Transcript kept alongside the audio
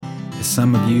As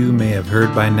some of you may have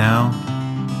heard by now,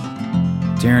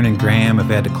 Darren and Graham have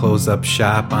had to close up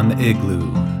shop on the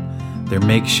Igloo, their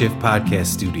makeshift podcast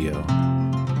studio.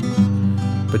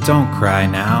 But don't cry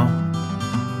now.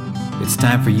 It's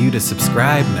time for you to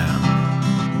subscribe now.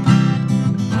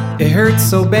 It hurts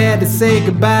so bad to say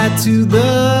goodbye to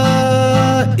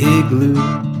the Igloo.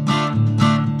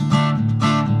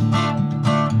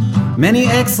 Many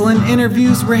excellent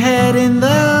interviews were had in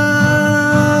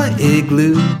the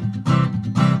Igloo.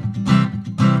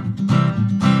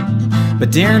 But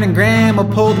Darren and Graham will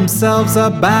pull themselves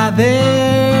up by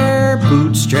their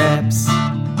bootstraps.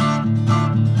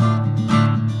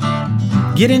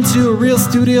 Get into a real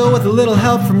studio with a little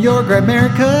help from your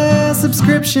Grimerica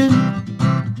subscription.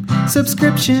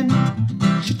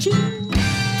 Cha-ching.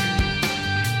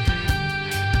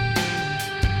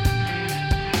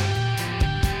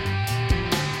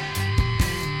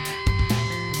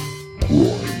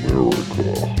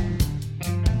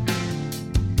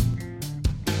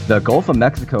 The Gulf of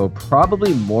Mexico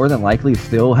probably more than likely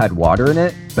still had water in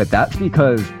it, but that's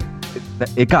because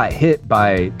it got hit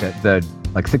by the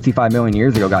like 65 million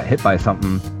years ago got hit by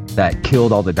something that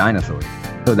killed all the dinosaurs.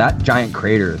 So that giant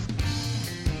craters.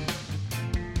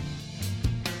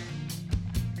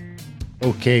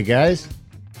 Okay, guys,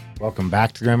 welcome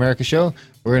back to the Grimerica Show.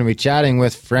 We're going to be chatting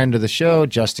with friend of the show,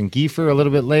 Justin Giefer, a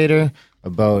little bit later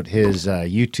about his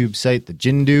YouTube site, the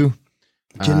Jindo.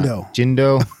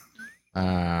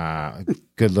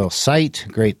 Good little site,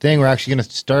 great thing. We're actually going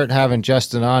to start having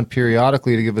Justin on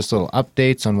periodically to give us little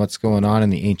updates on what's going on in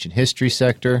the ancient history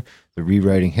sector, the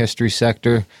rewriting history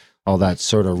sector, all that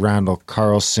sort of Randall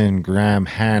Carlson, Graham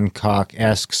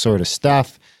Hancock-esque sort of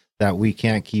stuff that we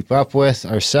can't keep up with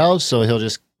ourselves. So he'll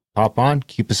just pop on,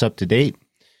 keep us up to date.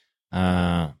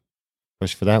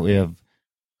 Push for that. We have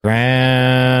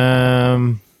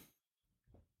Graham.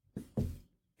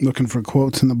 Looking for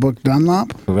quotes in the book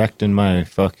Dunlop? Correcting my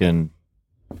fucking...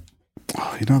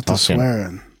 Oh, you don't have to swear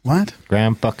it. What?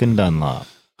 Graham fucking Dunlop.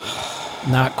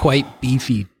 Not quite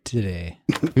beefy today.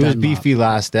 He was beefy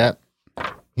last ep.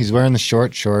 He's wearing the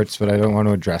short shorts, but I don't want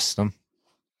to address them.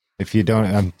 If you don't,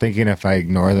 I'm thinking if I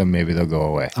ignore them, maybe they'll go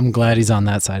away. I'm glad he's on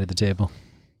that side of the table.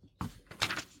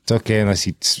 It's okay unless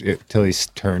till he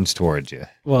turns towards you.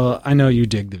 Well, I know you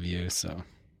dig the view, so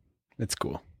it's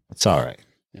cool. It's all right.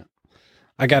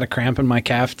 I got a cramp in my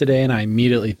calf today, and I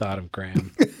immediately thought of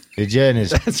Graham. Did you? And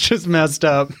his That's just messed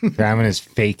up. Graham and his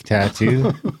fake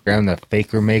tattoo. Graham the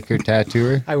faker maker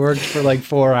tattooer. I worked for like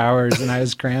 4 hours, and I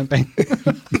was cramping.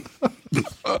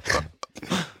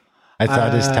 I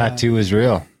thought his tattoo was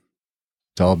real.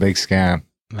 It's all a big scam.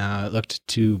 No, it looked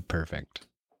too perfect.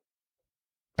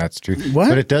 That's true. What?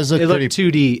 But it does look pretty... Looked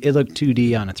 2D. It looked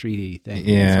 2D on a 3D thing.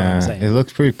 Yeah, That's what I'm saying. it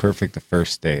looked pretty perfect the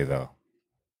first day, though,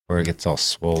 where it gets all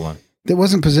swollen. It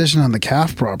wasn't positioned on the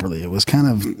calf properly. It was kind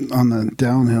of on the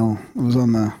downhill. It was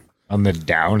on the... On the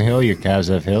downhill? Your calves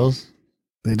have hills?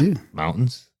 They do.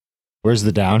 Mountains? Where's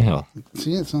the downhill?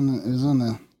 See, it was on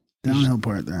the downhill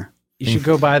part there. You should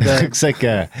go by the... looks like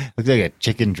a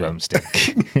chicken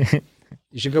drumstick.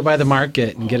 You should go by the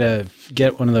market and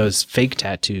get one of those fake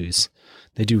tattoos.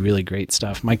 They do really great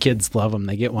stuff. My kids love them.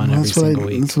 They get one every single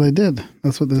week. That's what I did.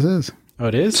 That's what this is. Oh,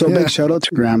 it is? So big shout out to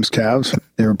Graham's calves.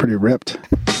 They were pretty ripped.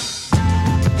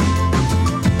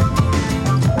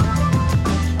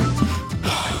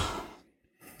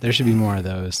 There should be more of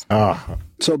those. Oh,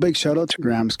 So big shout out to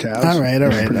Graham's calves. Oh, All right.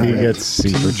 he gets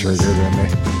super triggered when they...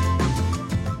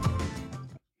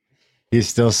 He's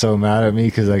still so mad at me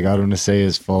because I got him to say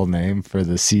his full name for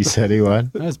the C-SETI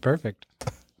one. That was perfect.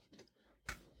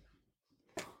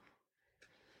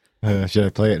 Should I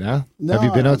play it now? No, Have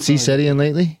you been out C-SETI in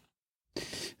lately?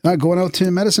 Going out to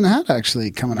Medicine Hat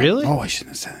actually coming up. Really? Oh, I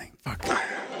shouldn't have said anything. Fuck.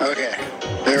 Okay,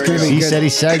 there we gonna go. be C-SETI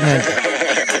segment.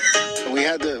 We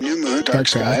had the new moon, dark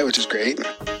sky, which is great. And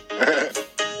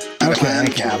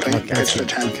camping. Pitched the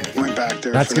tent. Went back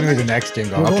there. That's going to be the next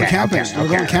jingle. We're going camping. We're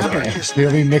going camping.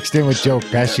 It'll be mixed in with Joe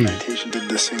Pesci.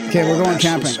 Okay, we're going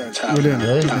camping. We're doing it.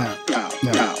 Really? Yeah.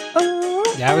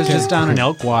 Yeah, I was just down in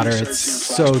Elkwater. It's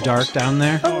so dark down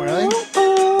there. Oh, really?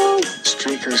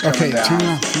 Streakers coming Okay, turn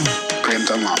down. off. Graham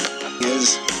Dunlop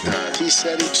is the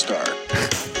C-SETI star.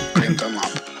 Graham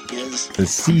Dunlop is The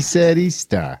C-SETI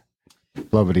star.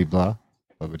 Blubbity blah.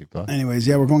 Blubbity blah. Anyways,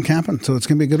 yeah, we're going camping, so it's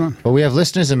going to be a good one. But we have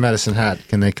listeners in Medicine Hat.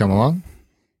 Can they come along?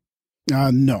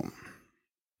 No.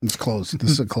 It's closed.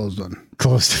 This is a closed one.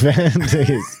 Closed event.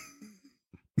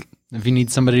 If you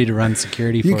need somebody to run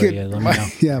security for you, let me know.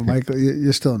 Yeah, Michael,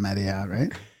 you're still in Mediat,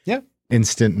 right? Yep.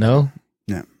 Instant no?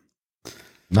 Yeah.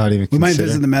 Not even We might consider.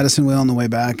 visit the medicine wheel on the way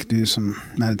back, do some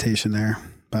meditation there.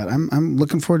 But I'm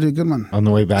looking forward to a good one. On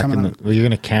the way back, you're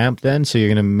going to camp then? So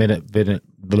you're going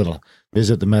to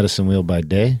visit the medicine wheel by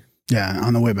day? Yeah,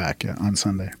 on the way back, on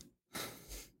Sunday.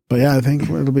 But yeah, I think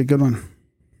it'll be a good one.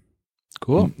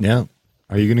 Cool. Yeah.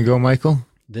 Are you going to go, Michael?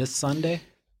 This Sunday?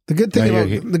 The good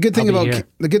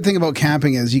thing about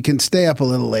camping is you can stay up a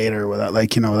little later without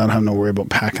having to worry about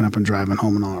packing up and driving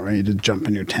home and all, right? You just jump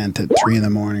in your tent at 3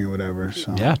 a.m. or whatever.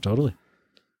 So yeah, totally.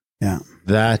 Yeah.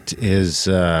 That is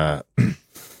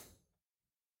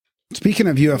speaking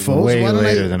of UFOs, way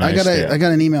later than I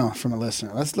got an email from a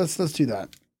listener. Let's do that.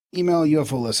 Email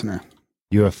UFO listener.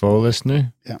 UFO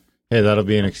listener? Yeah. Hey, that'll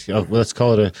be let's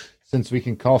call it since we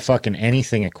can call fucking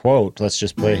anything a quote, let's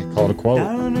just call it a quote.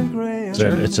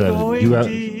 It's a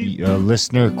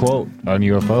listener quote on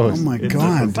UFOs. Oh my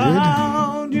God,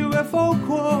 dude. UFO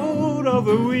quote of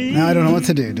the week. Now I don't know what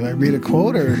to do. Do I read a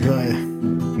quote or do I?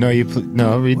 No,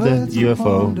 read the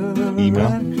UFO email.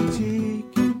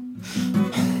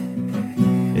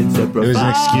 It was an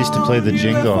excuse to play the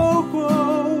jingle.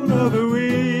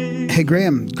 Hey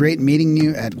Graham, great meeting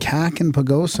you at CAC in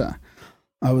Pagosa.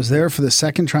 I was there for the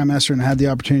second trimester and had the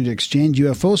opportunity to exchange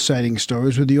UFO sighting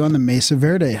stories with you on the Mesa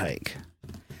Verde hike.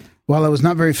 While I was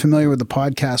not very familiar with the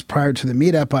podcast prior to the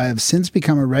meetup, I have since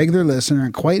become a regular listener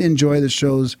and quite enjoy the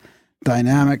show's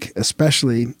dynamic,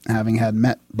 especially having had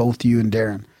met both you and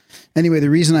Darren. Anyway, the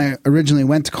reason I originally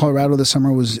went to Colorado this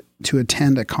summer was to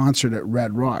attend a concert at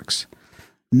Red Rocks.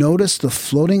 Noticed the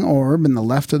floating orb in the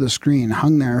left of the screen,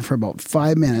 hung there for about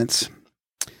 5 minutes,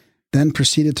 then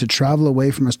proceeded to travel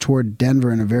away from us toward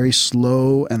Denver in a very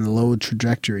slow and low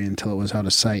trajectory until it was out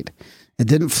of sight. It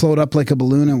didn't float up like a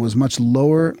balloon and was much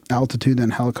lower altitude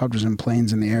than helicopters and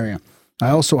planes in the area. I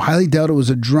also highly doubt it was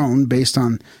a drone based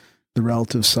on the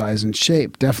relative size and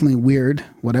shape. Definitely weird,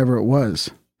 whatever it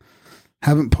was.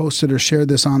 Haven't posted or shared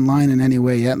this online in any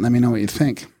way yet. Let me know what you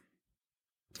think.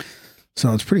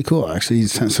 So it's pretty cool, actually. He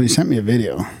sent me a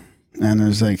video, and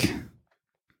there's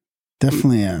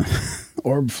definitely a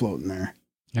orb floating there.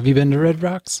 Have you been to Red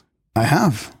Rocks? I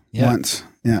have once.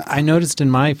 Yeah, I noticed in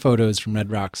my photos from Red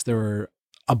Rocks there were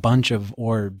a bunch of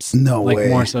orbs. No way.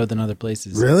 More so than other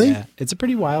places. Really? Yeah, it's a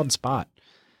pretty wild spot.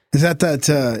 Is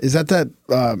that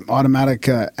automatic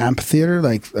amphitheater,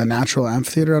 like a natural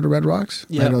amphitheater out of Red Rocks,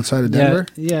 right outside of Denver?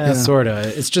 Yeah, sort of.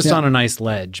 It's just on a nice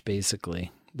ledge,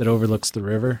 basically, that overlooks the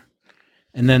river.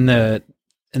 And then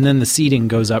the seating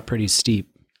goes up pretty steep.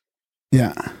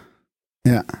 Yeah.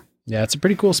 Yeah. Yeah, it's a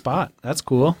pretty cool spot. That's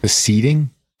cool. The seating?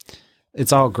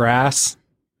 It's all grass.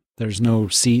 There's no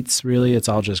seats really. It's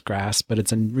all just grass, but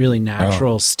it's a really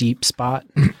natural steep spot.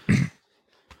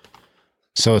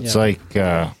 So it's like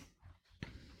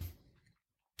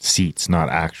seats, not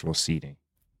actual seating.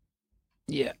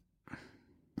 Yeah.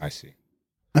 I see.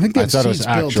 I think they have thought it was seats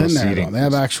built actual in there. seating. Though. They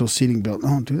have actual seating built.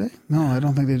 Oh, do they? No, I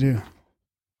don't think they do.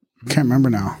 Can't remember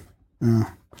now. I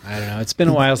don't know. It's been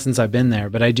a while since I've been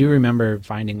there, but I do remember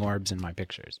finding orbs in my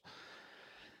pictures.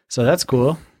 So that's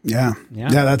cool. Yeah.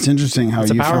 That's interesting. How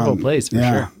it's a powerful place for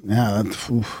sure. Yeah. That's.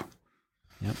 Oof.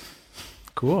 Yep.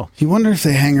 Cool. You wonder if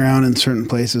they hang around in certain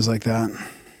places like that.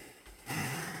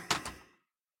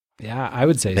 Yeah, I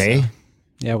would say so.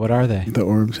 Yeah. What are they? The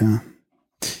orbs. Yeah.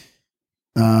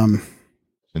 Shouldn't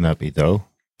that be though?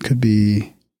 Could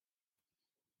be.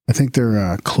 I think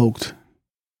they're cloaked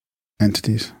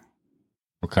entities.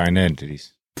 What kind of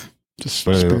entities? Just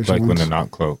what do they look like ones. when they're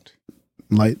not cloaked?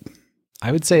 Light.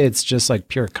 I would say it's just like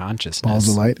pure consciousness. Balls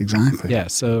of light, exactly. Yeah,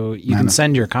 so you can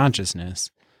send your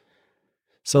consciousness.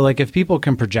 So like if people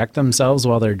can project themselves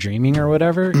while they're dreaming or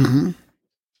whatever,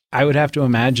 I would have to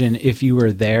imagine if you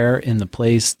were there in the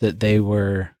place that they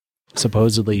were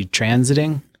supposedly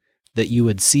transiting, that you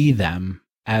would see them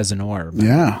as an orb.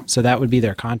 Yeah. So that would be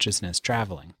their consciousness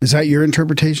traveling. Is that your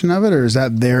interpretation of it, or is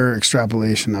that their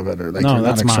extrapolation of it? Or like no,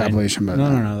 that's not extrapolation, mine.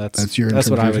 But no. That's your. That's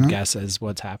what I would of it? guess is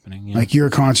what's happening. Yeah. Like your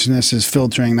consciousness is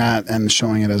filtering that and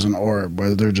showing it as an orb,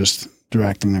 where they're just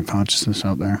directing their consciousness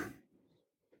out there.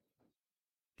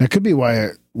 That could be why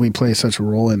we play such a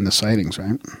role in the sightings,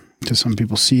 right? Because some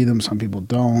people see them, some people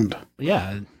don't.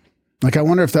 Yeah. Like, I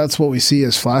wonder if that's what we see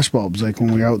as flashbulbs. Like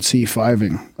when we're out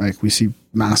C5ing, like we see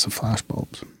massive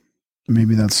flashbulbs.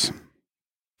 Maybe that's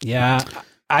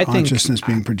I consciousness think,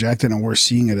 being projected, and we're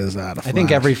seeing it as that. I think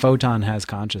every photon has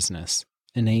consciousness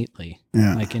innately,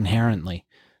 yeah, like inherently.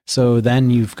 So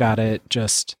then you've got it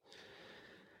just,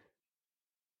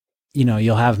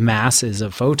 you'll have masses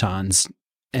of photons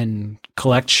and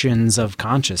collections of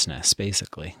consciousness,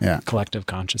 basically. Yeah. Collective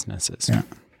consciousnesses. Yeah.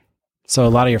 So a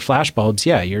lot of your flashbulbs,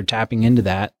 you're tapping into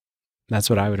that. That's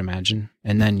what I would imagine.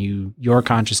 And then your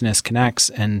consciousness connects,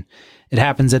 and it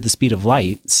happens at the speed of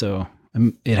light. So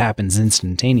It happens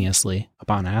instantaneously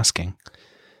upon asking.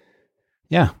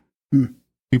 Yeah.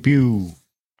 Pew pew.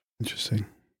 Interesting.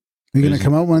 Are you going to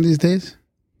come out one of these days?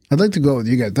 I'd like to go with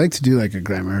you guys. I'd like to do like a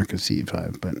Grimerica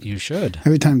C5, but You should.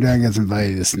 every time Darren gets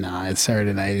invited, it's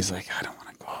Saturday night. He's like, I don't want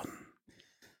to go out.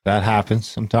 That happens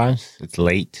sometimes. It's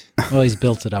late. Well, he's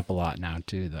built it up a lot now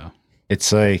too, though.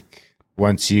 It's like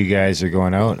once you guys are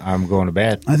going out, I'm going to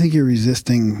bed. I think you're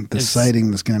resisting the It's-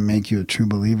 sighting that's going to make you a true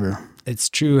believer. It's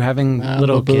true. Having I'm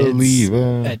little a kids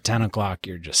believer. at 10 o'clock,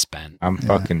 you're just spent. I'm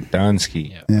fucking done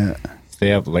ski. Yeah. Yeah.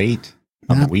 Stay up late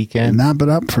on the weekend. Nap it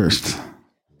up first.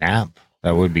 Nap.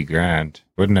 That would be grand,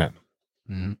 wouldn't it?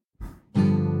 Mhm.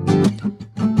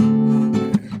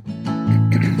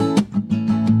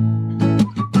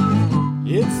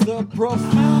 It's the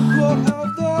profound quote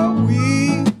of the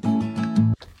week.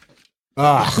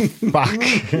 Ah, fuck.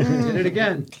 Did it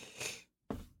again.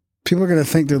 People are going to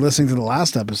think they're listening to the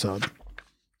last episode.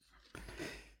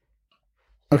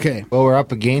 Okay. Well, we're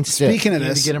up against Speaking You of need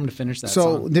to this, get him to finish that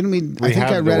so song. didn't we? I think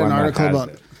have I the read an one that article has about.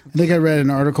 it. I think I read an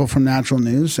article from Natural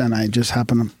News, and I just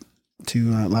happened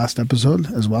to last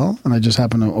episode as well, and I just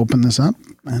happened to open this up,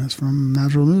 and it's from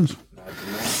Natural News.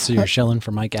 So you're shilling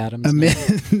for Mike Adams?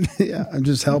 Yeah, I'm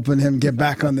just helping him get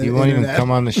back on the You won't even internet.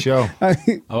 come on the show.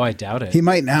 Oh, I doubt it. He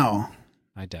might now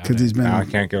I doubt because it. he's been Now I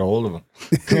can't get a hold of him.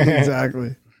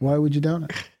 exactly. Why would you doubt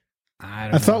it? I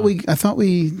I thought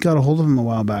we got a hold of him a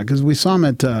while back because we saw him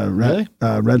at Really?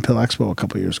 Red Pill Expo a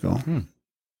couple years ago.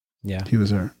 Yeah. He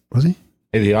was there, was he?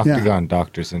 Hey, the Octagon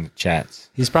doctors in the chats.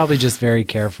 He's probably just very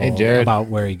careful Hey, Jared. about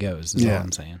where he goes, is Yeah. all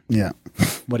I'm saying. Yeah.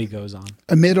 What he goes on.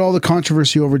 Amid all the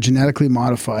controversy over genetically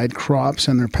modified crops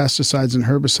and their pesticides and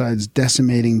herbicides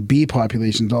decimating bee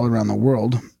populations all around the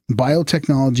world,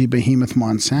 biotechnology behemoth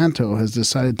Monsanto has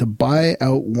decided to buy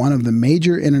out one of the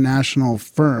major international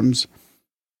firms,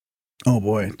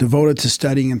 devoted to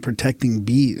studying and protecting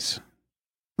bees.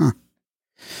 Huh.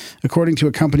 According to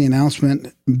a company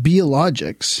announcement,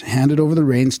 Biologics handed over the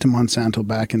reins to Monsanto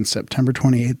back in September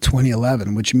 28,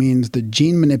 2011, which means the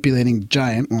gene-manipulating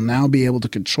giant will now be able to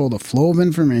control the flow of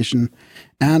information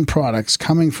and products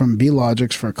coming from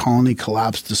Biologics for colony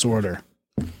collapse disorder.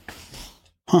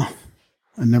 Huh.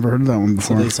 I'd never heard of that one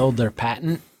So before. they sold their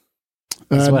patent?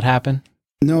 That's what happened?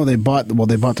 No, they bought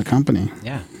the company.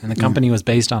 Yeah. And the company was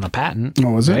based on a patent.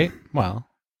 Oh, was it? Right? Well,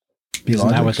 isn't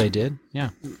that what Biologics? they did? Yeah.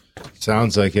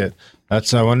 Sounds like it. I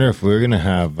wonder if we're going to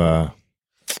have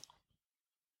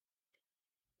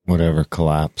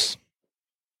collapse.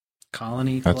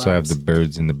 Colony That's why I have the collapse.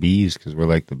 birds and the bees, because we're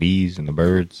like the bees and the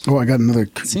birds. Oh, I got another.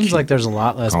 Seems like there's a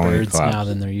lot less Colony birds collapse. now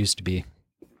than there used to be.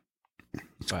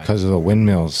 But, Because of the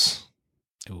windmills.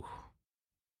 ooh,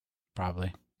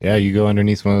 probably. Yeah, you go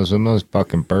underneath one of those windmills,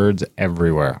 fucking birds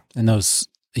everywhere. And those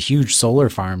a huge solar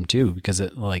farm too, because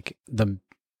it like the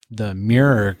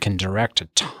mirror can direct a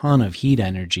ton of heat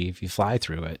energy if you fly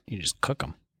through it. You just cook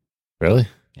them. Really?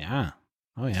 Yeah.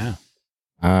 Oh yeah.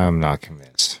 I'm not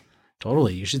convinced.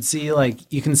 Totally. You should see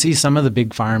you can see some of the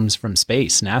big farms from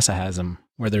space. NASA has them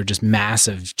where they're just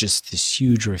massive, just this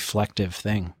huge reflective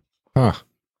thing. Huh.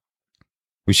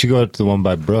 We should go out to the one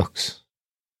by Brooks.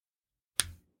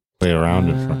 Play around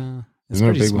in front. It's Isn't it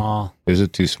a pretty big one? small. Is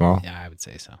it too small? Yeah, I would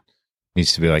say so.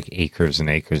 Needs to be like acres and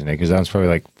acres and acres. That's probably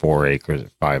like 4 acres or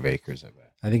 5 acres, I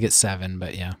bet. I think it's 7,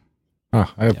 but yeah. Huh,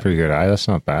 I have a Yeah. pretty good eye. That's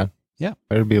not bad. Yeah.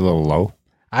 It'd be a little low.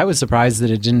 I was surprised that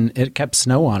it kept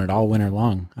snow on it all winter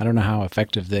long. I don't know how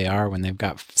effective they are when they've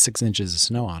got 6 inches of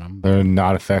snow on them. They're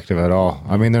not effective at all.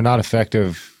 I mean, they're not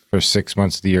effective for 6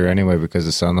 months of the year anyway because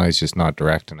the sunlight's just not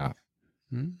direct enough.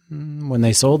 When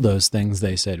they sold those things,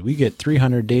 they said, we get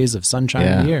 300 days of sunshine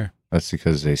Yeah. a year. That's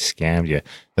because they scammed you.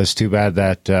 That's too bad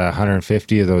that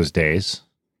 150 of those days,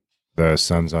 the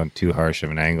sun's on too harsh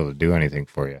of an angle to do anything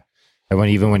for you. And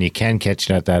even when you can catch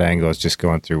it at that angle, it's just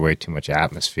going through way too much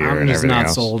atmosphere I'm and just everything not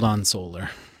else. sold on solar.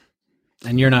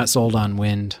 And you're not sold on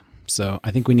wind. So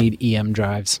I think we need EM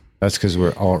drives. That's because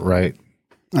we're alt-right.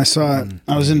 I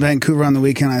was in Vancouver on the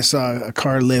weekend. I saw a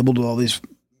car labeled with all these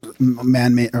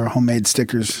man-made or homemade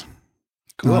stickers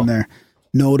on there.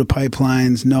 No to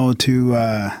pipelines, no to,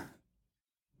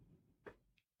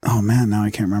 oh man, now I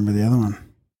can't remember the other one.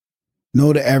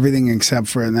 No to everything except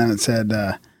for, and then it said,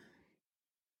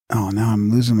 oh, now I'm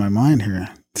losing my mind here.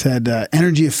 It said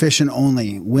energy efficient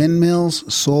only,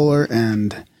 windmills, solar,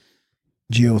 and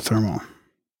geothermal.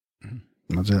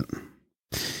 That's it.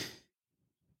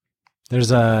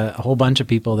 There's a whole bunch of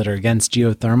people that are against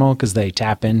geothermal because they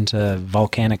tap into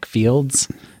volcanic fields.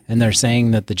 And they're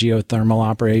saying that the geothermal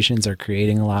operations are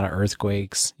creating a lot of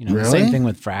earthquakes. You know, Really? same thing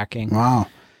with fracking. Wow.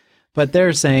 But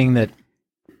they're saying that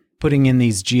putting in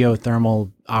these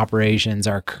geothermal operations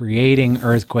are creating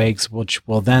earthquakes, which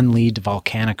will then lead to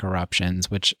volcanic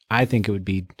eruptions, which I think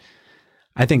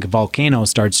a volcano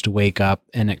starts to wake up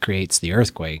and it creates the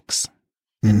earthquakes.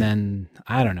 And then,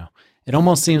 I don't know. It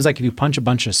almost seems like if you punch a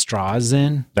bunch of straws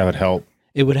in, That would help.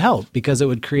 it would help because it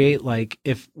would create like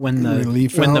when the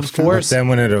Relief when the valves kind of- force Then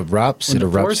when it erupts, When it the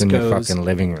erupts force in your goes- fucking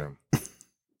living room.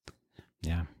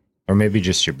 Yeah. Or maybe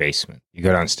just your basement. You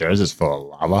go downstairs, it's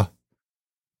full of lava.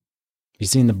 You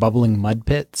seen the bubbling mud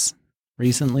pits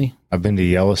recently? I've been to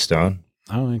Yellowstone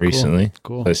Oh, cool. recently.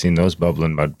 Cool. I've seen those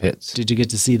bubbling mud pits. Did you get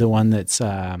to see the one that's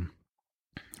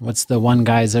what's the one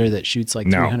geyser that shoots like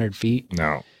No. 300 feet?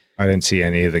 No, I didn't see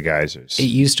any of the geysers. It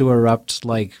used to erupt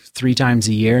like 3 times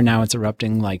a year. Now it's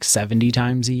erupting like 70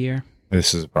 times a year.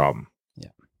 This is a problem. Yeah.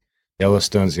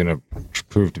 Yellowstone's going to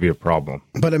prove to be a problem.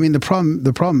 But I mean, the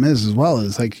problem is as well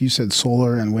is like you said,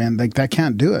 solar and wind, like that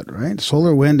can't do it, right?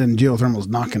 Solar, wind, and geothermal is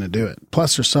not going to do it.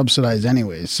 Plus, they're subsidized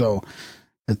anyways, so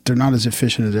they're not as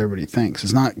efficient as everybody thinks.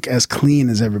 It's not as clean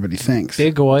as everybody thinks.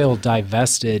 Big oil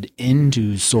divested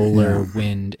into solar,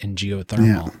 wind, and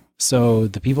geothermal. Yeah. So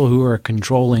the people who are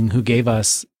controlling, who gave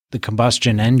us the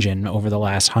combustion engine over the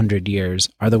last 100 years,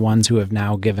 are the ones who have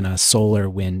now given us solar,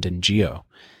 wind, and geo.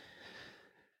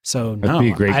 So That'd no,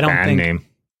 be a great I don't band think name.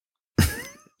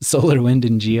 solar, wind,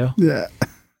 and geo. Yeah.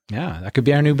 Yeah, that could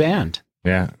be our new band.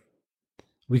 Yeah.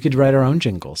 We could write our own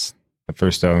jingles. The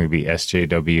first song would be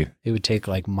SJW. It would take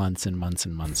like months and months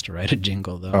and months to write a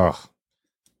jingle, though. Oh,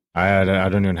 I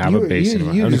don't even have a bass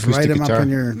anymore. I You have an just write acoustic them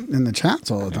guitar. up in the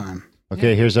chats all the time.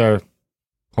 Okay, here's our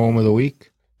poem of the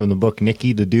week from the book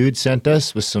Nikki the Dude sent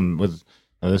us with this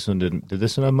one did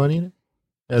this one have money in it?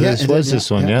 Yeah, this it was did,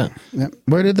 this one, yeah.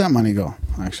 Where did that money go,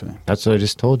 actually? That's what I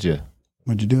just told you.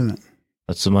 What'd you do with it?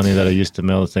 That's the money that I used to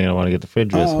mail the thing I want to get the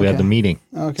fridge with. Oh, We had okay. the meeting.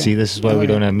 Okay. See, this is why we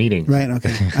don't have meetings. Right,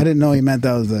 okay. I didn't know you meant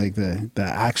that was like the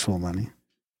actual money.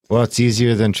 Well, it's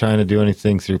easier than trying to do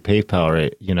anything through PayPal,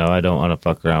 right? You know, I don't want to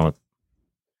fuck around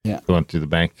with going through the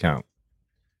bank account.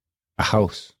 A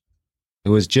house. It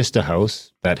was just a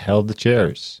house that held the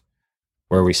chairs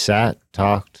where we sat,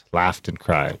 talked, laughed, and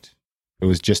cried. It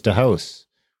was just a house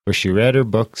where she read her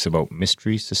books about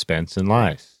mystery, suspense, and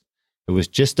lies. It was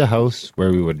just a house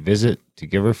where we would visit to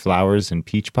give her flowers and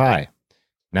peach pie.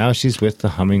 Now she's with the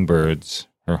hummingbirds.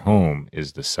 Her home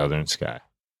is the southern sky.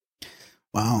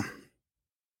 Wow.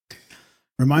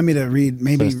 Remind me to read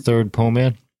maybe. The third poem,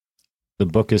 man. The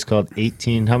book is called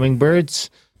 18 Hummingbirds,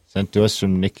 sent to us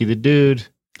from Nikki the Dude.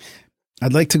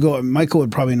 I'd like to go. Michael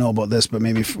would probably know about this, but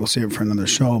maybe we'll save it for another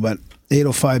show. But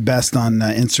 805 Best on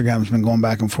Instagram has been going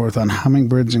back and forth on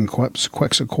hummingbirds and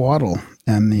Quetzalcoatl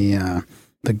and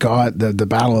the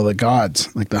battle of the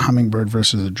gods, like the hummingbird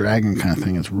versus the dragon kind of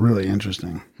thing. It's really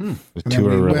interesting. The And two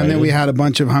are then, related. and then we had a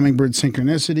bunch of hummingbird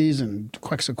synchronicities and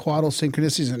Quetzalcoatl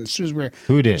synchronicities. And as soon as we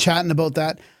Who were did? chatting about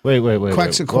that, Wait.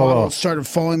 Quetzalcoatl Whoa. started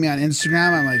following me on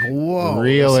Instagram. I'm like, whoa,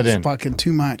 Reel this it is in. fucking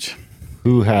too much.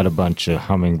 Who had a bunch of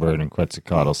hummingbird and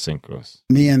Quetzalcoatl synchros?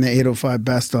 Me and the 805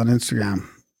 Best on Instagram.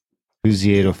 Who's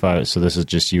the 805? So this is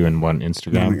just you and one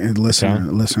Instagram Listener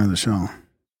account? of the show.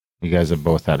 You guys have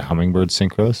both had hummingbird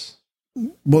synchros?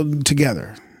 Well,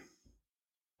 together.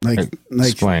 Like,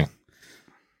 Explain.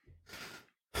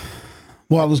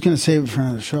 well, I was going to save it for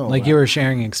another show. Like but- you were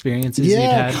sharing experiences you'd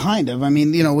yeah, had. kind of. I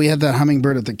mean, we had that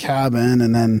hummingbird at the cabin,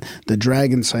 and then the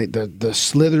dragon sight, the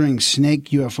slithering snake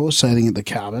UFO sighting at the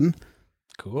cabin,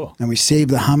 Cool. and we saved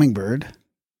the hummingbird.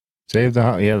 Save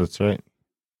the yeah, that's right.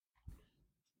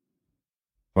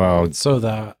 Well, So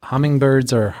the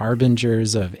hummingbirds are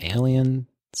harbingers of alien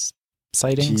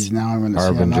sightings. Jeez, now I'm going to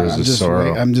Harbingers of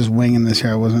sorrow. I'm just winging this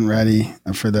here. I wasn't ready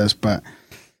for this, but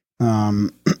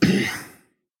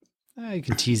You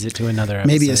can tease it to another episode.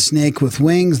 maybe a snake with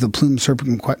wings, the plumed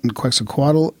serpent and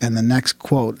Quetzalcoatl, and the next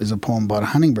quote is a poem about a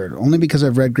hummingbird. Only because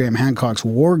I've read Graham Hancock's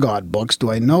War God books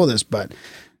do I know this, but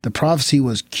the prophecy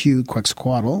was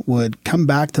Quetzalcoatl would come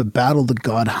back to battle the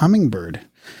god hummingbird.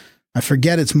 I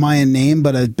forget its Mayan name,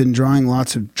 but I've been drawing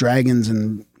lots of dragons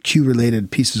and Q-related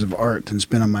pieces of art, and it's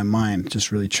been on my mind.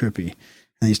 Just really trippy.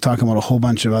 And he's talking about a whole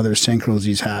bunch of other synchros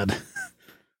he's had.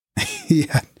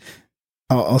 Yeah.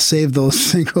 I'll save those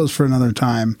synchros for another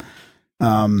time.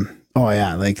 Oh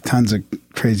yeah, like tons of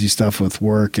crazy stuff with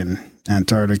work and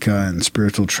Antarctica and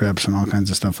spiritual trips and all kinds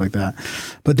of stuff like that.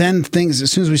 But then things,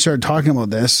 as soon as we started talking about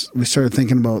this, we started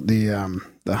thinking about oh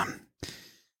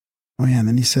yeah, and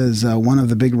then he says, one of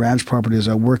the big ranch properties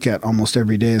I work at almost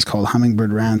every day is called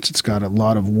Hummingbird Ranch. It's got a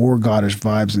lot of war goddess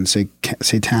vibes and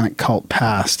satanic cult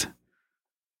past.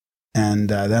 And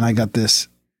then I got this,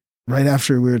 right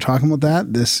after we were talking about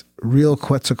that, this real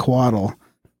Quetzalcoatl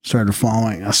started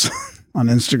following us on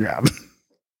Instagram.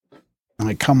 I'm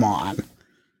like, come on.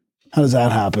 How does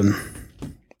that happen?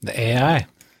 The AI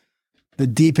The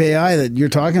deep AI that you're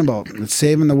talking about, it's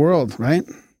saving the world, right?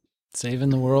 saving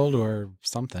the world or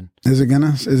something. Is it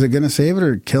gonna save it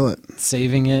or kill it?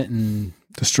 Saving it and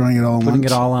Destroying it all at putting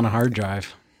once? it all on a hard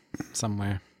drive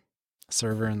somewhere. A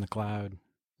server in the cloud.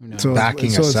 Who knows? So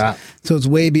Backing us up. So it's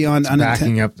way beyond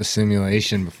Backing up the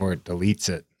simulation before it deletes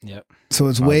it. Yep. So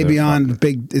it's way beyond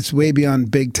it's way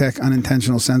beyond big tech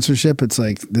unintentional censorship. It's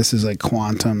like this is like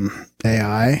quantum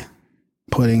AI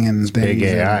putting in Big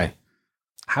AI.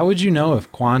 How would you know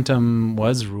if quantum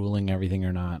was ruling everything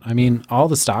or not? I mean, all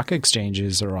the stock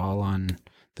exchanges are all on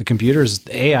the computers.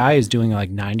 The AI is doing like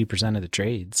 90% of the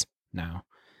trades now.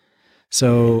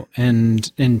 So, and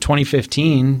in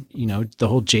 2015, you know, the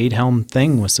whole Jade Helm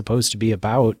thing was supposed to be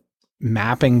about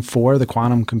mapping for the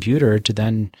quantum computer to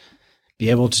then be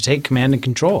able to take command and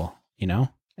control, you know,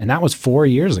 and that was 4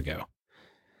 years ago.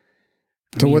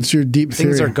 So what's your deep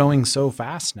theory? Things are going so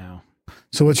fast now.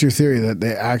 So what's your theory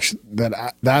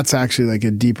that that's actually like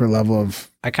a deeper level of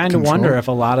I kind of control? wonder if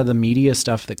a lot of the media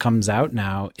stuff that comes out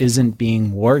now isn't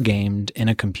being war gamed in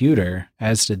a computer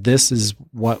as to this is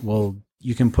what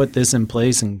you can put this in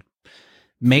place and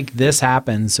make this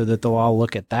happen so that they'll all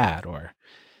look at that. Or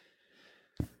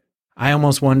I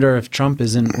almost wonder if Trump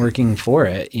isn't working for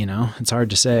it. You know, it's hard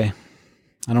to say.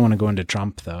 I don't want to go into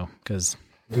Trump though, because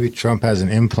Maybe Trump has an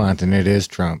implant and it is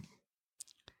Trump.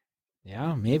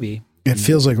 yeah, maybe. It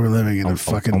feels like we're living in a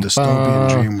fucking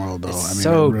dystopian dream world, though. It I mean,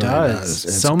 so it really does.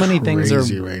 It's So many things are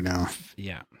crazy right now.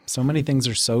 Yeah. So many things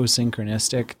are so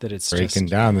synchronistic that it's Breaking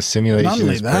just down. The simulation Not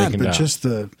only is that, breaking but down. just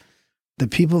the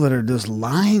people that are just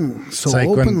lying so It's like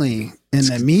when- openly in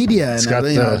the media, it's and got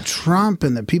you know, the- Trump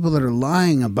and the people that are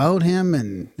lying about him,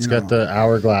 and It's you got know, the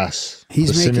hourglass.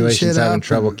 He's the making simulation's shit having up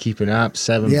trouble and- keeping up.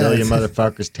 7 Yeah. billion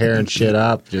motherfuckers tearing shit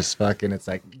up. Just fucking, it's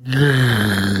like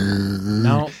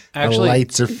no, the actually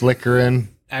lights are flickering.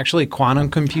 Actually, quantum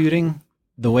computing,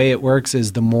 the way it works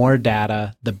is the more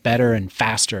data, the better and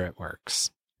faster it works.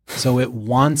 So it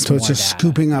wants so more it's just data.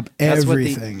 scooping up That's what the-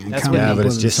 everything. and that's coming what Yeah, up but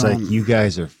with it's just its like own- you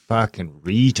guys are fucking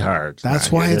retards. That's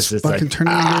man. why You're it's just fucking like,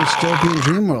 turning into a dystopian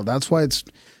dream world. That's why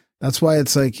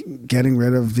it's like getting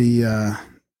rid of the.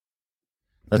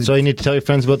 That's why you need to tell your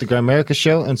friends about the Grimerica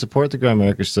show and support the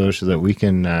Grimerica show so that we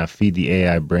can feed the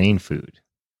AI brain food.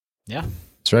 Yeah.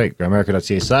 That's right.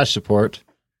 Grimerica.ca/support.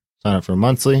 Sign up for a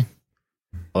monthly.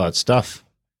 All that stuff.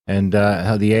 And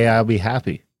how the AI will be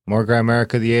happy. More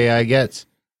Grimerica the AI gets,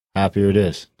 happier it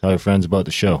is. Tell your friends about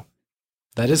the show.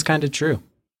 That is kind of true.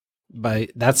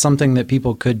 But that's something that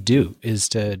people could do is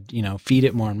to, you know, feed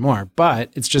it more and more. But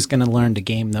it's just going to learn to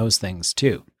game those things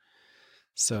too.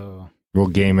 So, We'll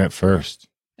game it first.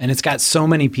 and it's got so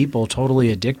many people totally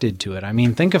addicted to it. I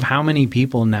mean, think of how many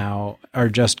people now are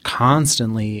just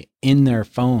constantly in their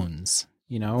phones,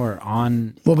 you know, or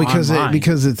on Because online.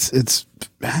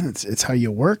 it's how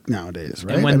you work nowadays,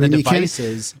 right? And when I mean, the you can't-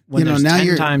 devices, when you know, there's now 10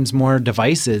 you're- times more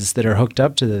devices that are hooked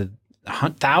up to the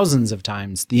thousands of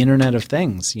times the Internet of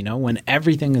Things, you know, when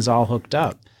everything is all hooked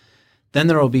up, then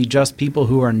there will be just people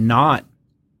who are not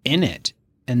in it,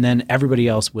 and then everybody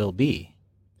else will be.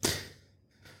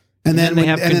 And then they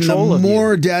have control the of you.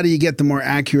 more data you get, the more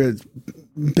accurate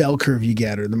bell curve you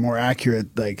get, or the more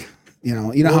accurate, like you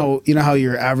know how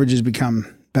your averages become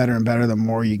better and better the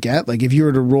more you get. Like if you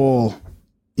were to roll,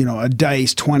 you know, a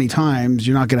dice 20 times,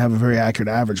 you're not going to have a very accurate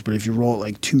average. But if you roll it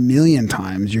like 2 million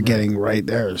times, you're getting right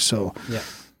there. So Yeah.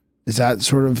 is that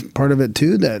sort of part of it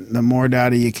too? That the more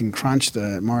data you can crunch,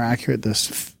 the more accurate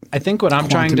this. I think what I'm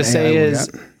trying to quantum say AI will is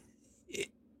get.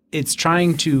 it's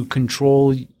trying to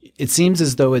control. It seems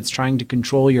as though it's trying to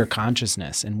control your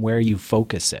consciousness and where you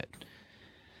focus it.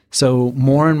 So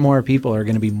more and more people are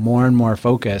going to be more and more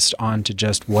focused on to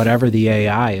just whatever the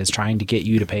AI is trying to get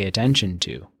you to pay attention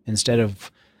to, instead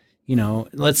of, you know,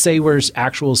 let's say we're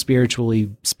actual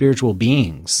spiritual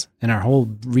beings and our whole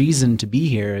reason to be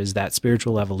here is that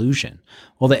spiritual evolution.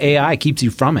 Well, the AI keeps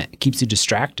you from it, keeps you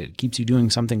distracted, keeps you doing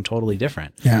something totally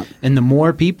different. Yeah. And the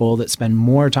more people that spend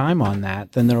more time on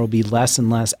that, then there will be less and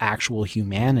less actual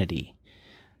humanity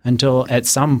until at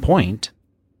some point,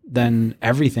 then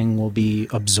everything will be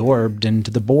absorbed into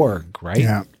the Borg, right?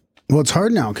 Yeah. Well, it's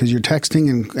hard now because you're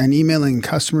texting and emailing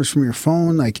customers from your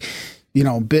phone. Like, you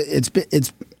know,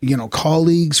 it's you know,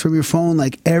 colleagues from your phone.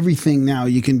 Like everything now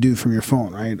you can do from your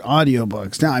phone, right?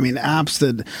 Audiobooks. Now, I mean, apps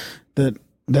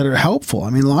that are helpful. I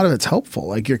mean, a lot of it's helpful.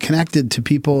 Like you're connected to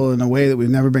people in a way that we've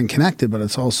never been connected, but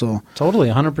it's also Totally,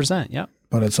 100%. Yeah.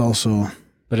 but it's also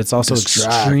distracting.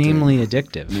 Extremely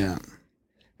addictive. yeah.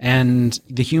 And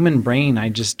the human brain, I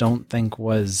just don't think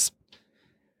was,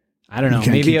 I don't know,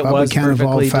 can't maybe keep it up. was We can't evolve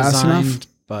perfectly fast designed, enough?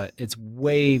 but it's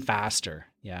way faster.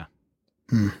 Yeah.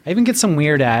 I even get some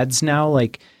weird ads now.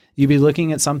 Like you'd be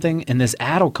looking at something and this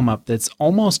ad will come up that's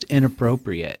almost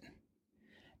inappropriate.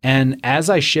 And as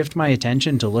I shift my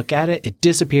attention to look at it, it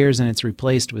disappears and it's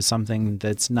replaced with something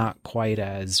that's not quite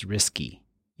as risky,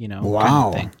 Wow. kind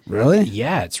of thing. Really?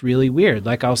 Yeah, it's really weird.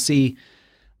 Like I'll see,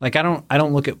 like I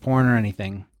don't look at porn or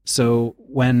anything. So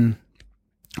when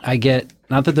I get,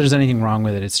 not that there's anything wrong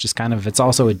with it, it's just kind of, it's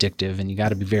also addictive and you got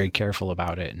to be very careful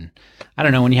about it. And I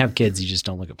don't know, when you have kids, you just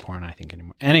don't look at porn, I think,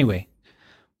 anymore. Anyway,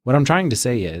 what I'm trying to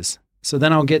say is, so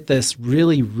then I'll get this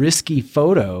really risky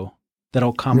photo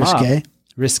that'll come up.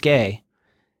 Risque.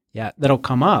 Yeah, that'll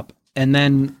come up. And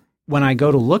then when I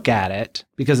go to look at it,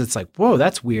 because it's like, whoa,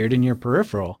 that's weird in your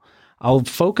peripheral, I'll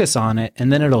focus on it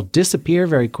and then it'll disappear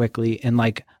very quickly. And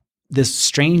like this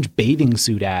strange bathing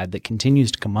suit ad that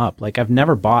continues to come up. Like I've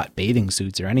never bought bathing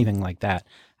suits or anything like that.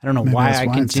 I don't know why I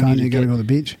continue to you gotta go to the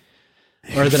beach.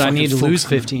 Or that I need to lose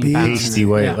 15 pounds. Pasty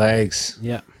white legs.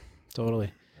 Yeah,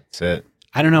 totally. That's it.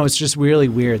 I don't know. It's just really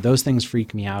weird. Those things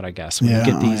freak me out, I guess, when you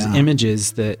get these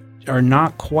images that are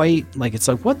not quite like, it's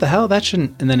like, what the hell? That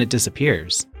shouldn't, and then it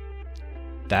disappears.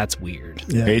 That's weird.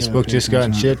 Yeah, Facebook just got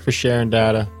in shit for sharing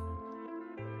data.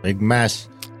 Big mess.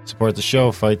 Support the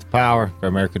show. Fight the power.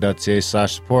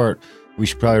 America.ca/support. We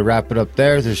should probably wrap it up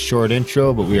there. There's a short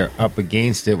intro, but we are up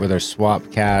against it with our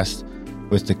swap cast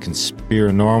with the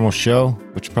Conspiranormal show,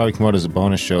 which will probably come out as a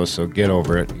bonus show, so get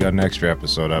over it. We got an extra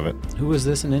episode of it. Who was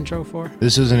this an intro for?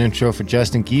 This is an intro for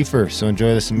Justin Giefer, so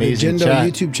enjoy this amazing the Jindo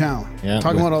chat. YouTube channel. Yeah,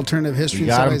 talking about alternative history. We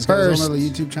got him He's got his first. own little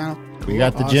YouTube channel. We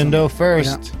got the Jindo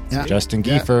first. Yeah. Justin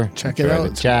Giefer. Check it Enjoy out.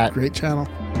 the It's a chat. great channel.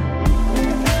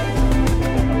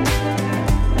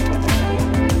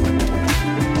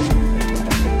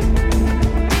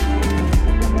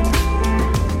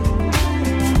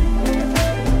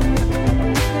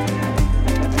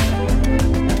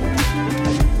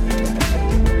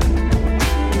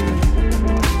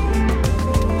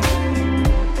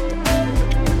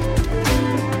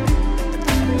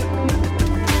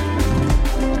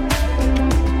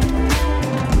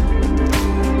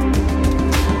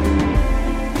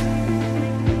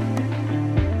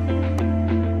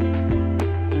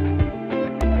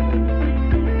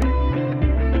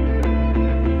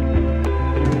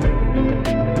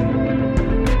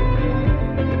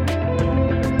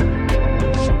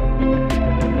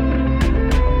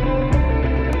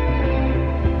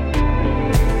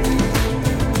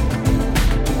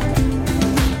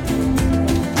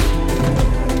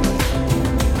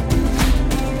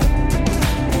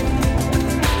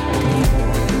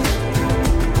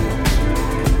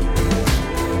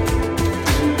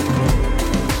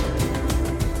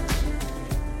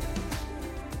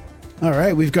 All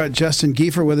right, we've got Justin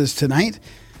Giefer with us tonight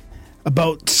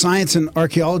about science and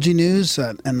archaeology news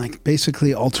and like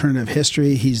basically alternative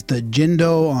history. He's the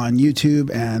Jindo on YouTube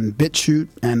and BitChute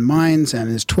and Minds, and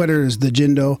his Twitter is the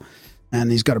Jindo,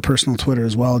 and he's got a personal Twitter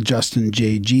as well, Justin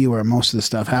JG, where most of the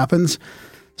stuff happens.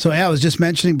 So yeah, I was just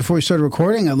mentioning before we started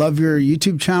recording, I love your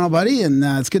YouTube channel, buddy, and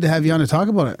it's good to have you on to talk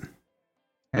about it.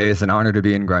 Hey, it's an honor to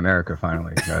be in Grimerica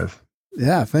finally, guys.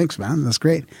 Yeah, thanks, man. That's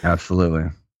great.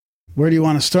 Absolutely. Where do you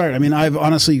want to start? I mean, I've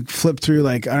honestly flipped through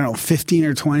 15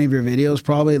 or 20 of your videos,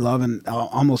 probably loving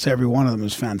almost every one of them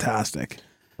is fantastic.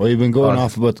 Well, you've been going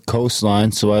off about the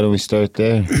coastline, so why don't we start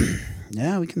there?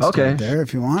 Yeah, we can start there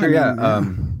if you want. Sure,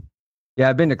 Yeah.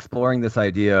 I've been exploring this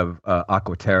idea of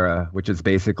aquaterra, which is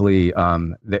basically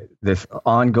this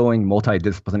ongoing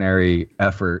multidisciplinary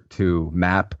effort to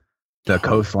map the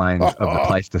coastlines of the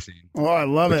Pleistocene. Oh, I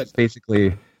love it.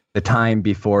 Basically the time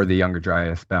before the Younger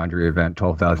Dryas boundary event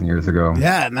 12,000 years ago.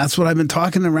 Yeah, and that's what I've been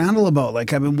talking to Randall about.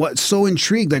 Like, I've been so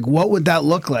intrigued. Like, what would that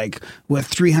look like with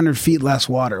 300 feet less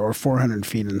water or 400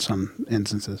 feet in some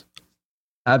instances?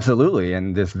 Absolutely.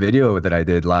 And this video that I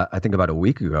did, I think about a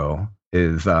week ago,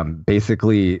 is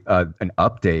basically an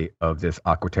update of this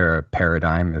aquaterra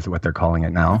paradigm, is what they're calling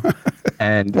it now.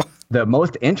 And the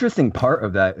most interesting part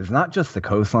of that is not just the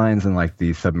coastlines and like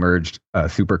the submerged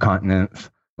supercontinents,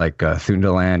 like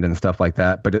Sundaland and stuff like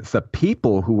that, but it's the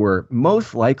people who were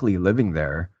most likely living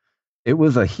there. It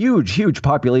was a huge, huge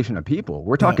population of people.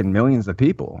 We're talking millions of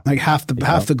people. Like half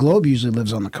the globe usually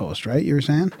lives on the coast, right? You were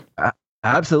saying?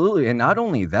 Absolutely. And not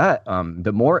only that,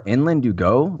 the more inland you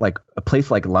go, like a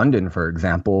place like London, for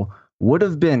example, would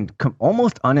have been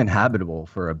almost uninhabitable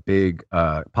for a big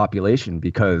population,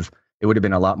 because it would have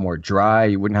been a lot more dry.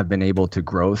 You wouldn't have been able to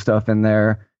grow stuff in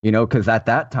there, because at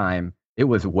that time, it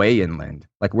was way inland.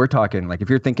 Like we're talking, like if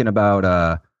you're thinking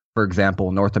about, for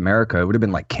example, North America, it would have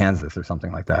been like Kansas or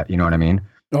something like that. You know what I mean?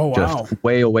 Oh, wow. Just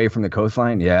way away from the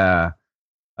coastline. Yeah.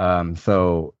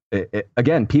 So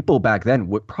again, people back then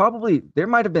would probably, there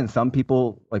might have been some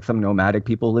people, like some nomadic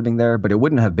people living there, but it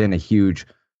wouldn't have been a huge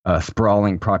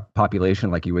sprawling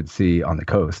population like you would see on the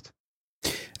coast.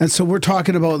 And so we're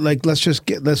talking about, like, let's just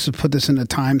put this in a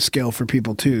time scale for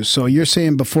people too. So you're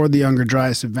saying before the Younger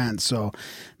Dryas event. So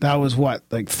that was what,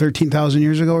 like 13,000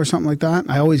 years ago or something like that?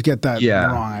 I always get that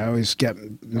wrong. I always get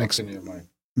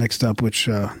mixed up what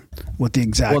the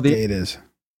exact date is.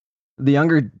 The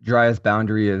Younger Dryas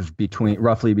boundary is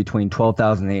roughly between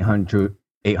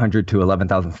 12,800 to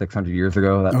 11,600 years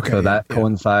ago. So that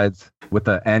coincides with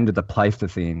the end of the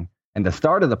Pleistocene. And the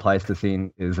start of the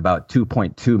Pleistocene is about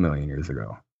 2.2 million years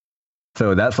ago.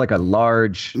 So that's like a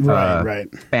large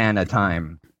span of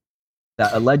time.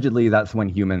 That allegedly that's when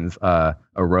humans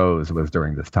arose, was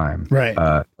during this time. Right.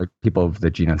 Like people of the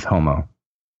genus Homo.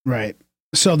 Right.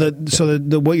 So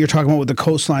the what you're talking about with the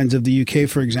coastlines of the UK,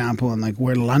 for example, and like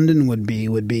where London would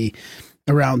be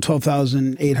around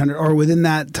 12,800, or within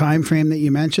that time frame that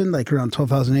you mentioned, like around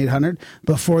 12,800,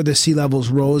 before the sea levels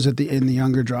rose in the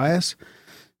Younger Dryas.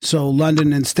 So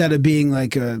London, instead of being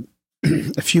like a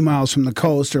few miles from the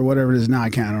coast or whatever it is now, I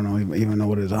don't know even know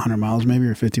what it is, 100 miles maybe,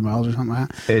 or 50 miles or something like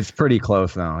that. It's pretty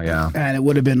close now, yeah. And it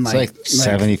would have been like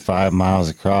 75 miles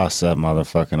across that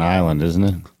motherfucking island, isn't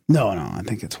it? No, I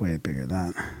think it's way bigger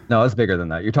than that. No, it's bigger than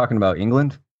that. You're talking about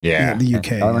England? Yeah, the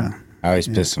UK. Yeah. I always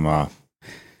piss them off.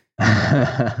 We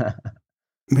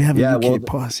have a UK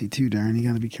posse too, Darren. You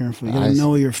got to be careful. You got to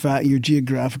know your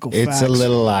geographical facts. It's a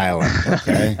little island,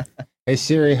 okay? Hey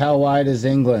Siri, how wide is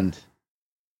England?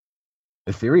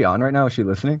 Is Siri on right now? Is she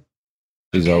listening?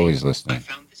 She's always listening. I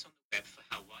found this on the web for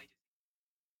how wide.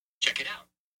 Check it out.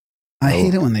 I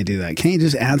hate it when they do that. Can't you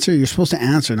just answer? You're supposed to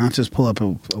answer, not just pull up a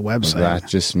website. Well, that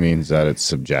just means that it's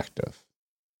subjective.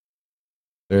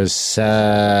 There's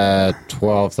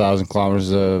 12,000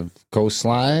 kilometers of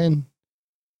coastline.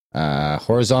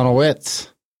 Horizontal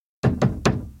width,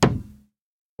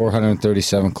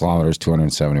 437 kilometers,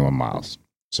 271 miles.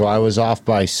 So I was off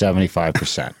by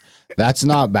 75%. That's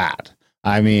not bad.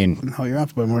 I mean... No, you're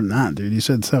off by more than that, dude. You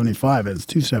said 75, and it's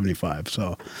 275.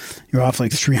 So you're off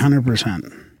like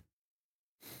 300%.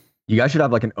 You guys should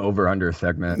have like an over-under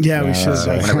segment. Yeah, we should.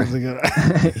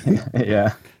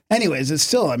 Yeah. Anyways, it's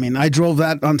still, I mean, I drove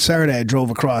that on Saturday. I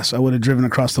would have driven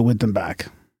across the width and back.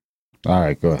 All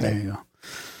right, go ahead. There you go.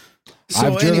 So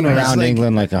I've driven around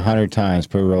England like 100 times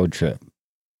per road trip.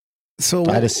 So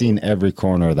I'd have seen every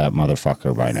corner of that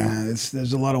motherfucker by now. Yeah,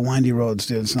 there's a lot of windy roads,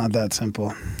 dude. It's not that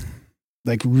simple.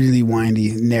 Like really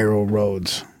windy, narrow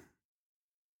roads.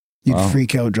 You'd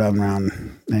freak out driving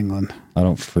around England. I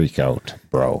don't freak out,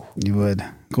 bro. You would.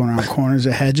 Going around corners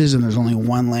of hedges and there's only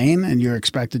one lane and you're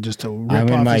expected just to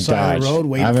rip off the side of the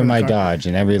road. I'm in my Dodge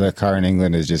and every other car in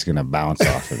England is just going to bounce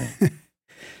off of me.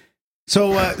 So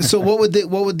what would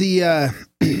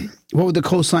the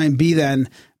coastline be then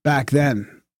back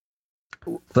then?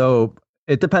 So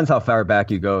it depends how far back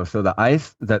you go. So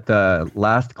the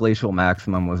last glacial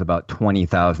maximum was about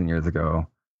 20,000 years ago.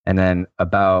 And then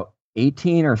about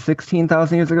 18 or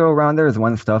 16,000 years ago, around there is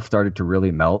when stuff started to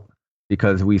really melt,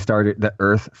 because the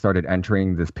Earth started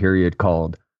entering this period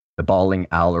called the Balling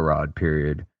Alarod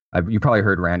period. You probably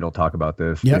heard Randall talk about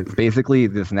this. Yep. It's basically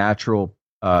this natural,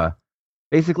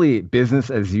 basically business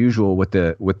as usual with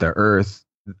the Earth,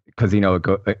 because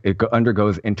it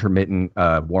undergoes intermittent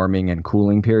warming and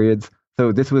cooling periods. So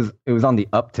it was on the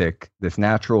uptick, this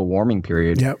natural warming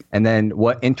period. Yep. And then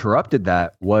what interrupted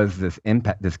that was this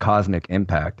cosmic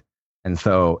impact. And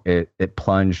so it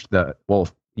plunged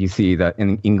you see that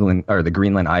in England or the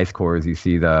Greenland ice cores, you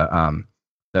see the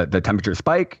temperature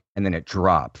spike and then it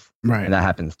drops. Right. And that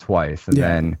happens twice.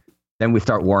 And then we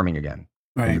start warming again.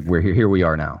 Right. And here we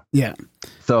are now. Yeah.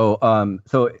 So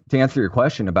to answer your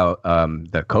question about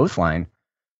the coastline,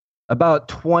 about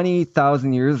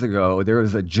 20,000 years ago, there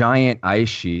was a giant ice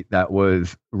sheet that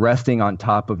was resting on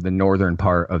top of the northern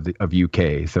part of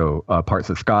UK. So parts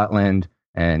of Scotland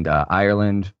and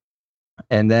Ireland.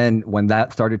 And then when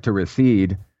that started to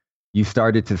recede, you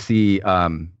started to see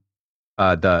what's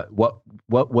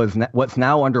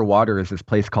now underwater is this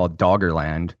place called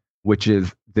Doggerland, which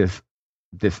is this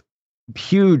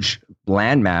huge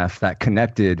landmass that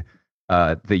connected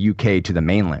the UK to the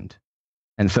mainland.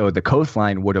 And so the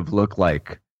coastline would have looked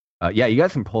like, you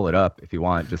guys can pull it up if you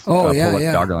want. Just pull up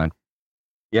Doggerland.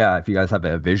 Yeah, if you guys have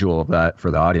a visual of that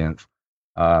for the audience.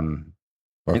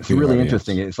 It's really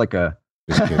interesting. It's like a...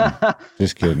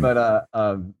 Just kidding. But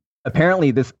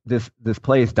apparently this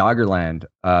place, Doggerland,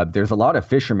 there's a lot of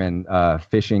fishermen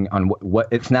fishing on what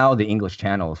it's now the English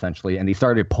Channel, essentially. And they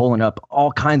started pulling up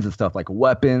all kinds of stuff like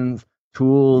weapons,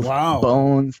 tools,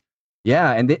 bones.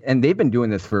 Yeah, and they've been doing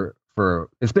this for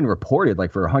it's been reported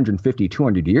like for 150,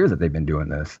 200 years that they've been doing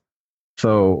this.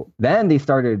 So then they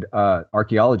started,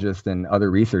 archaeologists and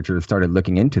other researchers started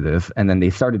looking into this, and then they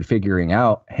started figuring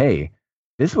out, hey,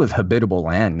 this was habitable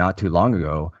land not too long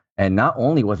ago. And not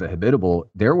only was it habitable,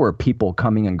 there were people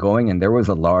coming and going, and there was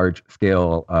a large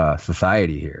scale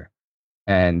society here.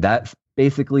 And that's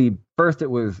basically, first it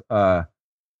was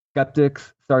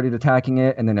skeptics started attacking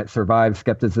it, and then it survived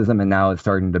skepticism, and now it's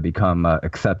starting to become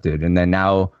accepted. And then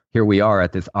now here we are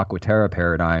at this Aquaterra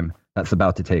paradigm that's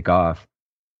about to take off.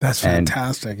 That's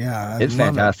fantastic. Yeah, it's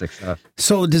fantastic stuff.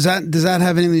 So does that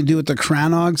have anything to do with the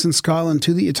Crannogs in Scotland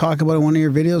too that you talk about in one of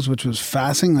your videos, which was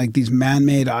fascinating, like these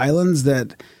man-made islands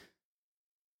that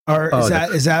are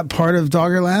is that part of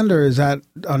Doggerland, or is that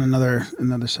on another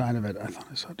side of it? I thought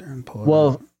I saw Darren pull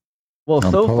it up.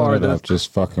 I'm so far those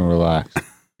just fucking relax.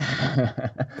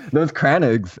 Those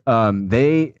Crannogs,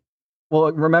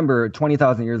 remember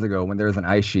 20,000 years ago when there was an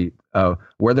ice sheet,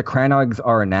 where the Crannogs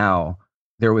are now,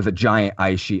 there was a giant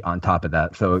ice sheet on top of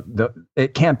that. So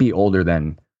it can't be older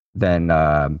than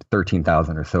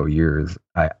 13,000 or so years,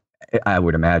 I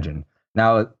would imagine.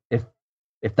 Now,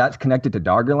 if that's connected to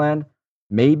Doggerland,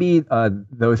 maybe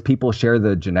those people share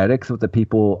the genetics with the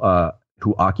people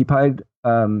who occupied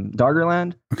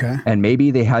Doggerland. Okay. And maybe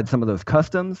they had some of those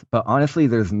customs, but honestly,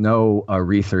 there's no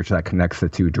research that connects the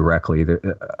two directly.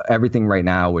 Everything right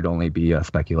now would only be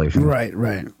speculation. Right.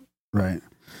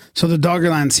 So the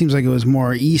Doggerland seems like it was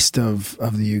more east of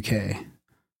the UK.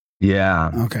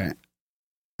 Yeah. Okay.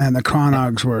 And the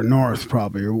Crannogs were north,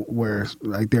 probably, or where,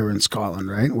 like, they were in Scotland,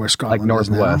 right? Where Scotland like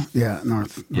northwest. is now. Yeah,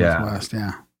 northwest.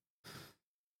 Yeah.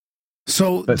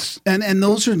 So, and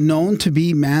those are known to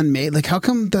be man-made. Like, how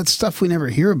come that's stuff we never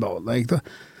hear about? Like,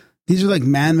 these are like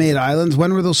man-made islands.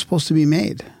 When were those supposed to be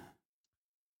made?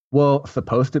 Well,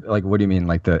 supposed to, like, what do you mean?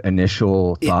 Like the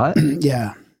initial thought?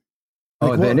 Yeah.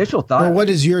 Like, the initial thought. Well, what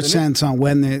is your sense on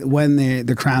when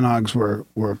the Crannogs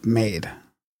were made?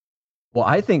 Well,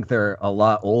 I think they're a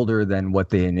lot older than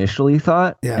what they initially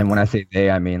thought. Yeah. And when I say they,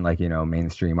 I mean, like,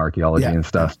 mainstream archaeology and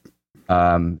stuff.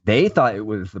 They thought it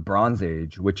was the Bronze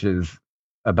Age, which is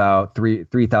about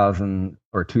 3,000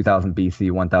 or 2,000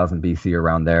 BC, 1,000 BC,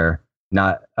 around there.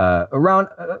 Not around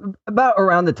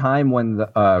the time when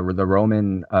the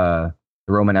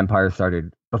Roman Empire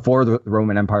started, before the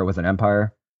Roman Empire was an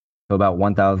empire. So about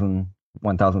 1,000,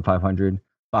 1,500.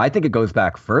 But I think it goes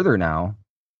back further now,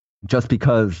 just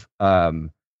because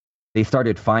they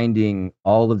started finding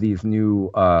all of these new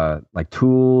like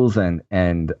tools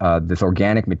and this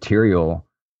organic material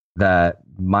that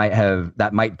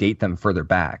might date them further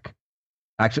back.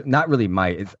 Actually, not really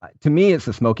might. To me, it's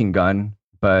a smoking gun,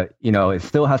 but it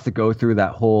still has to go through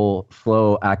that whole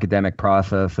slow academic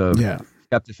process of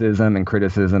skepticism and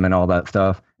criticism and all that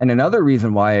stuff. And another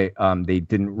reason why they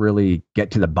didn't really get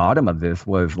to the bottom of this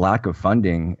was lack of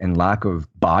funding and lack of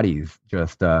bodies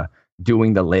just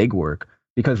doing the legwork.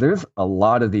 Because there's a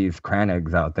lot of these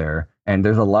Crannogs out there, and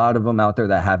there's a lot of them out there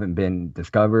that haven't been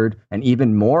discovered, and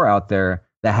even more out there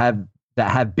that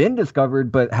have been discovered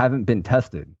but haven't been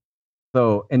tested.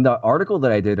 So in the article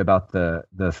that I did about the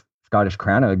Scottish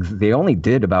Crannogs, they only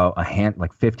did about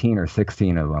like 15 or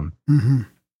 16 of them. Mm-hmm.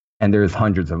 And there's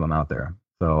hundreds of them out there.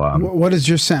 So what is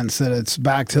your sense, that it's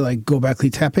back to like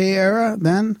Göbekli Tepe era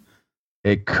then?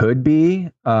 It could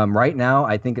be. Right now,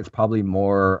 I think it's probably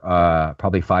more,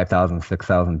 probably 5,000,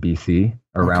 6,000 BC,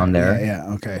 around there. Yeah.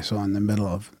 Okay. So in the middle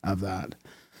of that.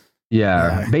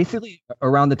 Yeah. Basically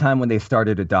around the time when they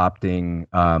started adopting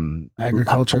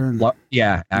agriculture.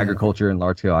 Agriculture and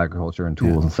large scale agriculture and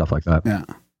tools and stuff like that. Yeah.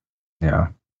 Yeah.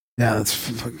 Yeah. That's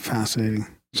fascinating.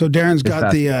 So Darren's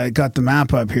got the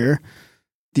map up here.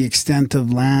 The extent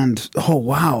of land. Oh,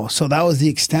 wow. So that was the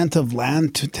extent of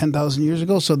land to 10,000 years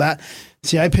ago. So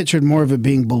I pictured more of it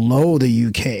being below the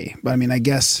UK, but I mean, I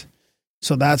guess,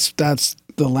 so that's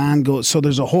the land goes. So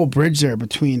there's a whole bridge there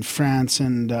between France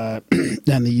and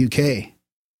the UK.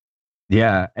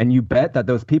 Yeah. And you bet that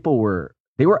those people were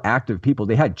active people.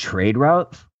 They had trade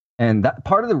routes. And that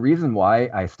part of the reason why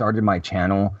I started my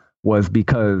channel was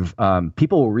because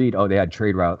people will read, they had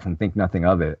trade routes, and think nothing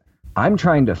of it. I'm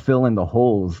trying to fill in the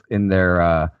holes in their,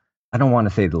 I don't want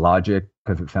to say the logic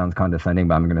because it sounds condescending,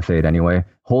 but I'm going to say it anyway.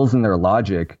 Holes in their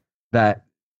logic that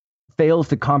fails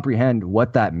to comprehend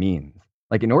what that means.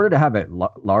 Like, in order to have a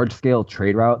large scale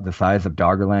trade route the size of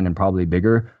Doggerland and probably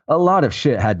bigger, a lot of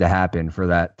shit had to happen for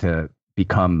that to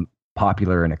become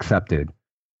popular and accepted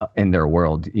in their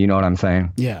world. You know what I'm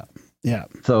saying? Yeah. Yeah.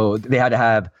 So they had to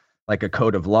have like a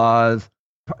code of laws.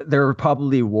 There were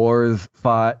probably wars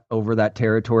fought over that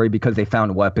territory because they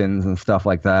found weapons and stuff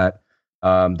like that.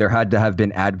 There had to have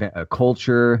been advent of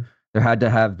culture. There had to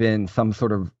have been some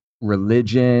sort of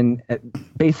religion,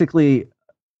 basically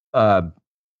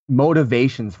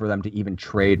motivations for them to even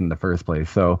trade in the first place.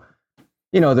 So,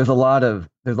 there's a lot of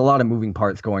moving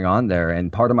parts going on there,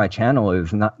 and part of my channel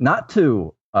is not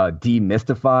to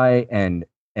demystify and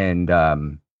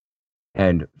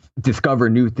discover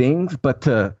new things, but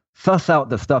to suss out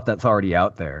the stuff that's already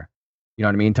out there. You know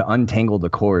what I mean? To untangle the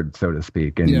cord, so to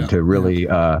speak, and to really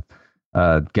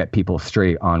get people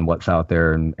straight on what's out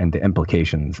there and the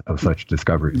implications of such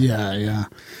discoveries. Yeah.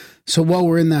 So while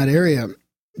we're in that area,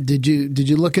 did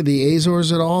you look at the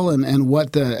Azores at all, and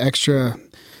what the extra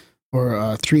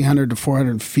or 300 to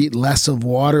 400 feet less of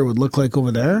water would look like over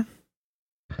there?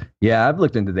 Yeah, I've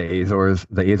looked into the Azores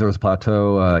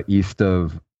Plateau,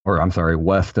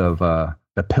 west of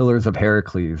the Pillars of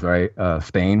Heracles, right?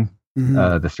 Spain,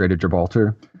 the Strait of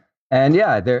Gibraltar. And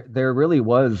yeah, there really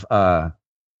was a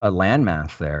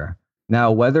landmass there. Now,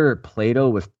 whether Plato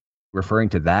was referring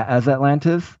to that as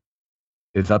Atlantis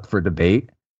is up for debate.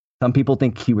 Some people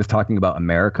think he was talking about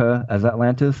America as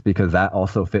Atlantis because that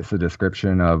also fits the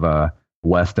description of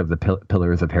west of the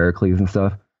Pillars of Heracles and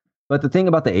stuff. But the thing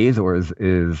about the Azores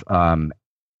is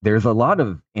there's a lot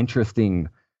of interesting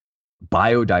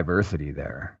biodiversity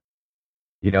there.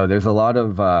 There's a lot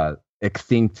of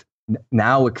extinct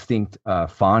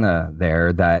fauna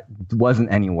there that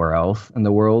wasn't anywhere else in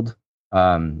the world.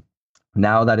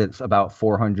 Now that it's about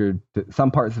 400, some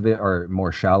parts of it are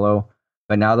more shallow,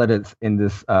 but now that it's in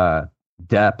this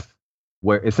depth,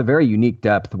 where it's a very unique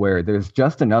depth where there's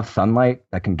just enough sunlight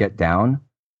that can get down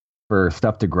for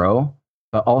stuff to grow,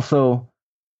 but also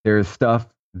there's stuff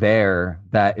there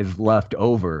that is left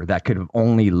over that could have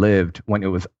only lived when it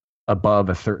was above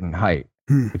a certain height.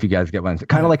 If you guys get what I'm saying.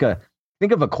 Kind of like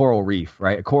think of a coral reef,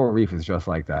 right? A coral reef is just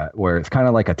like that, where it's kind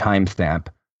of like a timestamp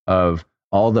of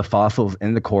all the fossils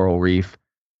in the coral reef.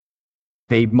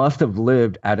 They must have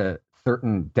lived at a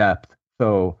certain depth.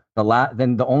 So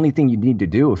then the only thing you need to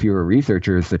do if you're a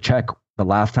researcher is to check the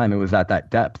last time it was at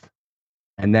that depth.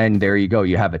 And then there you go.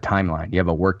 You have a timeline. You have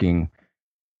a working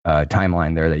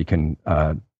timeline there that you can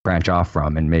branch off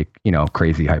from and make,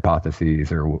 crazy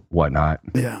hypotheses or whatnot.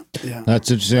 Yeah. That's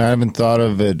interesting. I haven't thought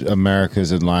of it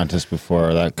America's Atlantis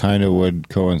before. That kind of would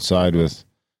coincide with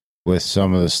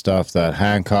some of the stuff that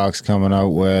Hancock's coming out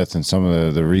with and some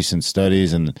of the recent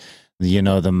studies. And,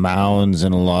 the mounds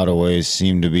in a lot of ways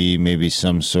seem to be maybe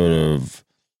some sort of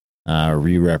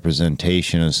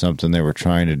re-representation of something they were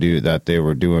trying to do that they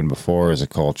were doing before as a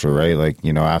culture, right? Like,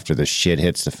 after the shit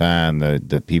hits the fan,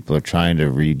 the people are trying to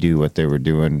redo what they were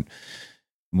doing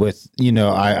with,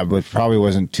 I probably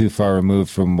wasn't too far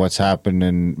removed from what happened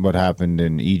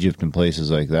in Egypt and places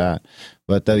like that.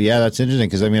 But that's interesting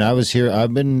because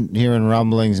I've been hearing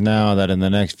rumblings now that in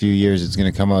the next few years it's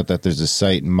going to come out that there's a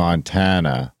site in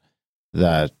Montana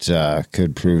that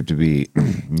could prove to be,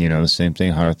 the same thing,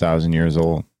 100,000 years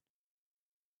old.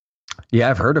 Yeah,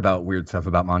 I've heard about weird stuff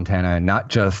about Montana, and not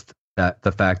just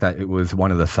the fact that it was one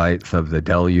of the sites of the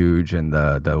deluge and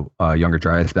the Younger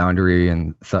Dryas boundary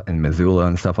and Missoula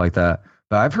and stuff like that.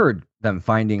 But I've heard them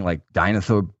finding like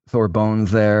dinosaur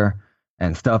bones there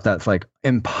and stuff that's like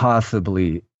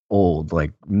impossibly old,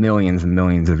 like millions and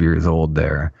millions of years old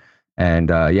there. And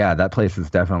that place is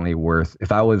definitely worth.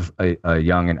 If I was a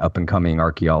young and up and coming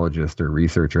archaeologist or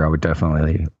researcher, I would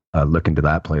definitely look into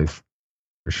that place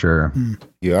for sure.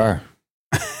 You are.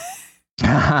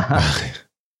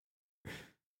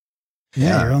 Yeah,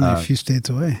 you're only a few states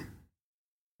away.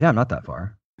 Yeah, I'm not that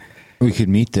far. We could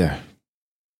meet there.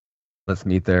 Let's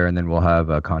meet there, and then we'll have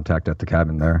a contact at the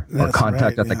cabin there, or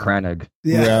contact at the Crannig.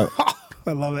 Yeah.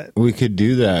 I love it. We could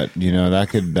do that.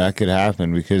 That could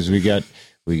happen because we got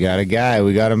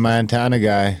a Montana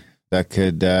guy that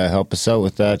could help us out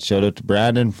with that. Shout out to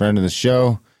Brandon, friend of the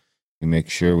show. We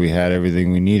make sure we had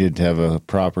everything we needed to have a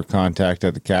proper contact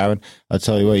at the cabin. I'll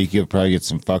tell you what, you could probably get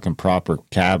some fucking proper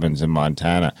cabins in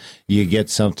Montana. You get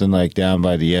something like down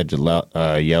by the edge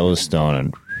of Yellowstone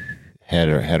and head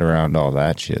around all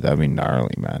that shit. That'd be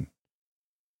gnarly, man.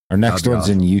 Our next one's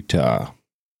in Utah.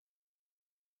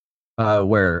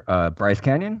 Where? Bryce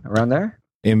Canyon? Around there?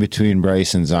 In between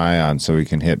Bryce and Zion, so we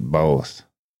can hit both.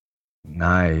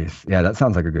 Nice. Yeah, that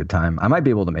sounds like a good time. I might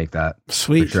be able to make that.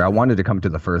 Sweet. For sure. I wanted to come to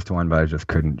the first one, but I just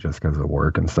couldn't just because of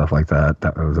work and stuff like that.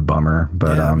 That was a bummer.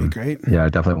 But that'd be great. Yeah, I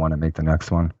definitely want to make the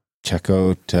next one. Check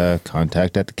out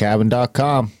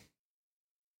contact@thecabin.com.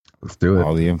 Let's do it.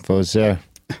 All the info's there.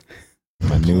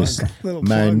 My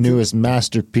newest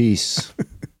masterpiece.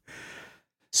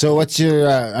 So what's your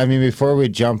before we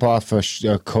jump off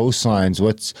coastlines,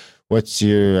 what's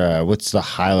the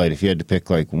highlight if you had to pick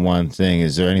like one thing?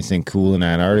 Is there anything cool in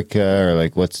Antarctica, or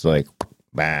like what's like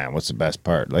bam, what's the best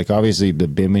part? Like obviously the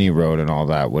Bimini Road and all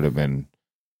that would have been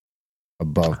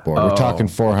above board. We're talking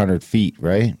 400 feet,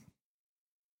 right?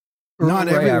 Not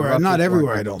Right, everywhere. roughly Not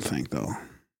everywhere, 400. I don't think, though.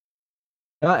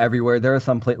 Not everywhere. There are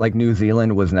some places like New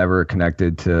Zealand was never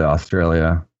connected to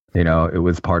Australia. You know, it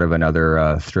was part of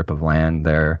another strip of land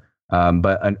there.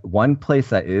 But one place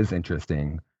that is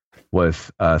interesting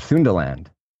was Sundaland,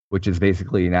 which is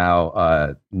basically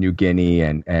now New Guinea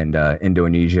and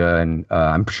Indonesia. And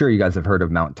I'm sure you guys have heard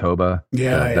of Mount Toba.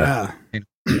 Yeah.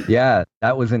 Yeah,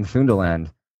 that was in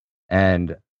Sundaland.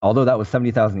 And although that was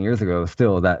 70,000 years ago,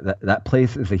 still that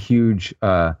place is a huge,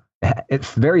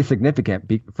 it's very significant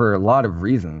for a lot of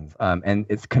reasons. And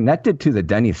it's connected to the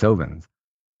Denisovans.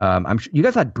 I'm sure you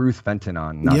guys had Bruce Fenton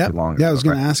on not too long ago. Yeah, I was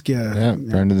going to ask you. Yeah,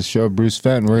 friend of the show, Bruce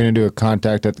Fenton. We're going to do a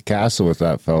contact at the castle with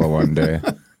that fellow one day.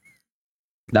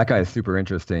 That guy is super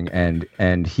interesting,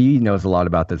 and he knows a lot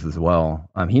about this as well.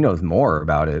 He knows more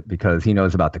about it because he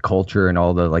knows about the culture and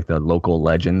all the the local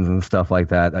legends and stuff like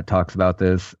that talks about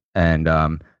this. And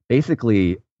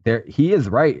basically, he is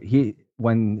right.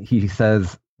 When he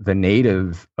says the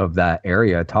natives of that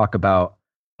area talk about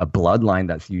a bloodline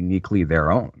that's uniquely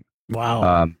their own.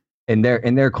 Wow. In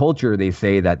their culture, they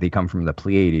say that they come from the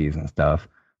Pleiades and stuff.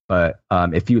 But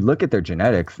if you look at their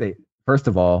genetics, first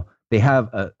of all, they have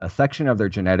a section of their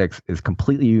genetics is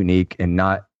completely unique and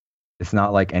it's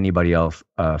not like anybody else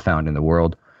found in the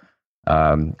world.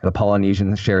 The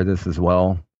Polynesians share this as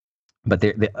well. But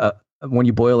when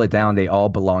you boil it down, they all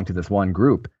belong to this one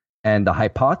group. And the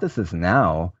hypothesis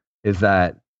now is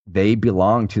that they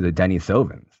belong to the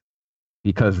Denisovans.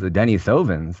 Because the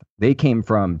Denisovans, they came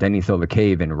from Denisova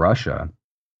Cave in Russia,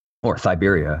 or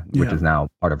Siberia, which is now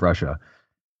part of Russia.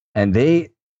 And they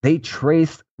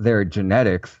trace their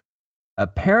genetics.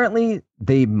 Apparently,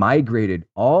 they migrated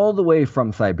all the way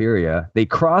from Siberia. They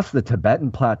crossed the Tibetan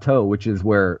Plateau, which is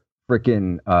where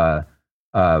freaking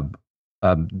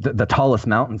the tallest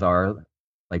mountains are,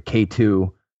 like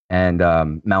K2 and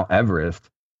Mount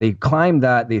Everest. They climbed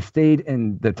that. They stayed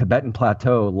in the Tibetan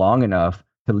Plateau long enough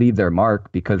to leave their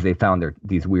mark because they found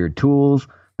these weird tools.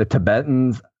 The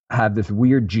Tibetans have this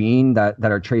weird gene that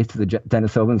are traced to the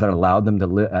Denisovans that allowed them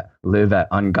to live at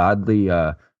ungodly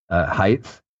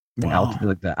heights, altitude,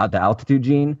 like the altitude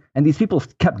gene. And these people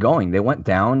kept going. They went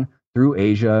down through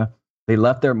Asia. They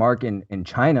left their mark in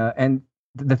China. And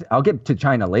I'll get to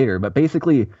China later, but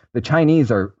basically the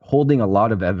Chinese are holding a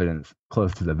lot of evidence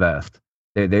close to the vest.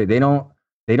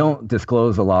 They don't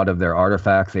disclose a lot of their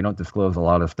artifacts. They don't disclose a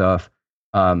lot of stuff.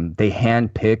 They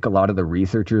handpick a lot of the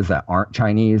researchers that aren't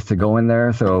Chinese to go in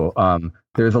there. So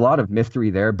there's a lot of mystery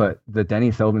there, but the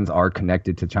Denisovans are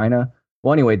connected to China.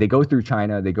 Well, anyway, they go through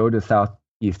China, they go to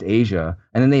Southeast Asia,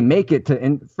 and then they make it to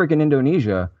freaking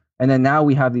Indonesia. And then now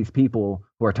we have these people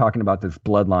who are talking about this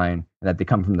bloodline and that they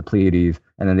come from the Pleiades,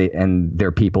 and then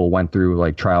their people went through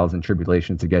like trials and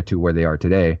tribulations to get to where they are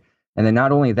today. And then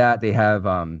not only that, they have,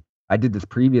 I did this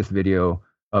previous video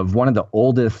of one of the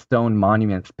oldest stone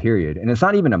monuments, period. And it's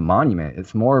not even a monument.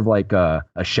 It's more of like a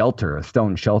shelter, a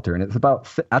stone shelter. And it's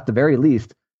about, at the very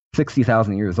least,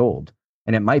 60,000 years old.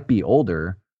 And it might be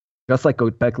older, just like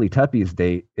Göbekli Tepe's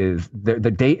date is, the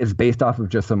date is based off of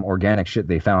just some organic shit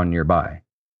they found nearby.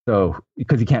 So,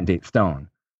 because you can't date stone.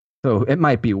 So it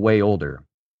might be way older.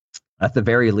 At the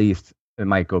very least, it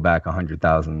might go back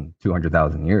 100,000,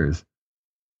 200,000 years.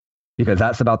 Because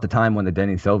that's about the time when the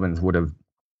Denisovans would have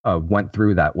went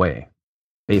through that way,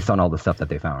 based on all the stuff that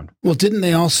they found. Well, didn't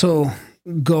they also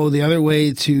go the other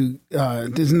way to?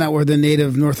 Isn't that where the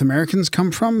native North Americans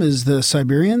come from? Is the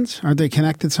Siberians? Aren't they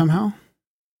connected somehow?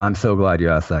 I'm so glad you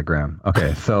asked that, Graham.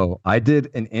 Okay, so I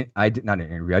did not an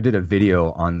interview. I did a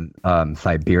video on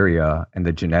Siberia and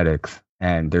the genetics,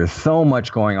 and there's so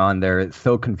much going on there. It's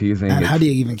so confusing. And how do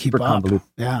you even keep up? Convoluted.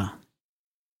 Yeah.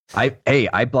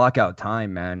 I block out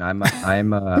time, man. I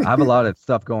have a lot of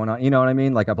stuff going on. You know what I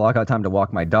mean? Like I block out time to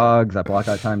walk my dogs. I block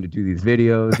out time to do these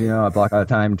videos. You know, I block out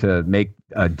time to make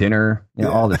dinner. You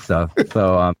know, all this stuff.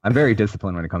 So I'm very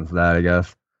disciplined when it comes to that, I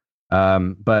guess.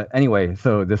 But anyway,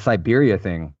 so the Siberia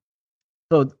thing.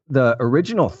 So the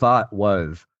original thought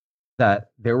was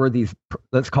that there were these,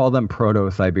 let's call them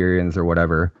Proto-Siberians or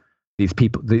whatever. These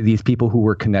people who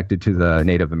were connected to the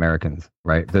Native Americans,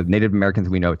 right? The Native Americans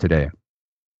we know today.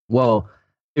 Well,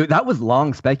 that was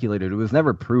long speculated. It was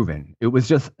never proven. It was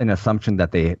just an assumption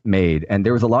that they made. And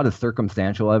there was a lot of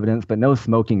circumstantial evidence, but no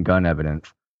smoking gun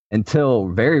evidence until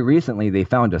very recently they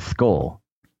found a skull.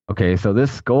 Okay, so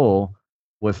this skull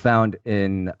was found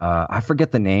in, I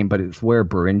forget the name, but it's where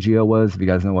Beringia was. If you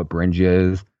guys know what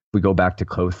Beringia is, we go back to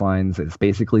coastlines. It's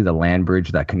basically the land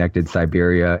bridge that connected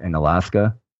Siberia and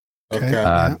Alaska.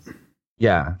 Okay.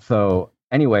 Yeah. So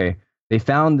anyway, They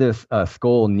found this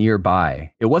skull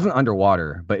nearby. It wasn't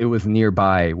underwater, but it was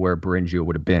nearby where Beringia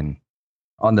would have been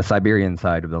on the Siberian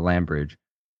side of the land bridge.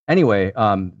 Anyway,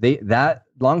 that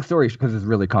long story, because it's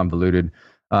really convoluted,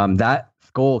 that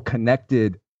skull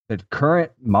connected the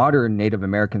current modern Native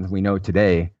Americans we know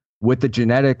today with the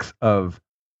genetics of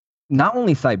not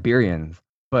only Siberians,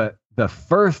 but the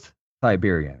first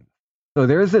Siberians. So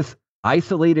there's this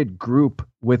isolated group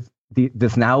with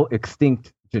this now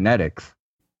extinct genetics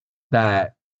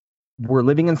that were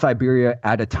living in Siberia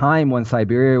at a time when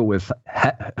Siberia was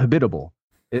habitable.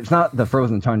 It's not the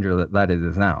frozen tundra that it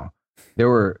is now. It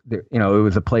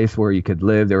was a place where you could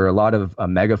live. There were a lot of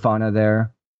megafauna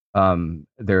there.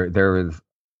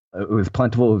 It was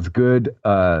plentiful. It was good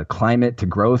climate to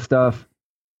grow stuff.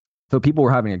 So people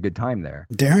were having a good time there.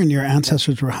 Darren, your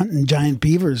ancestors were hunting giant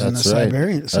beavers in the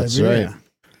Siberia. That's right.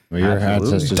 Well, your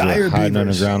ancestors were hiding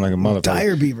underground like a motherfucker.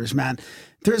 Dire beavers, man.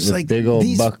 There's like big old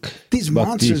these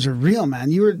monsters are real, man.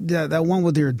 You were that one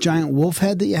with your giant wolf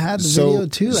head that you had in the video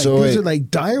too. Like these are like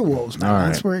dire wolves, man. Right.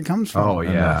 That's where it comes from. Oh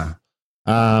yeah.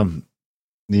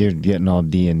 You're getting all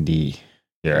D&D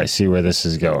here. I see where this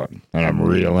is going, and I'm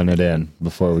reeling it in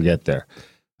before we get there.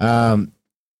 So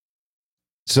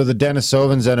the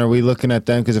Denisovans, then, are we looking at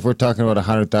them? Because if we're talking about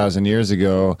 100,000 years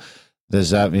ago, does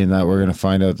that mean that we're going to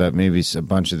find out that maybe a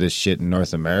bunch of this shit in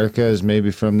North America is maybe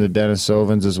from the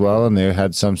Denisovans as well, and they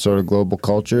had some sort of global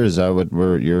culture? Is that what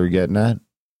you're getting at?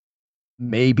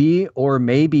 Maybe, or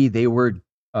maybe they were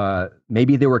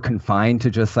confined to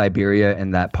just Siberia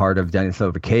and that part of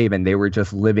Denisova Cave, and they were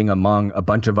just living among a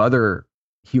bunch of other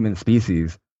human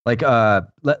species. Like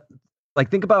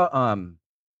think about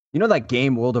that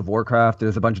game World of Warcraft.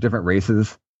 There's a bunch of different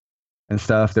races and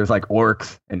stuff. There's like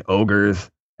orcs and ogres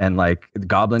and like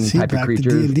goblin type of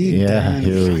creatures. Yeah,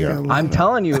 here we go. I'm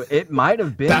telling you, it might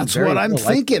have been. That's what I'm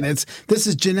thinking. This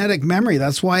is genetic memory.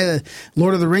 That's why the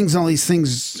Lord of the Rings and all these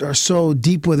things are so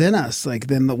deep within us. Like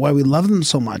why we love them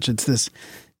so much. It's this.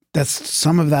 That's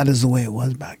some of that is the way it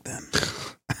was back then.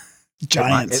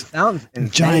 Giants. It sounds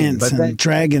insane, giants and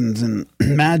dragons and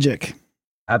magic.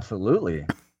 Absolutely.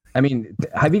 I mean,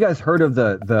 have you guys heard of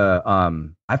the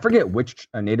I forget which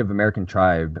Native American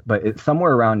tribe, but it's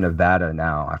somewhere around Nevada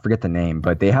now. I forget the name,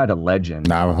 but they had a legend.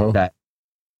 Navajo? It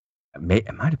might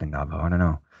have been Navajo. I don't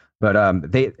know. But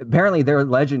apparently their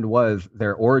legend was,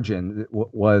 their origin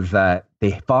was that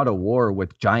they fought a war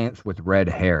with giants with red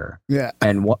hair. Yeah.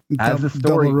 And as the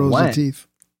story double rows went, of teeth.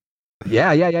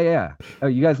 Yeah. Oh,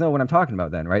 you guys know what I'm talking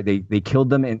about then, right? They killed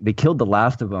them, and they killed the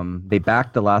last of them. They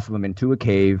backed the last of them into a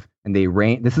cave, and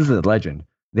this is a legend.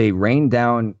 They rained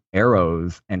down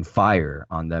arrows and fire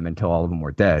on them until all of them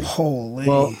were dead. Holy.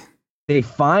 Well, they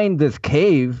find this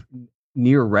cave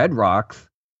near Red Rocks,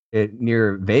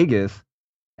 near Vegas,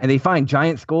 and they find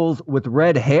giant skulls with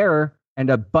red hair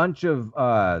and a bunch of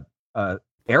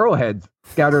arrowheads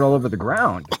scattered all over the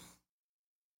ground.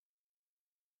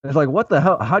 It's like, what the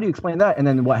hell? How do you explain that? And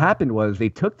then what happened was they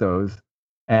took those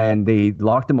and they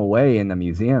locked them away in the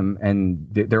museum, and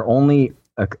they're only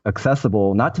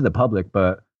accessible, not to the public,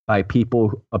 but by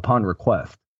people upon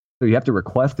request. So you have to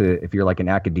request it if you're like in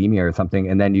academia or something,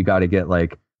 and then you got to get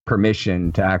like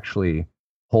permission to actually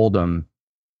hold them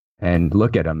and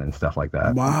look at them and stuff like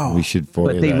that. Wow. We should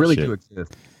But they really do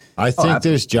exist. I think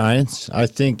there's giants. I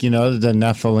think, the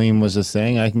Nephilim was a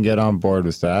thing. I can get on board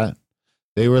with that.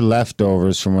 They were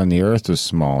leftovers from when the Earth was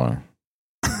smaller.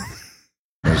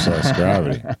 There's less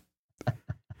gravity.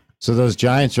 So those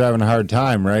giants are having a hard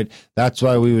time, right? That's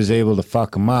why we was able to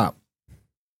fuck them up.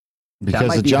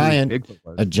 Because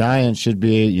a giant should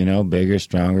be, bigger,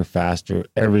 stronger, faster,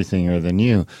 everything than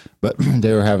you. But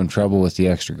they were having trouble with the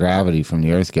extra gravity from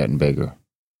the Earth getting bigger.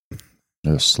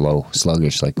 They're slow,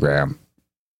 sluggish like Graham.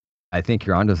 I think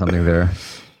you're onto something there.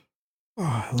 Oh,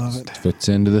 I love it. Fits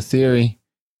into the theory.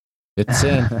 Fits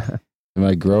in.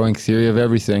 My growing theory of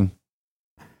everything.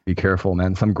 Be careful,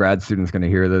 man. Some grad student's going to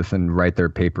hear this and write their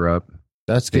paper up.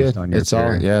 That's good. It's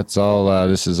all,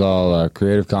 this is all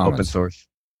Creative Commons. Open source.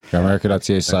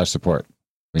 America.ca/support.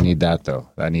 We need that, though.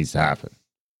 That needs to happen.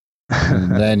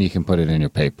 And then you can put it in your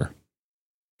paper.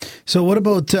 So what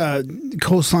about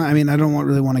coastline? I mean, I don't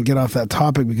really want to get off that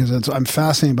topic because I'm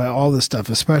fascinated by all this stuff,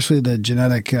 especially the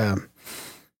genetic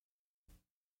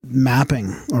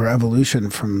mapping or evolution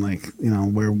from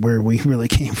where we really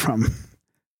came from.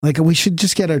 Like we should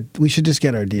just get our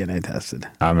DNA tested.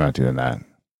 I'm not doing that.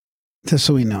 Just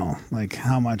so we know like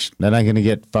how much. Then I'm going to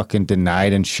get fucking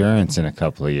denied insurance in a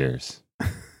couple of years.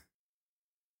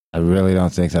 I really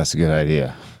don't think that's a good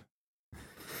idea.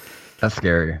 That's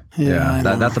scary. Yeah,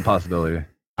 that's a possibility.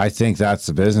 I think that's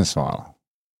the business model.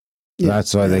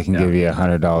 That's why they can give you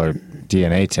 $100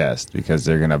 DNA test, because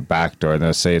they're going to backdoor and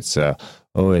they'll say it's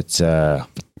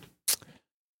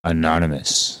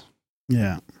anonymous.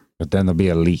 Yeah. But then there'll be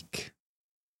a leak.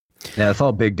 Yeah, it's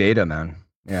all big data, man.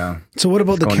 Yeah. So what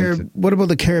about It's what about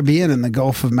the Caribbean and the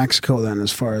Gulf of Mexico then,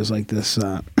 as far as like this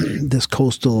this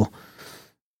coastal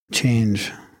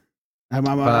change? I'm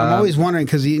always wondering,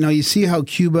 because you see how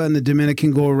Cuba and the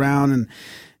Dominican go around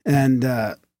and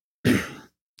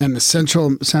the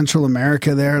Central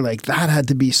America there, like that had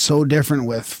to be so different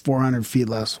with 400 feet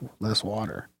less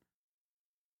water.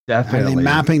 Definitely. Are they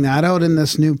mapping that out in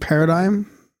this new paradigm?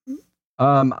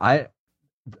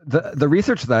 The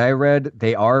research that I read,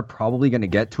 they are probably going to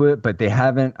get to it, but I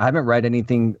haven't read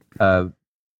anything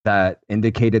that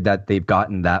indicated that they've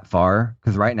gotten that far.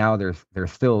 Because right now there's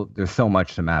so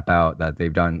much to map out that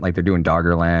they've done. Like they're doing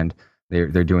Doggerland,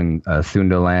 they're doing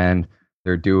Sundaland,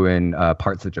 they're doing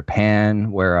parts of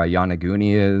Japan where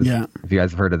Yonaguni is. Yeah, if you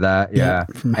guys have heard of that, yeah,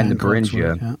 and the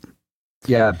Beringia.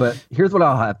 Yeah, but here's what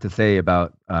I'll have to say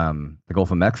about the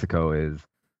Gulf of Mexico is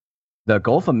the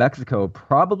Gulf of Mexico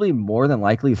probably more than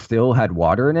likely still had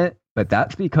water in it, but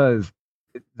that's because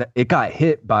it got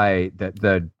hit by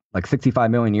the like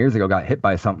 65 million years ago got hit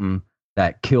by something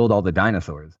that killed all the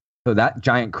dinosaurs. So that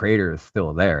giant crater is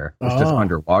still there. It's just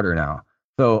underwater now.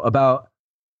 So about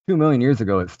 2 million years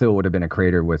ago, it still would have been a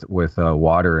crater with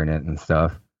water in it and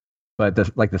stuff. But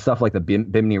the stuff like the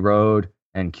Bimini Road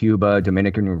and Cuba,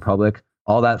 Dominican Republic,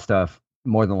 all that stuff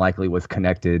more than likely was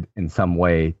connected in some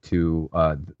way to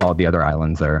all the other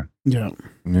islands there. Yeah.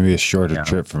 Maybe a shorter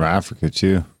trip from Africa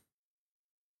too.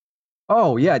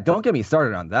 Oh yeah, don't get me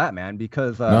started on that, man.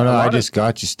 Because no, I just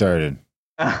got you started.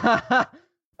 Because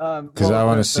I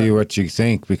want to see what you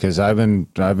think. Because I've been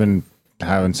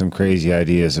having some crazy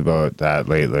ideas about that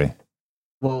lately.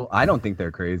 Well, I don't think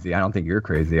they're crazy. I don't think you're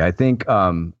crazy. I think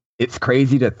it's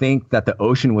crazy to think that the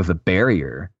ocean was a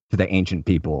barrier to the ancient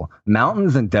people.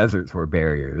 Mountains and deserts were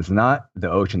barriers, not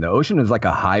the ocean. The ocean is like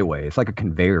a highway. It's like a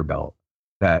conveyor belt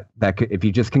that could, if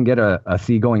you just can get a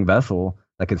seagoing vessel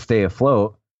that could stay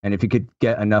afloat, and if you could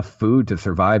get enough food to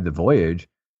survive the voyage,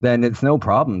 then it's no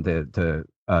problem to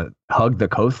hug the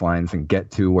coastlines and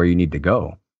get to where you need to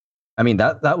go. I mean,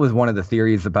 that was one of the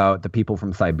theories about the people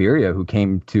from Siberia who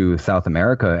came to South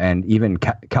America, and even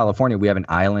California. We have an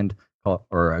island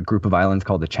or a group of islands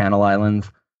called the Channel Islands.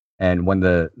 And when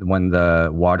the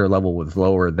water level was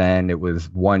lower, then it was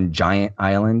one giant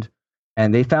island.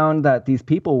 And they found that these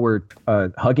people were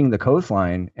hugging the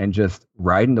coastline and just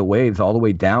riding the waves all the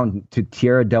way down to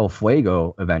Tierra del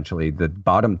Fuego, eventually, the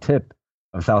bottom tip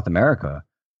of South America.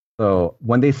 So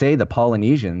when they say the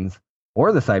Polynesians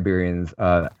or the Siberians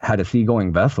had a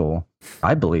seagoing vessel,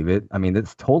 I believe it. I mean,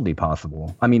 it's totally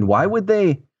possible. I mean, why would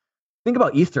they? Think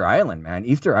about Easter Island, man.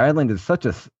 Easter Island is such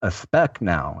a speck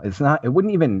now. It's not. It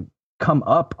wouldn't even come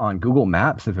up on Google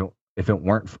Maps if it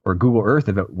weren't, or Google Earth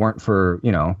if it weren't for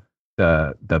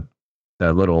the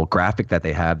little graphic that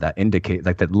they have that indicates,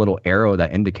 like that little arrow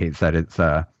that indicates that it's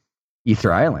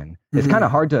Easter Island. Mm-hmm. It's kind of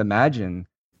hard to imagine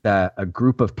that a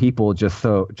group of people just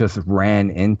ran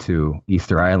into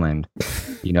Easter Island,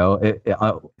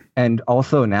 and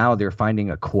also now they're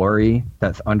finding a quarry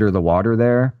that's under the water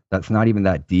there that's not even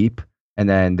that deep. And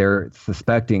then they're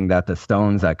suspecting that the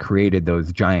stones that created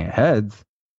those giant heads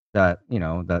that,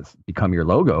 that's become your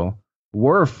logo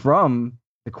were from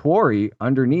the quarry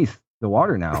underneath the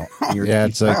water now. Yeah,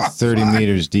 it's like 30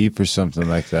 meters deep or something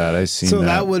like that. I've seen that. So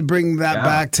that would bring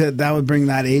that would bring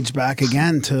that age back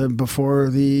again to before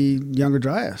the Younger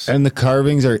Dryas. And the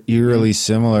carvings are eerily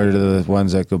similar to the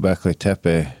ones at Göbekli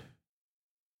Tepe.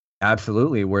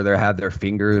 Absolutely, where they have their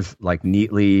fingers like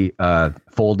neatly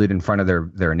folded in front of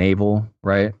their navel,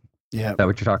 right? Yeah. Is that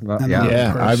what you're talking about?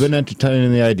 Yeah. I've been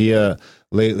entertaining the idea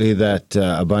lately that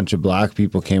a bunch of black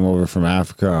people came over from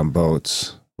Africa on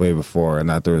boats way before, and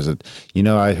that there was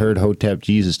I heard Hotep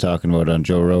Jesus talking about it on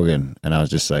Joe Rogan, and I was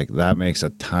just like, that makes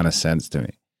a ton of sense to me.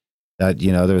 That,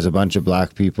 there was a bunch of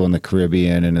black people in the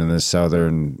Caribbean and in the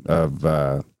southern of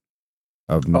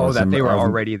North they were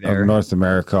already there. Of North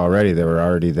America already. They were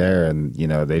already there. And,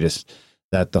 they just,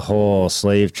 that the whole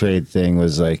slave trade thing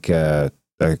was like a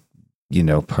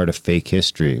part of fake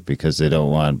history because they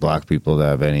don't want black people to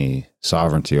have any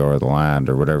sovereignty over the land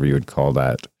or whatever you would call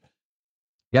that.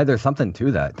 Yeah, there's something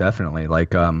to that, definitely. Like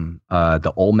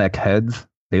the Olmec heads,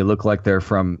 they look like they're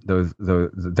from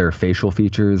their facial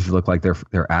features look like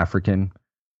they're African.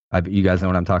 You guys know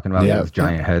what I'm talking about? Yeah. Those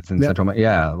giant heads in Central America.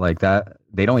 Yeah, like that.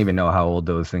 They don't even know how old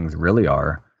those things really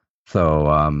are. So,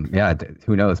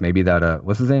 who knows? Maybe that,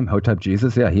 what's his name? Hotep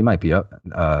Jesus? Yeah, he might be up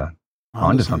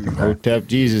onto something there. Hotep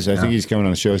Jesus. I think he's coming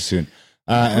on the show soon.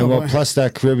 And well, plus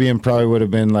that Caribbean probably would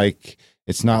have been like,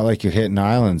 it's not like you're hitting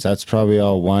islands. That's probably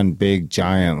all one big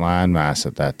giant landmass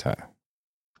at that time.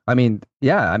 I mean,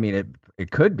 yeah, I mean,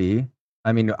 it could be.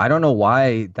 I mean, I don't know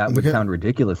why that would sound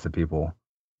ridiculous to people.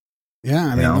 Yeah,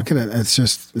 I mean, look at it.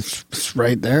 It's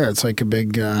right there. It's like a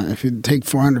big, if you take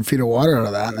 400 feet of water out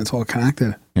of that and it's all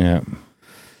connected. Yeah.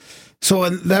 So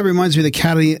that reminds me of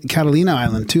the Catalina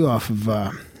Island too, off of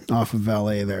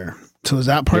LA there. So is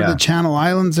that part of the Channel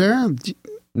Islands there?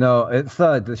 No, it's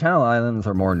the Channel Islands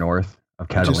are more north of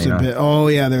Catalina. Just a bit. Oh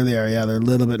yeah, there they are. Yeah, they're a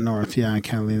little bit north. Yeah,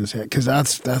 Catalina's here because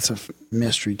that's a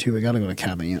mystery too. We got to go to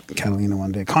Catalina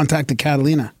one day. Contact the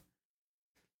Catalina.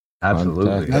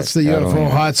 Absolutely. That's the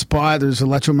UFO hotspot. There's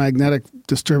electromagnetic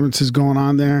disturbances going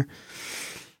on there.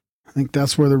 I think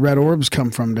that's where the red orbs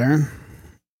come from, Darren.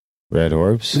 Red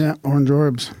orbs? Yeah, orange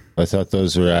orbs. I thought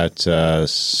those were at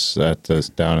those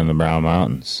down in the Brown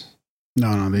Mountains.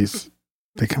 No,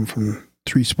 they come from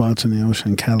 3 spots in the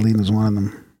ocean. Catalina's one of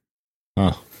them.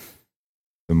 Huh.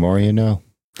 The more you know.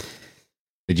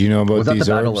 Did you know about these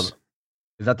orbs?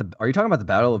 Are you talking about the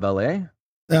Battle of LA?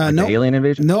 No, the alien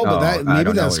invasion. No, but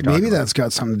maybe that's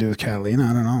got something to do with Catalina.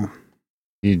 I don't know.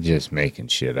 You're just making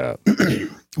shit up.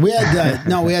 We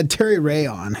had Terry Ray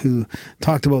on who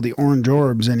talked about the orange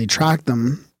orbs, and he tracked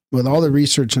them with all the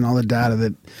research and all the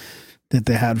data that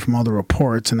they had from all the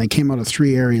reports, and they came out of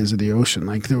 3 areas of the ocean.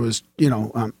 Like there was,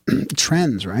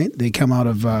 trends, right? They come out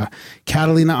of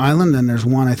Catalina Island, and there's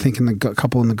one I think in a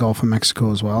couple in the Gulf of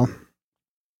Mexico as well,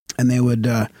 and they would.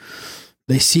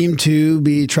 They seem to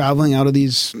be traveling out of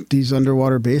these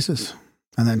underwater bases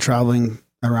and then traveling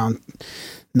around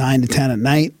 9 to 10 at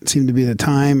night seemed to be the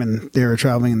time. And they were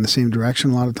traveling in the same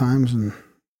direction a lot of times. And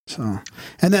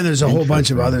then there's a whole bunch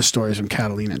of other stories from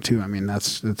Catalina too. I mean,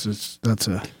 that's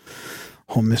a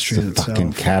whole mystery in itself.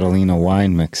 Fucking Catalina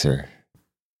wine mixer.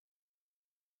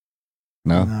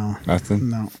 No, nothing.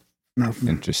 No, nothing.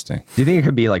 Interesting. Do you think it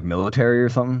could be like military or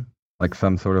something? Like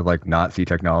some sort of like Nazi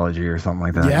technology or something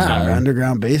like that. Yeah,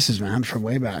 underground bases, man, from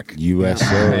way back.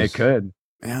 USOs. It could.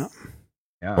 Yeah.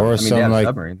 Or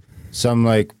some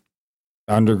like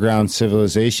underground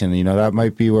civilization. That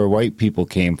might be where white people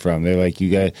came from. They're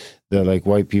like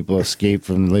white people escaped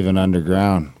from living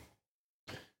underground.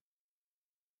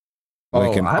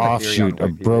 Like an offshoot, a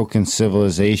broken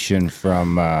civilization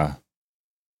from the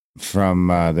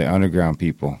underground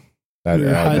people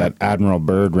that Admiral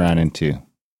Byrd ran into.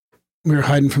 We were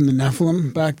hiding from the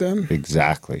Nephilim back then?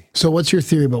 Exactly. So what's your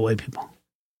theory about white people?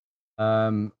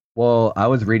 Well, I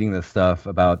was reading this stuff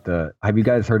about have you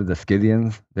guys heard of the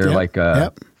Scythians? They're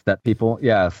step people.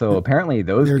 Yeah, so apparently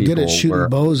they're people good at shooting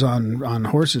bows on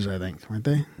horses, I think, weren't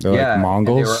they? They're like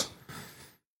Mongols?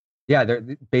 They're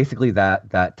basically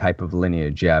that type of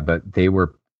lineage, but they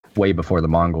were way before the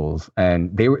Mongols. And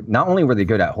they were not only were they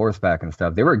good at horseback and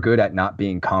stuff, they were good at not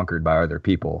being conquered by other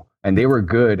people. And they were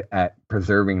good at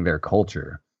preserving their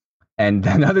culture. And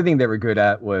another thing they were good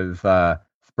at was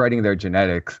spreading their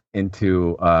genetics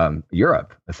into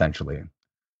Europe, essentially.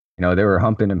 They were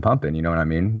humping and pumping, you know what I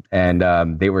mean?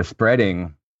 And they were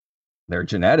spreading their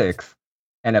genetics.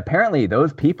 And apparently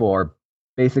those people are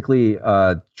basically,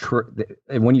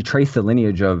 when you trace the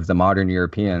lineage of the modern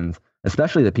Europeans,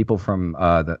 especially the people from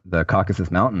the Caucasus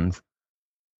Mountains,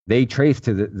 they trace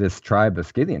to this tribe of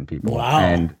Scythian people. Wow.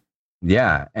 And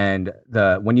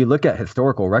when you look at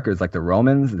historical records, like the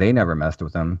Romans, they never messed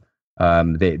with them.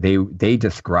 They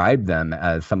described them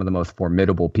as some of the most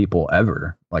formidable people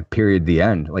ever. Like period, the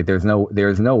end. Like there's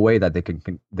no way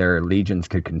that their legions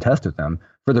could contest with them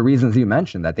for the reasons you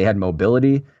mentioned, that they had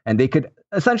mobility and they could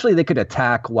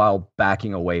attack while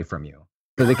backing away from you.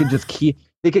 So they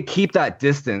could keep that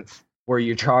distance where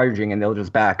you're charging and they'll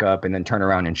just back up and then turn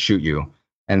around and shoot you.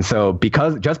 And so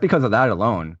because of that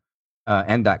alone.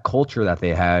 And that culture that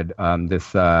they had,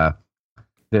 this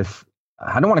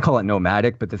I don't want to call it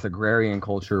nomadic, but this agrarian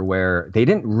culture where they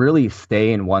didn't really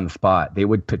stay in one spot. They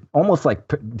would put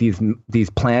these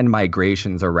planned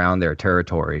migrations around their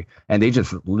territory, and they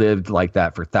just lived like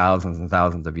that for thousands and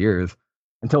thousands of years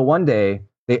until one day,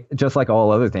 they, just like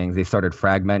all other things, they started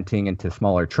fragmenting into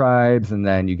smaller tribes, and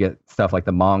then you get stuff like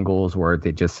the Mongols where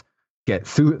they just get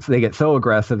so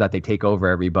aggressive that they take over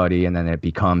everybody, and then it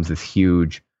becomes this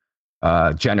huge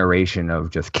generation of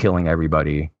just killing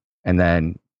everybody. And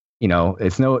then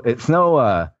it's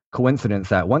no coincidence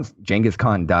that once Genghis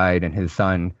Khan died and his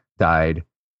son died,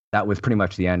 that was pretty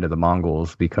much the end of the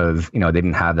Mongols, because they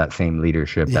didn't have that same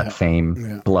leadership, that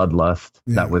same bloodlust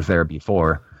that was there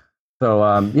before. So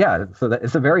so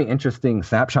it's a very interesting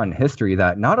snapshot in history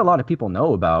that not a lot of people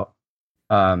know about,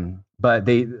 but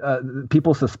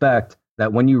people suspect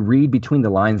that when you read between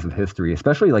the lines of history,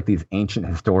 especially like these ancient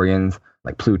historians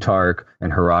like Plutarch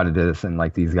and Herodotus and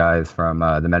like these guys from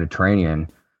the Mediterranean,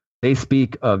 they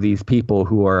speak of these people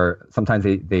who are sometimes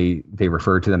they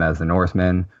refer to them as the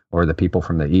Northmen or the people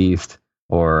from the east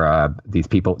or these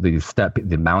people,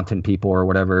 the mountain people or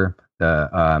whatever,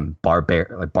 the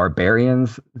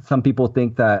barbarians. Some people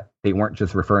think that they weren't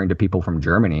just referring to people from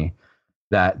Germany,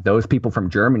 that those people from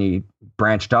Germany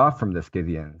branched off from the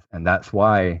Scythians, and that's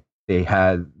why they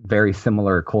had very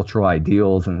similar cultural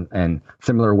ideals and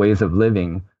similar ways of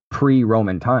living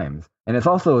pre-Roman times. And it's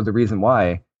also the reason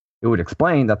why it would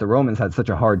explain that the Romans had such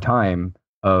a hard time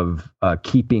of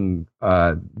keeping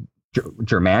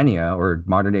Germania or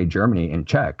modern day Germany in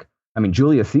check. I mean,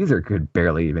 Julius Caesar could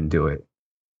barely even do it.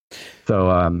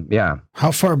 So, yeah.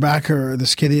 How far back are the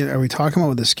Scythians? Are we talking about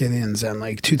with the Scythians and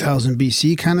like 2000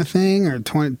 BC kind of thing, or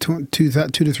 2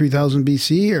 to 3000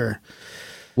 BC, or?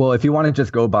 Well, if you want to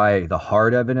just go by the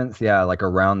hard evidence, yeah, like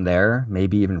around there,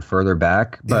 maybe even further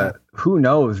back. But who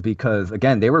knows? Because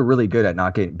again, they were really good at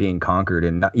not being conquered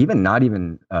and not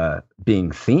even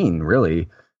being seen, really.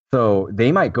 So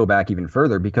they might go back even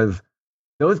further because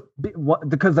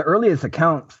the earliest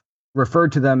accounts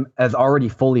referred to them as already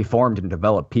fully formed and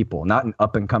developed people, not an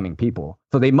up and coming people.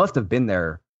 So they must have been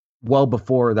there well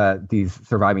before that these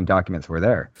surviving documents were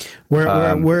there. Where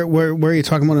are you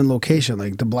talking about in location?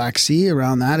 Like the Black Sea,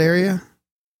 around that area?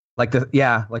 Like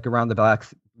around the Black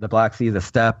Sea, the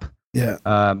steppe. Yeah.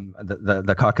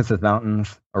 The Caucasus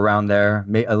Mountains around there,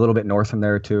 a little bit north from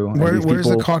there too. Where's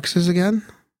the Caucasus again?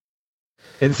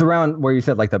 It's around where you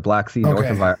said like the Black Sea, north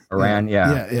of Iran.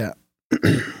 Yeah.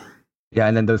 Yeah,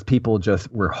 and then those people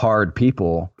just were hard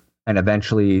people, and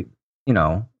eventually, you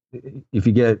know, if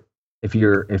you're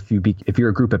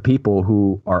a group of people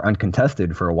who are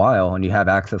uncontested for a while, and you have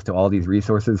access to all these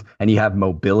resources, and you have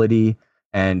mobility,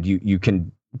 and you can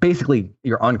basically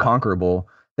you're unconquerable,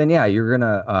 then yeah, you're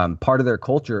gonna part of their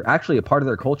culture. Actually, a part of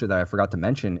their culture that I forgot to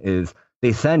mention is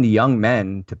they send young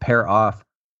men to pair off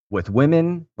with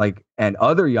women, and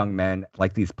other young men,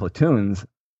 like these platoons.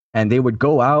 And they would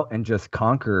go out and just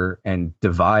conquer and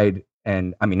multiply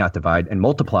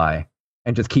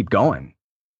and just keep going.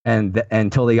 And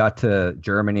until they got to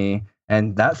Germany.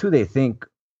 And that's who they think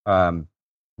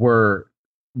were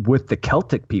with the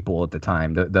Celtic people at the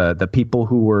time, the people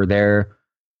who were there,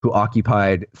 who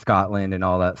occupied Scotland and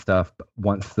all that stuff.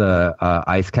 Once the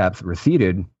ice caps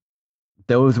receded,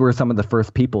 those were some of the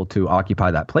first people to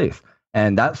occupy that place.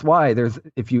 And that's why I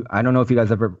don't know if you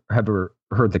guys ever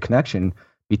heard the connection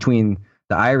between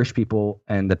the Irish people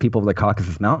and the people of the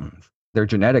Caucasus Mountains. Their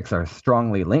genetics are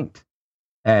strongly linked.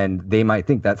 And they might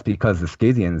think that's because the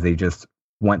Scythians, they just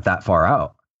went that far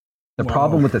out. The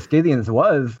problem with the Scythians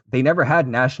was they never had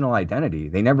national identity.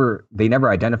 They never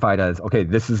identified as, okay,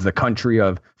 this is the country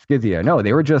of Scythia. No,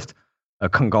 they were just a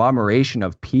conglomeration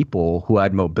of people who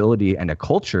had mobility and a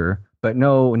culture, but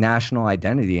no national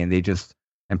identity. And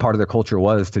part of their culture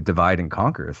was to divide and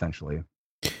conquer, essentially.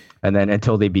 And then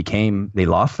until they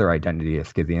lost their identity as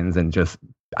Scythians and just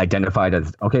identified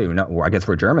as, okay, I guess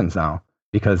we're Germans now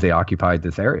because they occupied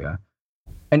this area.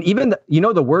 And even,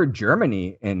 the word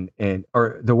Germany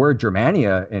or the word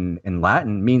Germania in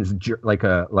Latin means like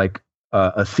a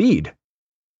seed,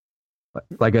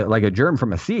 like a germ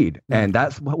from a seed. And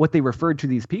that's what they referred to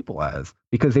these people as,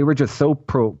 because they were just so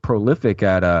prolific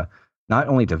at not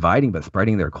only dividing, but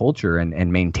spreading their culture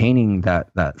and maintaining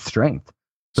that strength.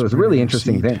 So it's a really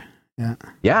interesting thing.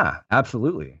 Yeah,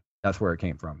 absolutely. That's where it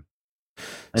came from.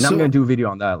 And I'm going to do a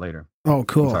video on that later. Oh,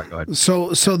 cool. Sorry, go ahead.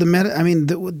 So going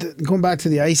back to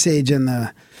the Ice Age and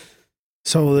when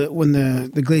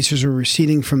the glaciers were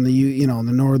receding from the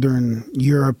northern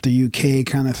Europe, the UK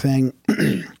kind of thing,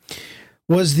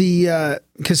 was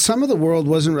because some of the world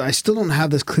wasn't, I still don't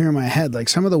have this clear in my head, like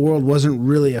some of the world wasn't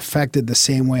really affected the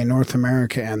same way North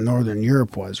America and Northern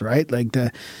Europe was, right? Like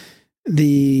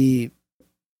the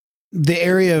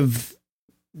area of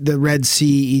the Red Sea,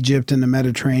 Egypt, and the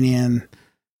Mediterranean,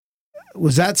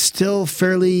 was that still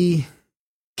fairly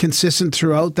consistent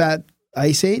throughout that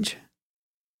Ice Age?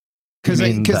 Because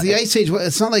the Ice Age,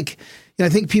 it's not like, I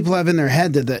think people have in their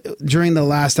head that during the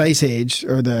last Ice Age,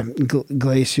 or the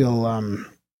glacial,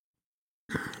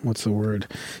 what's the word?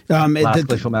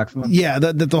 Glacial maximum? Yeah,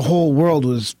 that the whole world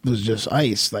was just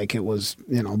ice, like it was,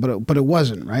 but it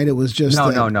wasn't, right? It was just... No.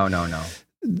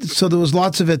 So there was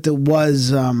lots of it that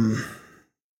was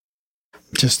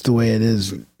just the way it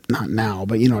is, not now,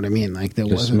 but you know what I mean? Like it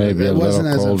wasn't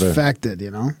as affected,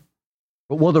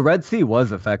 Well, the Red Sea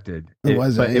was affected. It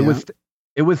was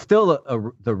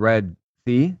still the Red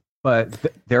Sea, but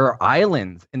there are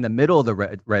islands in the middle of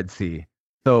the Red Sea.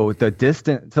 So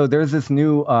there's this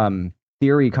new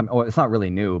theory come. Oh, it's not really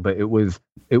new, but it was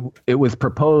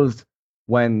proposed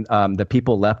when the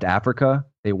people left Africa.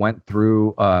 They went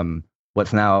through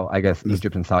what's now, I guess,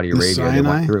 Egypt and Saudi Arabia. Sinai? They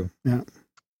went through.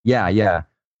 Yeah. Yeah.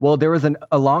 Well, there was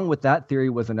along with that theory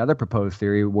was another proposed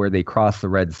theory where they crossed the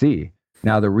Red Sea.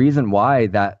 Now, the reason why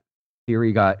that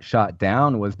theory got shot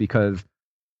down was because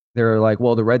they're like,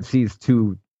 well, the Red Sea's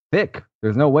too thick.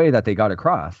 There's no way that they got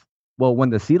across. Well, when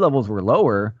the sea levels were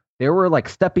lower, there were like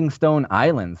stepping stone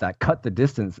islands that cut the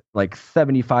distance like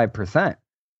 75%.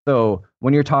 So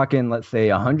when you're talking, let's say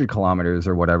 100 kilometers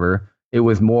or whatever, it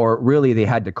was more really they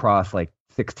had to cross like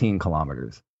 16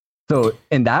 kilometers. So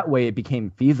in that way, it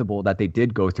became feasible that they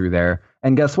did go through there.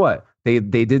 And guess what? They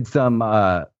did some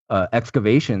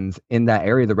excavations in that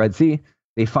area of the Red Sea.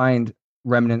 They find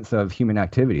remnants of human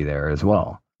activity there as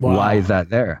well. Wow. Why is that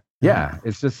there? Yeah,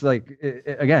 it's just like,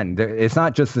 again, it's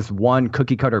not just this one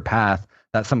cookie cutter path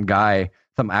that some guy,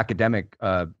 some academic,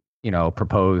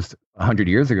 proposed 100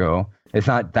 years ago. That's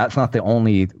not the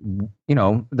only,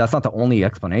 that's not the only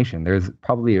explanation. There's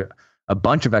probably a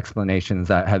bunch of explanations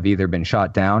that have either been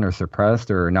shot down or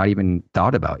suppressed or not even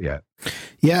thought about yet.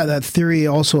 Yeah, that theory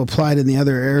also applied in the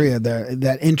other area,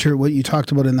 what you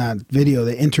talked about in that video,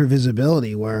 the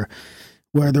intervisibility, where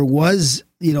there was,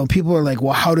 people are like,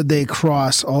 well, how did they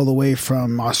cross all the way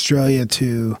from Australia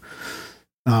to,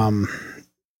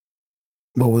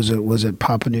 what was it? Was it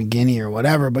Papua New Guinea or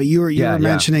whatever? But you were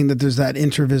mentioning that there's that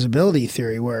intervisibility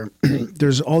theory where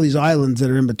there's all these islands that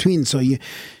are in between. So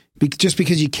just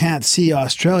because you can't see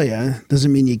Australia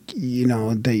doesn't mean that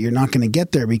you're not going to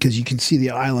get there, because you can see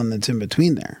the island that's in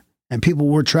between there. And people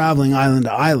were traveling island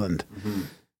to island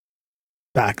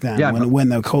back then when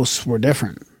the coasts were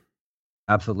different.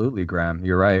 Absolutely, Graham.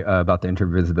 You're right about the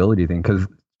intervisibility thing, because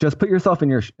just put yourself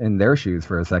in their shoes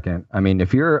for a second. I mean,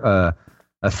 if you're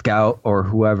a scout or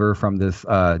whoever from this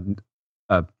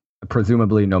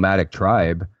presumably nomadic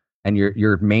tribe, and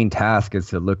your main task is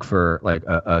to look for like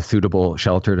a suitable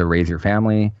shelter to raise your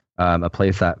family, a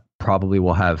place that probably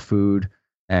will have food,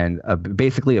 and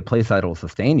basically a place that will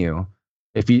sustain you.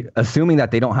 Assuming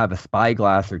that they don't have a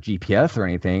spyglass or GPS or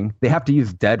anything, they have to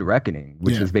use dead reckoning,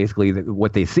 which is basically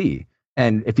what they see.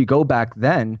 And if you go back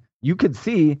then, if you could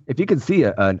see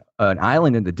an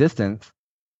island in the distance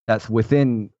that's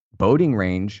within boating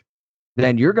range,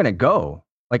 then you're going to go.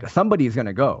 Like somebody's going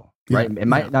to go, right? It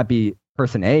might not be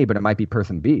person A, but it might be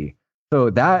person B. So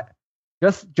that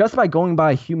just by going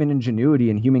by human ingenuity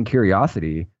and human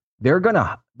curiosity, they're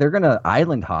gonna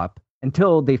island hop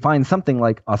until they find something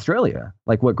like Australia,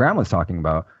 like what Graham was talking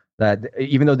about. That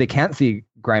even though they can't see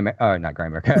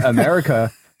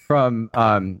America from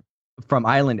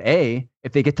island A,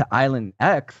 if they get to island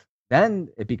X, then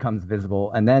it becomes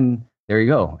visible, and then there you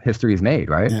go, history is made,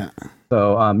 right? Yeah.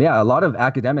 So a lot of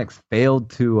academics failed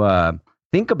to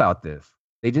think about this.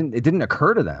 It didn't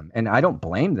occur to them, and I don't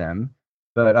blame them.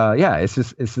 But it's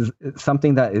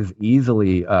something that is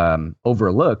easily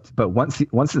overlooked. But once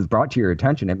it's brought to your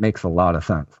attention, it makes a lot of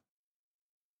sense.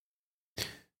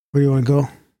 Where do you want to go?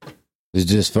 There's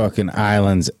just fucking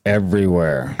islands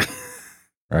everywhere,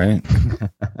 right?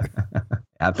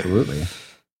 Absolutely.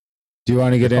 Do you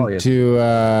want to get into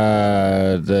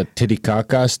the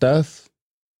Titicaca stuff?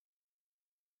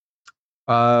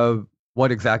 What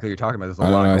exactly are you talking about? There's a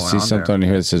lot going on. I see something on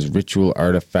here that says ritual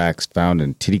artifacts found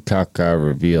in Titicaca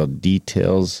reveal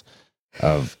details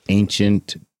of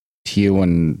ancient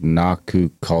Tiwanaku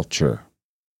culture.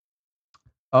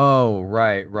 Oh,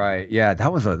 right. Yeah,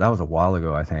 that was a while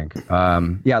ago, I think.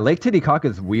 Lake Titicaca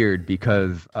is weird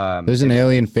because there's an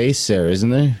alien face there, isn't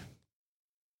there?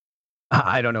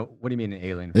 I don't know. What do you mean an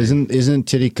alien face? Isn't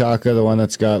Titicaca the one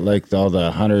that's got like all the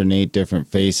 108 different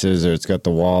faces, or it's got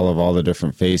the wall of all the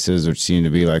different faces, which seem to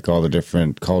be like all the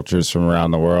different cultures from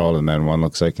around the world, and then one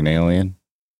looks like an alien?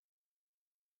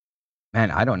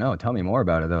 Man, I don't know. Tell me more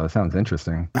about it, though. It sounds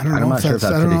interesting. I don't know if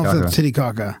that's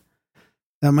Titicaca.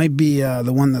 That might be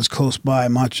the one that's close by.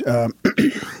 What's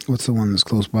the one that's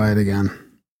close by it again?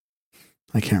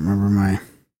 I can't remember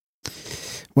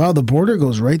Well, the border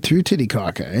goes right through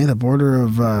Titicaca, eh? The border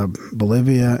of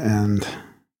Bolivia and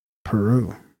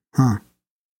Peru. Huh.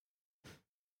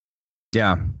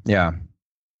 Yeah.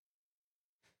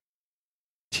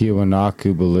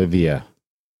 Tiwanaku, Bolivia.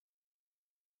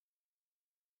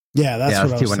 Yeah, that's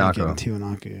what I was Tiwanaku. thinking.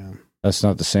 Tiwanaku, yeah. That's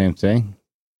not the same thing?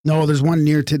 No, there's one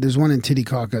there's one in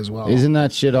Titicaca as well. Isn't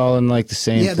that shit all in like the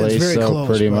same place? That's very close,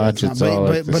 pretty much. It's all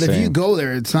like the but same. If you go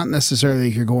there, it's not necessarily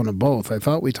like you're going to both. I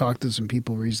thought we talked to some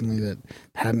people recently that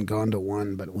hadn't gone to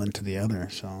one but went to the other.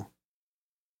 So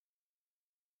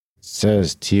it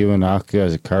says Tiwanaku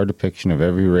has a card depiction of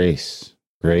every race.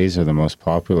 Greys are the most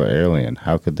popular alien.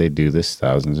 How could they do this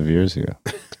thousands of years ago?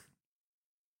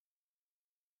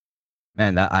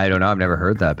 Man, I don't know. I've never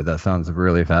heard that, but that sounds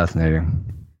really fascinating.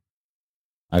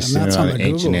 I've seen it on on the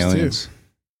Ancient Googles, Aliens.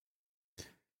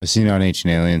 I've seen it on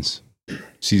Ancient Aliens,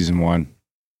 season 1.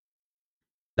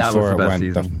 That Before was the best it went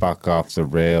season. the fuck off the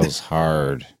rails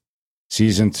hard.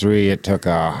 Season 3, it took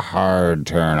a hard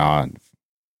turn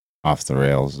off the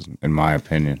rails, in my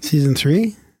opinion. Season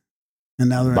 3? And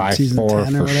now they're By on season 4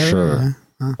 10 or for whatever? sure.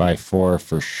 Huh? By 4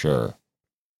 for sure.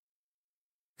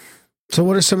 So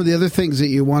what are some of the other things that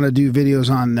you want to do videos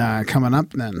on coming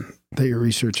up then that you're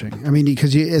researching? I mean,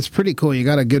 because it's pretty cool. You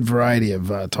got a good variety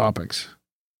of topics.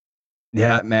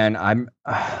 Yeah, man. I'm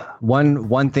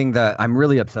one thing that I'm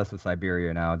really obsessed with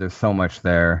Siberia now. There's so much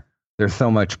there. There's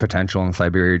so much potential in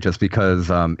Siberia just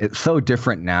because it's so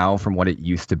different now from what it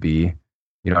used to be.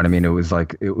 You know what I mean? It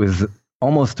was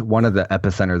almost one of the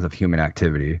epicenters of human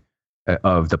activity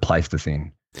of the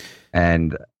Pleistocene.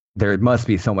 And there must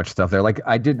be so much stuff there. Like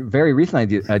I did very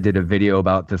recently, I did a video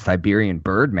about the Siberian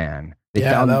Birdman.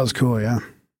 That was cool. Yeah.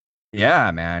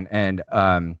 Yeah, man. And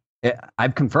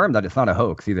I've confirmed that it's not a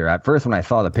hoax either. At first, when I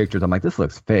saw the pictures, I'm like, this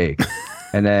looks fake.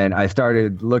 And then I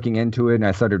started looking into it and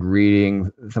I started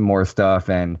reading some more stuff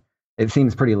and it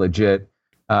seems pretty legit.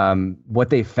 What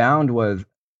they found was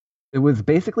it was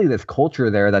basically this culture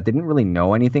there that didn't really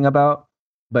know anything about,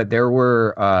 but there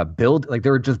were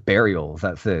there were just burials.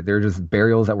 That's it. There were just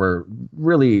burials that were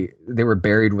they were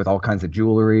buried with all kinds of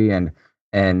jewelry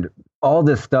and all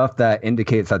this stuff that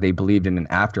indicates that they believed in an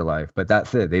afterlife, but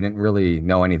that's it. They didn't really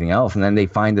know anything else. And then they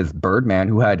find this Birdman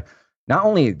who had not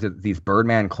only these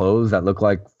Birdman clothes that look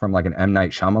like from like an M.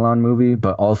 Night Shyamalan movie,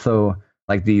 but also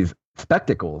like these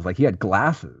spectacles. Like he had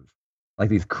glasses, like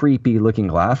these creepy looking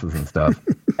glasses and stuff.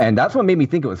 And that's what made me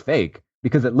think it was fake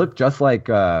because it looked just like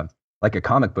a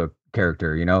comic book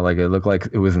character, you know, like it looked like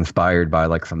it was inspired by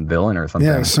like some villain or something.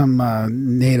 Yeah, some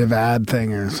native ad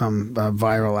thing or some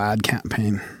viral ad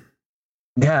campaign.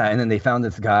 Yeah, and then they found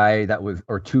this guy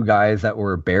or two guys that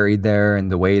were buried there,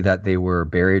 and the way that they were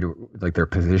buried, like their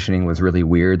positioning was really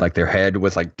weird. Like their head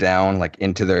was like down, like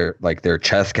into their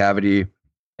chest cavity.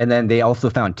 And then they also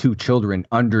found two children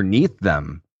underneath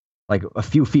them, like a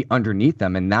few feet underneath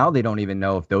them. And now they don't even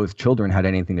know if those children had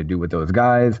anything to do with those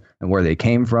guys and where they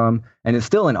came from. And it's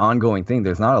still an ongoing thing.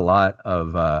 There's not a lot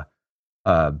of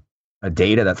a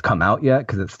data that's come out yet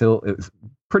because it was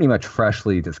pretty much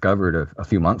freshly discovered a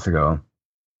few months ago.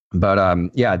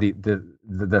 But yeah,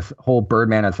 this whole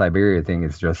Birdman of Siberia thing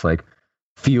is just like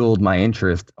fueled my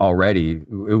interest already.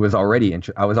 It was already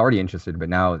I was already interested, but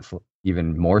now it's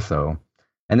even more so.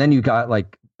 And then you got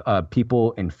like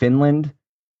people in Finland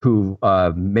who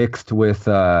mixed with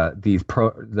these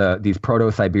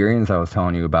Proto-Siberians I was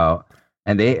telling you about,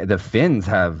 and the Finns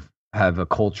have a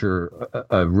culture,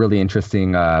 a really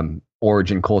interesting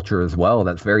origin culture as well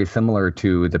that's very similar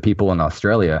to the people in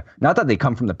Australia. Not that they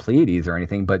come from the Pleiades or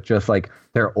anything, but just like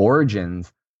their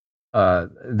origins,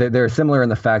 they're similar in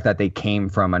the fact that they came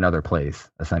from another place,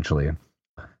 essentially.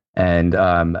 And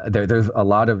there's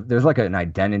like an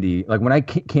identity. Like when I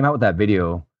came out with that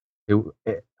video,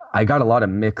 I got a lot of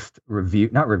mixed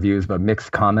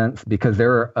mixed comments because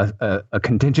there are a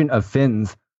contingent of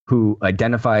Finns who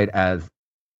identified as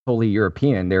fully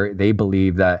European. They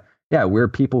believe that, yeah, we're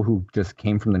people who just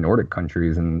came from the Nordic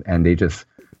countries and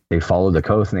they followed the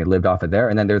coast and they lived off of there.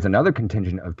 And then there's another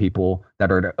contingent of people that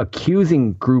are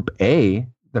accusing Group A,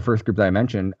 the first group that I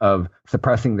mentioned, of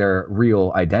suppressing their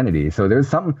real identity. So there's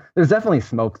definitely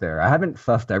smoke there. I haven't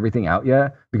sussed everything out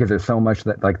yet because there's so much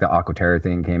that like the Aquaterra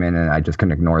thing came in and I just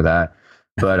couldn't ignore that.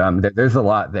 But there's a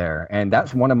lot there. And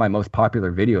that's one of my most popular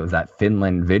videos, that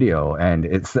Finland video. And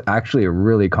it's actually a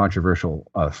really controversial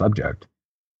subject.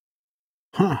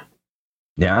 Huh.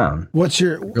 Yeah.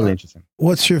 Really interesting.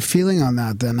 What's your feeling on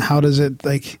that then? How does it,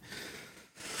 like,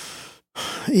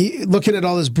 looking at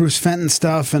all this Bruce Fenton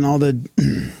stuff and all the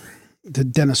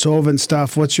Denisovan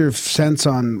stuff, what's your sense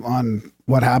on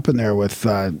what happened there with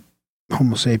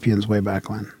Homo sapiens way back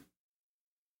when?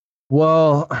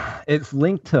 Well, it's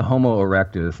linked to Homo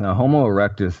erectus. Now, Homo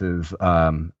erectus is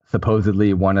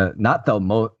supposedly not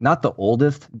the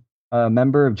oldest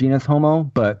member of genus Homo,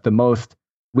 but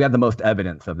we have the most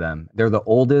evidence of them. They're the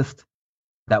oldest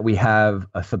that we have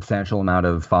a substantial amount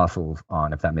of fossils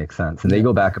on, if that makes sense. And they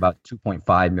go back about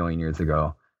 2.5 million years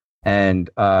ago. And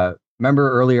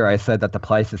remember earlier I said that the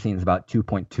Pleistocene is about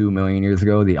 2.2 million years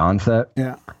ago, the onset?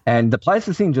 Yeah. And the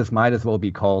Pleistocene just might as well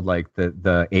be called like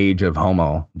the age of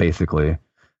Homo, basically.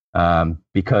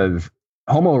 Because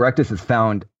Homo erectus is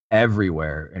found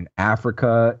everywhere in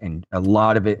Africa and a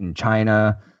lot of it in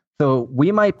China. So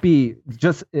we might be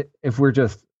if we're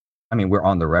just I mean, we're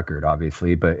on the record,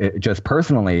 obviously, but just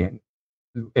personally,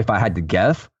 if I had to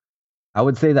guess, I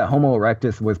would say that Homo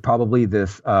erectus was probably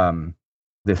this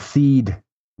the seed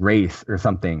race or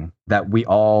something that we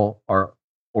all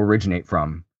originate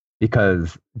from,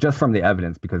 because just from the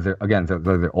evidence, because they're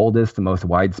the oldest, the most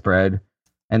widespread.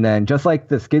 And then just like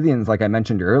the Scythians, like I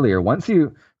mentioned earlier, once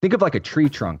you think of like a tree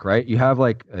trunk, right? You have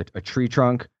like a tree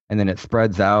trunk and then it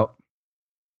spreads out.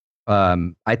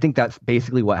 I think that's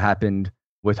basically what happened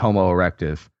with Homo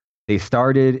erectus. They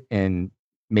started in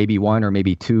maybe one or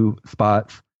maybe two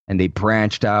spots, and they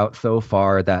branched out so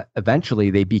far that eventually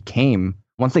they became,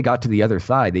 once they got to the other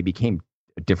side, they became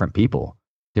different people,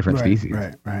 different species.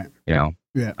 Right. You know?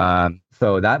 Yeah.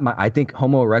 So I think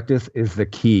Homo erectus is the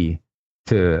key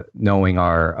to knowing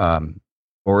our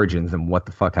origins and what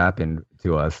the fuck happened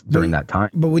to us during that time.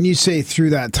 But when you say through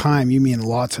that time, you mean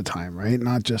lots of time, right?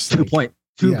 Not just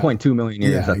 2.2 million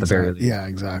years at the very least. Yeah,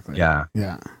 exactly. Yeah.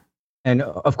 And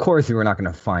of course, we were not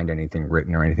going to find anything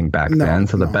written or anything back then.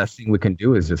 So the best thing we can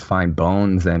do is just find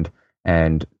bones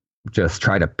and just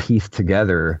try to piece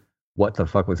together what the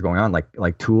fuck was going on.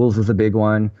 Like tools is a big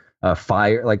one.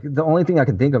 Fire. Like the only thing I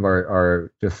can think of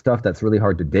are just stuff that's really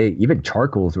hard to date. Even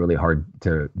charcoal is really hard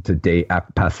to date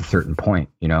past a certain point,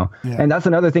 you know? Yeah. And that's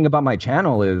another thing about my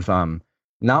channel is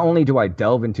not only do I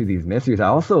delve into these mysteries, I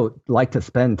also like to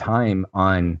spend time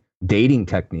on dating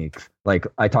techniques. Like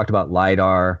I talked about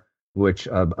LiDAR, which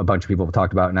a bunch of people have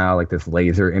talked about now, like this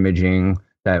laser imaging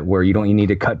where you need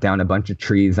to cut down a bunch of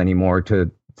trees anymore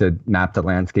to map the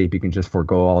landscape. You can just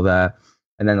forego all that.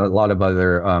 And then a lot of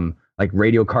other like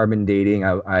radiocarbon dating.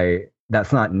 I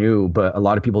that's not new, but a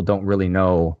lot of people don't really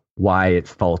know why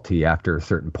it's faulty after a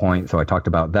certain point. So I talked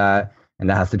about that. And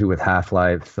that has to do with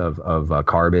half-lives of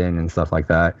carbon and stuff like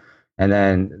that. And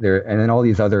then all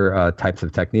these other types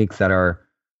of techniques that are,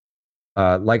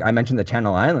 like I mentioned the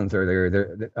Channel Islands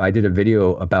earlier. I did a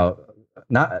video about,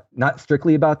 not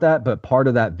strictly about that, but part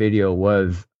of that video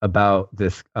was about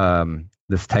this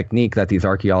technique that these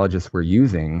archaeologists were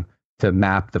using to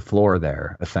map the floor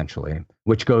there, essentially,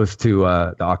 which goes to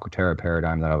the Aquaterra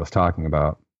paradigm that I was talking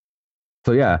about.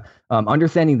 So yeah,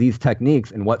 understanding these techniques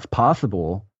and what's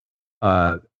possible,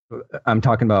 I'm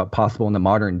talking about possible in the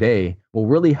modern day, will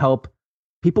really help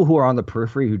people who are on the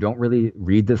periphery who don't really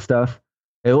read this stuff.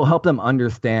 It will help them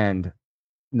understand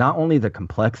not only the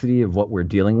complexity of what we're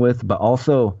dealing with, but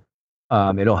also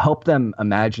it'll help them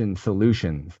imagine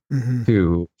solutions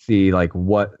to see like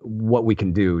what we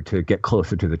can do to get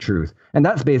closer to the truth. And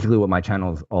that's basically what my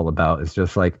channel is all about. It's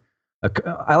just like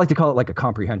I like to call it like a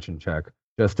comprehension check,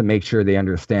 just to make sure they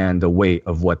understand the weight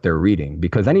of what they're reading,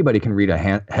 because anybody can read a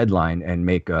headline and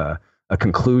make a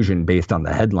conclusion based on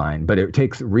the headline, but it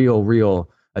takes real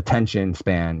attention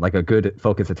span, like a good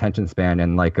focused attention span,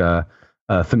 and like a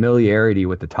familiarity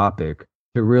with the topic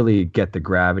to really get the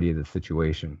gravity of the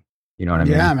situation. You know what I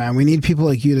mean? Yeah, man. We need people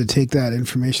like you to take that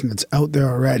information that's out there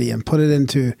already and put it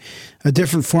into a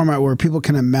different format where people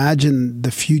can imagine the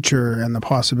future and the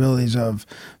possibilities of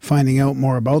finding out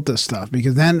more about this stuff.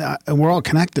 Because then we're all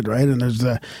connected, right? And there's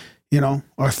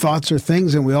our thoughts are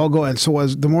things, and we all go. And so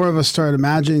as the more of us start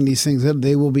imagining these things,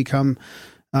 they will come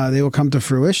to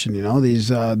fruition. You know, these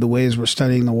the ways we're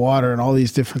studying the water and all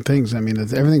these different things. I mean,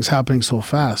 everything's happening so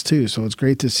fast too. So it's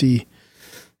great to see,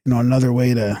 another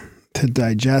way to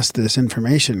digest this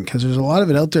information, because there's a lot of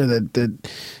it out there that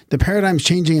the paradigm's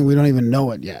changing and we don't even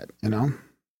know it yet,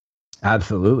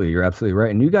 Absolutely. You're absolutely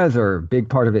right. And you guys are a big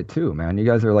part of it too, man. You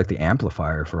guys are like the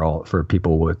amplifier for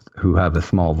people who have a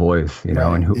small voice,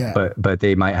 but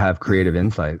they might have creative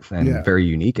insights and very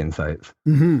unique insights.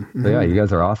 So yeah, you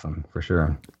guys are awesome for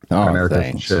sure. Oh,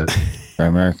 America's shit.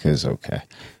 America is okay.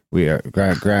 We are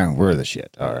ground. We're the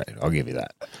shit. All right. I'll give you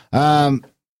that.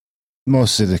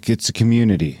 Most of it's a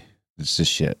community. It's the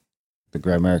shit. The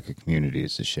Grimerica community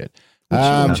is the shit.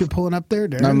 What you pulling up there,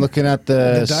 Darren? I'm looking at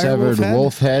the severed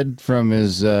wolf head from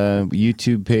his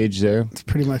YouTube page there. It's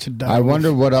pretty much a dire I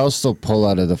wonder what else they'll pull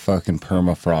out of the fucking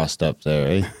permafrost up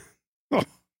there, eh?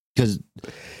 Because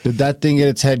did that thing get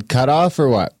its head cut off or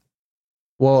what?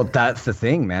 Well, that's the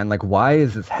thing, man. Like, why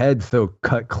is his head so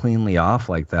cut cleanly off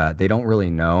like that? They don't really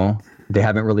know. They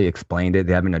haven't really explained it.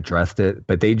 They haven't addressed it.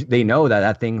 But they know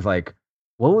that thing's like,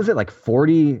 what was it, like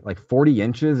 40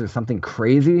 inches or something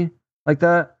crazy like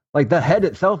that? Like the head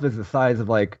itself is the size of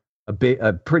like a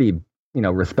pretty,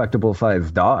 respectable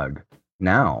sized dog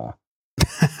now.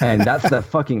 And that's the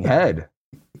fucking head.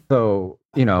 So,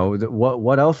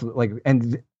 what else? Like,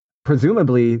 and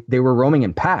presumably they were roaming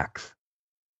in packs.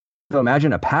 So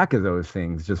imagine a pack of those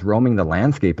things just roaming the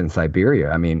landscape in Siberia.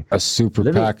 I mean, a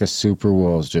pack of super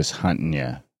wolves just hunting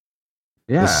you.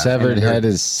 Yeah. The severed head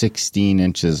is 16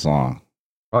 inches long.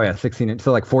 Oh yeah, 16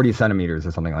 so like 40 centimeters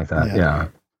or something like that. Yeah.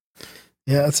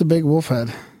 Yeah, that's a big wolf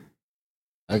head.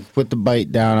 I put the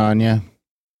bite down on you.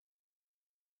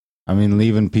 I mean,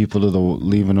 leaving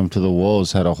them to the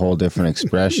wolves had a whole different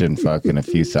expression fucking a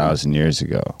few thousand years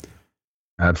ago.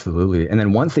 Absolutely. And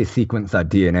then once they sequence that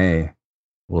DNA,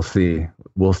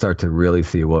 we'll start to really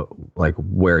see what, like,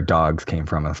 where dogs came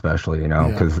from, especially,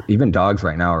 because even dogs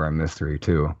right now are a mystery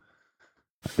too.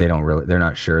 They're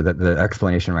not sure. That the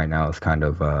explanation right now is kind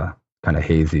of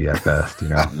hazy at best,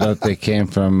 That they came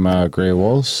from gray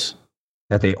wolves?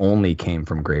 That they only came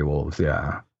from gray wolves.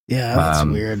 Yeah. Yeah, that's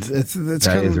weird.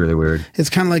 That is really weird. It's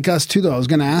kind of like us too, though. I was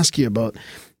going to ask you about,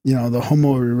 the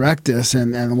Homo erectus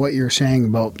and what you're saying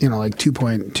about, like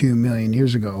 2.2 million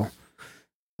years ago.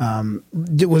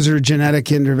 Was there a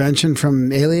genetic intervention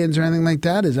from aliens or anything like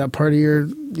that? Is that part of your,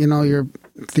 your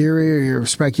theory or your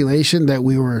speculation that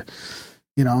we were,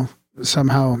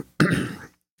 somehow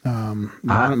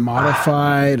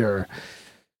modified or?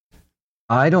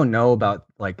 I don't know about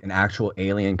like an actual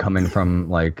alien coming from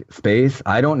like space.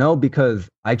 I don't know because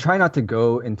I try not to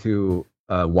go into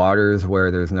waters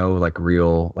where there's no like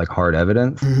real like hard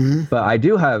evidence. Mm-hmm. But I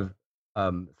do have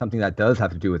something that does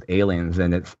have to do with aliens,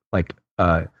 and it's like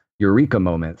eureka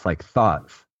moments, like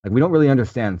thoughts. Like we don't really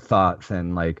understand thoughts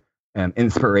and like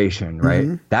inspiration, right?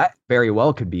 Mm-hmm. That very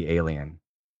well could be alien.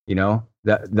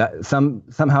 That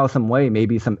somehow, some way,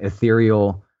 maybe some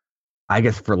ethereal, I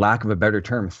guess for lack of a better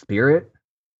term, spirit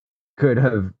could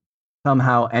have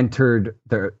somehow entered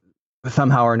the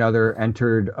biomass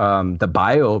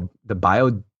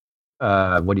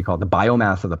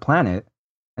of the planet,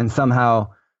 and somehow,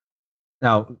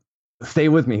 now stay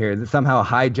with me here, somehow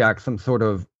hijacked some sort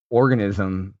of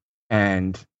organism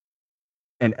and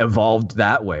evolved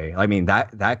that way. I mean,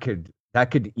 that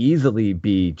could easily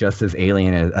be just as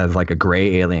alien as like a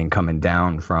gray alien coming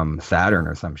down from Saturn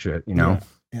or some shit, Yeah.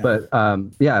 But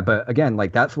but again,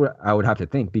 like that's what I would have to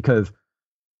think, because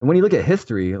when you look at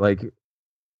history, like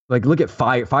look at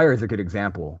fire. Fire is a good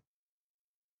example.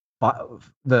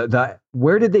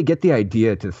 Where did they get the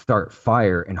idea to start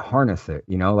fire and harness it?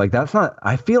 Like that's not.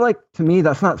 I feel like to me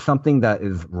that's not something that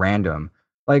is random.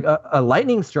 Like a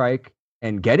lightning strike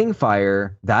and getting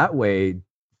fire that way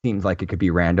seems like it could be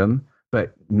random,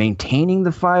 but maintaining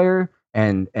the fire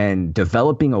and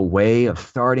developing a way of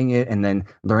starting it, and then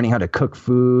learning how to cook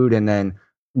food, and then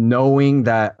knowing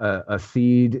that a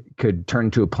seed could turn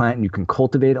into a plant and you can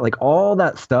cultivate it, like all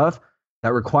that stuff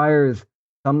that requires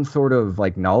some sort of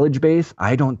like knowledge base.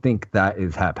 I don't think that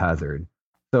is haphazard.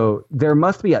 So there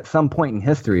must be, at some point in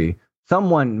history,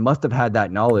 someone must have had that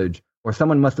knowledge, or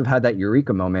someone must have had that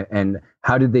eureka moment. And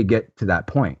how did they get to that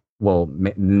point? Well,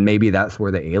 maybe that's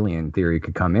where the alien theory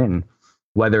could come in,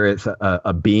 whether it's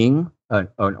a being, an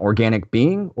organic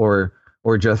being, or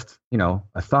just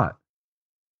a thought.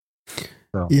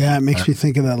 So, yeah, it makes me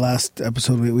think of that last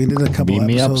episode. We did a couple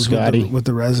episodes with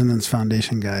the Resonance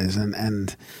Foundation guys,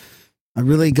 and I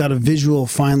really got a visual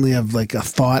finally of like a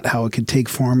thought, how it could take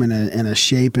form in a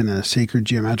shape, in a sacred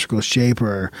geometrical shape,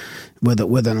 or with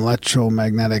an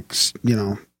electromagnetic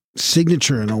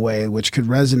signature in a way which could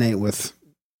resonate with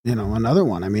another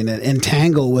one. I mean,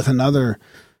 entangle with another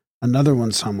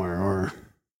one somewhere, or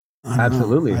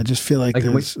absolutely. I just feel like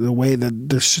there's the way that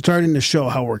they're starting to show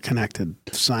how we're connected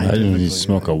scientifically. I didn't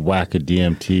smoke a whack of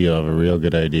DMT. You'll have a real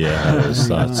good idea how those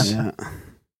thoughts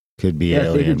could be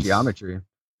aliens. Sacred geometry.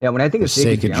 Yeah, when I think of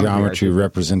sacred geometry,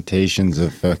 representations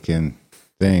of fucking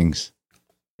things.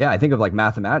 Yeah, I think of like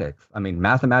mathematics. I mean,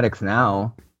 mathematics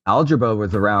now, algebra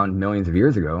was around millions of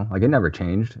years ago. Like it never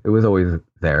changed. It was always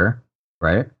there,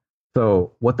 right?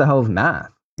 So what the hell is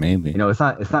math? Maybe. It's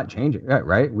not changing,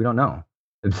 right? We don't know.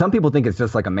 Some people think it's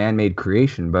just like a man-made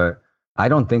creation, but I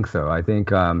don't think so. I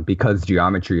think because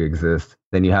geometry exists,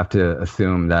 then you have to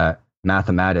assume that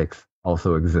mathematics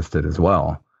also existed as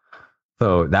well.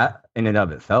 So that in and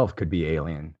of itself could be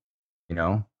alien.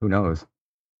 Who knows?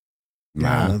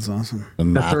 Yeah, that's awesome. The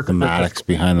mathematics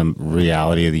behind the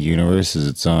reality of the universe is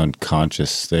its own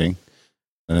conscious thing,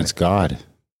 and it's God.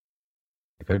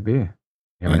 It could be.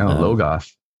 Yeah, know,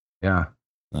 Logos. Yeah.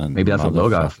 Maybe that's what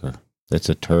Logos. It's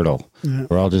a turtle. Yeah.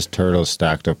 We're all just turtles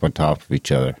stacked up on top of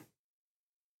each other.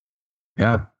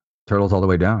 Yeah. Turtles all the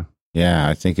way down. Yeah,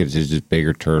 I think it's just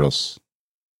bigger turtles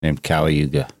named Kali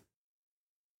Yuga.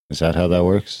 Is that how that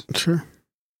works? Sure.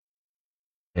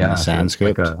 Yeah.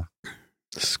 Sanskrit? Like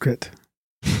script.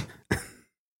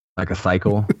 Like a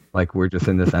cycle. Like we're just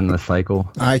in this endless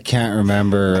cycle. I can't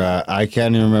remember. I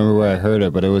can't even remember where I heard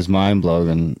it, but it was mind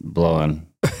blowing.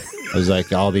 It was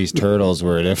like all these turtles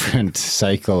were a different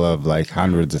cycle of like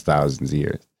hundreds of thousands of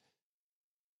years.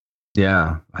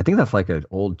 Yeah, I think that's like an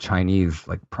old Chinese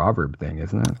like proverb thing,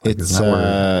 isn't it? Like,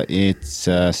 It's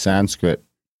Sanskrit.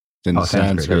 It's in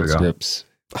Sanskrit. There we go. scripts.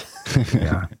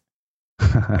 Yeah.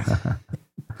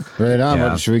 Right on. Yeah.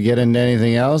 Well, should we get into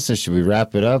anything else, or should we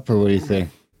wrap it up, or what do you think?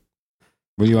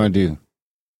 What do you want to do?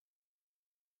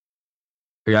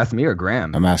 Are you asking me or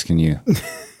Graham? I'm asking you.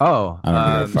 Oh, I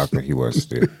don't give a fuck what he wants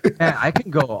to do. man, I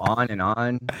can go on and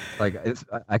on. Like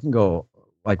I can go.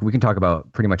 Like we can talk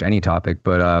about pretty much any topic,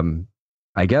 but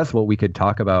I guess what we could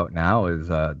talk about now is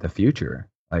the future,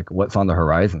 like what's on the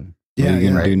horizon. What are you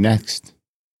gonna do next?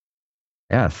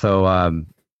 Yeah. So,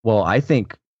 well, I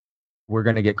think we're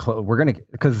gonna get close. We're gonna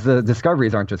because the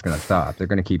discoveries aren't just gonna stop; they're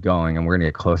gonna keep going, and we're gonna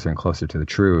get closer and closer to the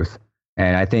truth.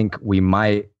 And I think we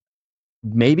might,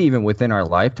 maybe even within our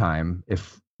lifetime,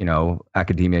 if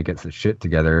academia gets its shit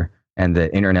together and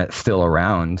the internet's still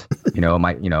around, it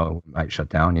might shut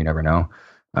down. You never know.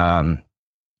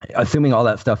 Assuming all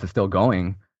that stuff is still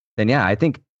going, then yeah, I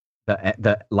think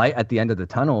the light at the end of the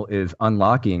tunnel is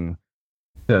unlocking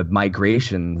the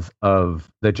migrations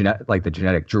of the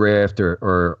genetic drift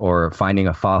or finding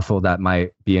a fossil that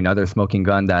might be another smoking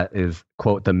gun that is,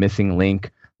 quote, the missing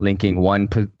link linking one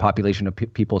population of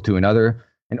people to another.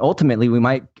 And ultimately, we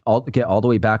might get all the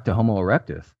way back to Homo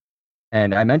erectus.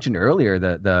 And I mentioned earlier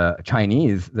that the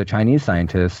Chinese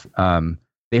scientists,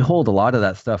 they hold a lot of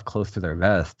that stuff close to their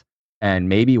vest. And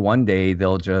maybe one day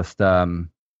they'll just they'll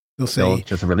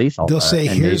just release all that. They'll say,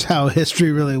 "Here's how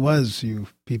history really was, you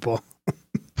people."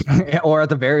 Or at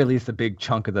the very least, a big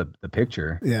chunk of the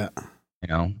picture. Yeah.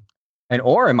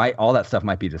 Or it might, all that stuff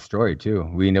might be destroyed too.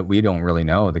 We don't really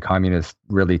know. The communists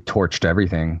really torched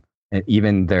everything, and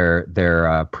even their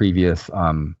previous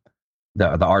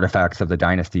the artifacts of the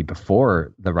dynasty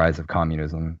before the rise of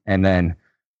communism. And then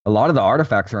a lot of the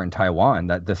artifacts are in Taiwan.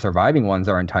 That the surviving ones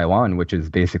are in Taiwan, which is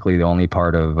basically the only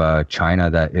part of China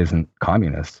that isn't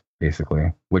communist,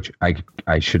 basically. Which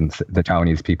I shouldn't say. The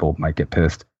Taiwanese people might get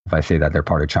pissed if I say that they're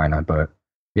part of China, but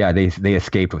yeah, they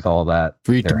escaped with all that.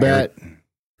 Free Tibet.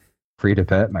 Free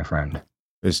Tibet, my friend.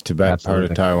 Is Tibet Absolutely.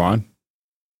 part of Taiwan?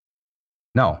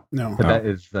 No. No. Tibet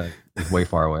is way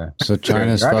far away. So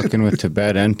China's fucking with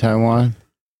Tibet and Taiwan?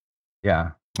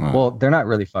 Yeah. Oh. Well, they're not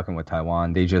really fucking with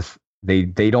Taiwan. They just they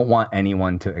don't want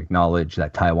anyone to acknowledge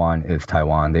that Taiwan is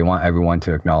Taiwan. They want everyone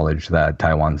to acknowledge that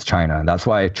Taiwan's China. And that's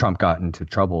why Trump got into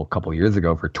trouble a couple years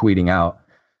ago for tweeting out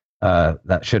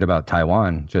that shit about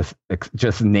Taiwan, just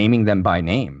naming them by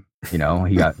name. He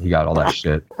got all that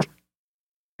shit.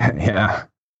 Yeah.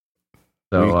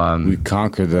 So we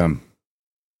conquer them.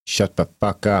 Shut the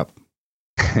fuck up.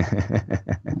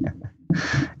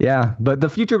 Yeah, but the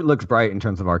future looks bright in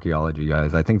terms of archaeology,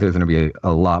 guys. I think there's going to be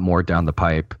a lot more down the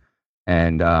pipe,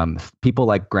 and people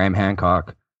like Graham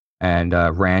Hancock and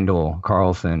Randall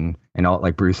Carlson and all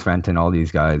like Bruce Fenton, all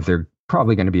these guys, they're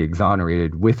probably going to be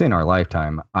exonerated within our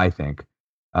lifetime. I think.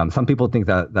 Some people think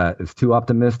that is too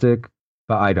optimistic,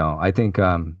 but I don't. I think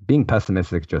being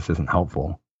pessimistic just isn't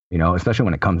helpful. Especially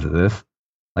when it comes to this.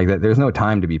 Like that, there's no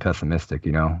time to be pessimistic.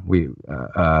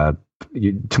 Tomorrow's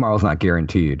not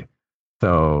guaranteed.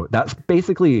 So that's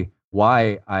basically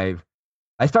why I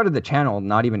started the channel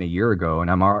not even a year ago,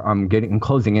 and I'm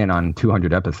closing in on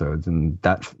 200 episodes, and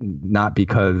that's not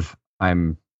because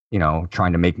I'm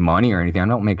trying to make money or anything. I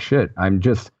don't make shit. I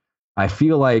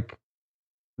feel like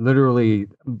literally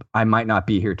I might not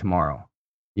be here tomorrow,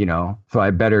 so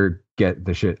I better get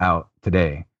the shit out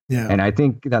today. Yeah. And I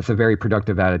think that's a very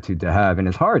productive attitude to have. And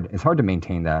it's hard to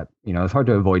maintain that, it's hard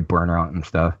to avoid burnout and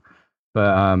stuff. But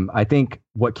I think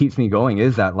what keeps me going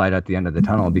is that light at the end of the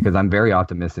tunnel, because I'm very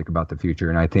optimistic about the future.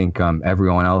 And I think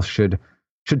everyone else should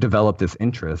develop this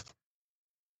interest.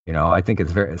 I think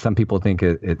some people think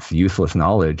it's useless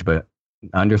knowledge, but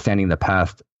understanding the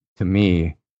past, to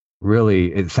me,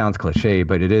 really, it sounds cliche,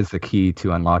 but it is the key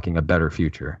to unlocking a better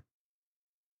future.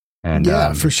 And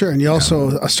yeah, for sure. And you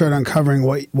also start uncovering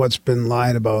what's been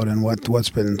lied about and what's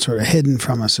been sort of hidden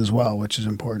from us as well, which is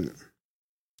important.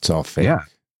 It's all fake. Yeah.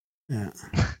 Yeah.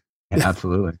 Yeah,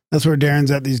 absolutely. That's where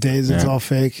Darren's at these days. It's all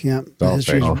fake. Yeah. It's all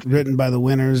History's fake. written by the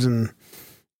winners, and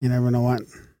you never know what.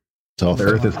 It's all The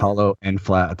fake. Earth is hollow and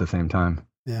flat at the same time.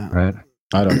 Yeah. Right?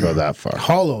 I don't go that far.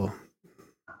 Hollow.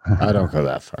 I don't go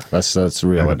that far. Let's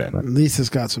reel it in. At least it's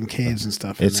got some caves and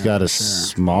stuff. It's got a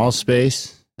small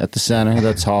space at the center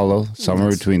that's hollow, somewhere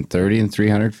between 30 and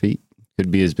 300 feet. Could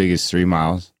be as big as 3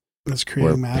 miles. That's Where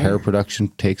creating matter. hair production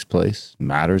takes place.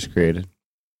 Matter is created.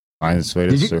 Finds its way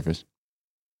to the surface.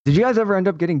 Did you guys ever end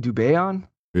up getting Dubé on?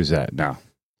 Who's that? No.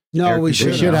 No, Eric, we We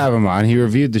should. should have him on. He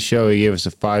reviewed the show. He gave us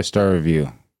a 5-star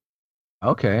review.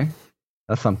 Okay.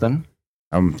 That's something.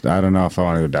 I don't know if I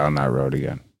want to go down that road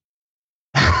again.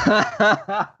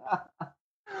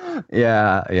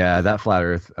 Yeah. That flat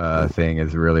Earth thing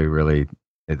is really,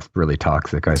 it's really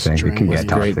toxic. I think it can With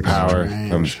get great toxic. power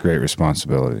Strange. comes great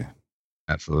responsibility.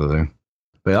 Absolutely,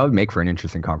 but that would make for an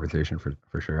interesting conversation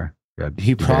for sure. Yeah,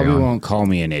 He probably on. won't call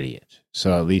me an idiot,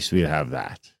 so at least we'd have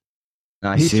that.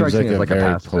 No, He he seems strikes like me as a like a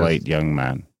very pacifist. polite young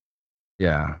man,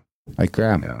 Yeah, like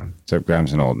Graham. yeah. Except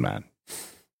Graham's an old man.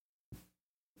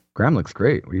 Graham looks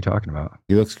great. What are you talking about?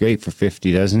 He looks great for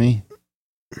 50, doesn't he?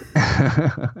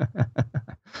 I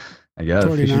guess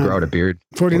he should 49. grow out a beard.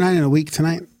 49 in a week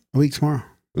tonight. A week tomorrow.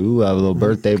 Ooh, I have a little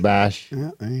birthday bash.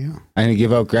 Yeah, there you go. I'm gonna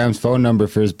give out Graham's phone number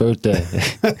for his birthday.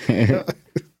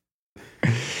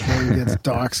 He gets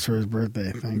doxxed for his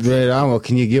birthday. Thanks. Right on. Well,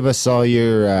 can you give us all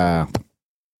your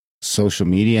social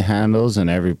media handles and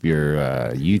your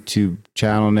YouTube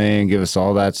channel name? Give us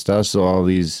all that stuff so all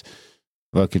these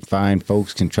fucking fine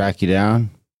folks can track you down.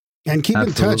 And keep in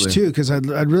Absolutely. touch too, because I'd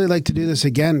really like to do this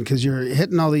again, because you're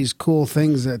hitting all these cool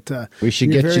things that We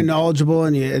should you're get very you. knowledgeable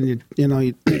and you're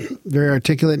very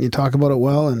articulate and you talk about it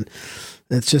well, and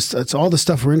it's all the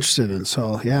stuff we're interested in.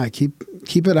 So yeah, keep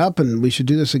it up, and we should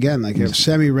do this again, like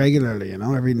semi regularly,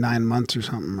 every 9 months or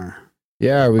something. Or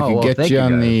Yeah, we Oh, can well, get thank you you,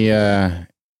 on guys. the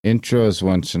intros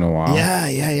once in a while.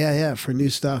 yeah, for new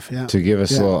stuff. Yeah, To give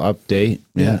us Yeah. a little update.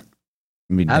 Yeah.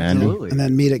 Be dandy. Absolutely. and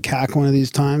then meet at CAC one of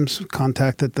these times.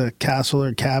 Contact at the castle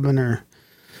or cabin or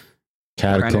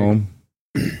Catacomb.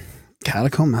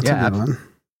 catacomb. That's Yeah, a good one.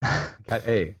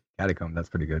 Hey, Catacomb, that's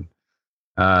pretty good.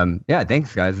 Yeah,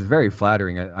 thanks, guys. It's very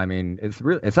flattering. I mean,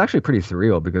 it's actually pretty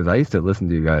surreal because I used to listen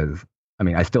to you guys. I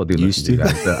mean, I still do Used listen to you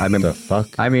to? guys. But I mean, The fuck?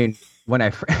 I mean, when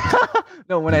I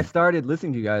when I started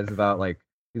listening to you guys about like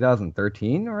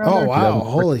 2013 around Oh there, wow!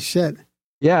 2014. Holy shit!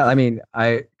 Yeah, I mean,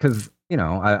 because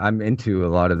I'm into a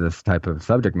lot of this type of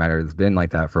subject matter. It's been like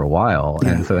that for a while,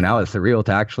 Yeah. and so now it's surreal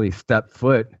to actually step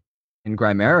foot in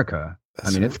Grimerica.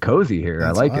 I mean, it's cozy here. I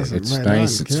That's like awesome. it. It's Right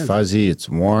nice. on, It's good. fuzzy. It's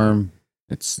warm.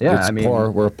 It's I mean- poor.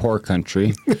 We're a poor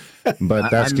country, but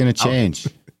that's I'm- going to change.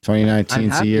 2019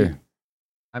 is a happy. year.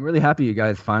 I'm really happy you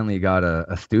guys finally got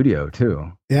a studio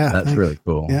too. Yeah, That's thanks. really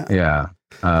cool. Yeah.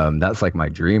 That's like my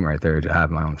dream right there, to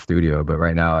have my own studio. But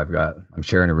right now I'm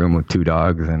sharing a room with 2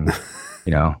 dogs, and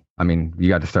I mean, you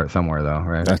got to start somewhere though,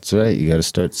 right? That's right. You got to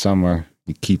start somewhere.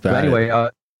 You keep at But anyway,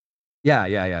 it.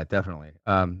 yeah, definitely.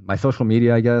 My social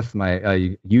media, I guess, my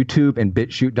YouTube and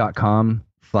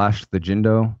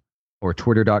bitshoot.com/thejindo or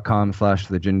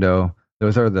twitter.com/thejindo.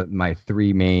 Those are my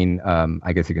 3 main,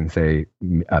 I guess you can say,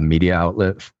 media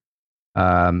outlets.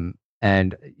 And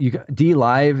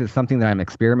DLive is something that I'm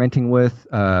experimenting with.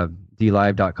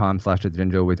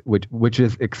 DLive.com/thejindo, which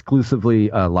is exclusively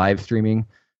live streaming.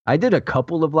 I did a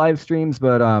couple of live streams,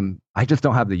 but I just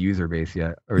don't have the user base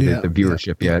yet, or the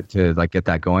viewership yet to like get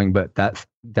that going. But that's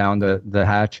down the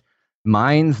hatch.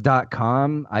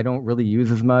 Minds.com, I don't really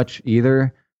use as much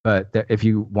either. But if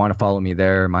you want to follow me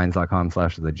there,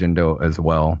 minds.com/thejindo as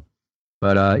well.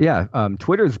 But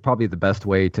Twitter is probably the best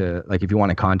way to, like, if you want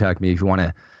to contact me, if you want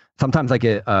to. Sometimes I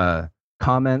get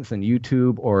comments on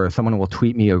YouTube, or someone will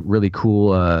tweet me a really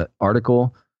cool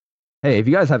article. Hey, if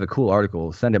you guys have a cool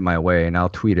article, send it my way, and I'll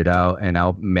tweet it out, and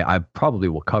I probably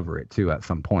will cover it too at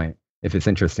some point if it's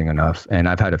interesting enough. And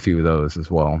I've had a few of those as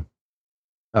well.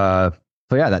 So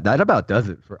yeah, that about does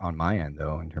it on my end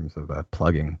though, in terms of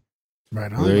plugging. Right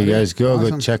on. Well, there you buddy. guys go. Go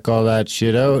Awesome. check all that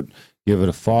shit out. Give it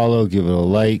a follow. Give it a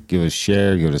like. Give it a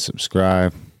share. Give it a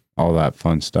subscribe. All that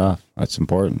fun stuff. That's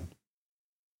important.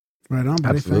 Right on,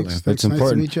 buddy. Absolutely. Thanks. That's Nice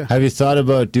important. to meet you. Have you thought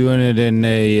about doing it in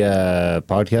a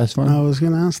podcast form? I was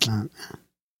going to ask that.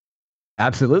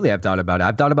 Absolutely, I've thought about it.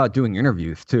 I've thought about doing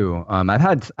interviews too. I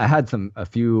had a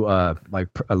few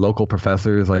local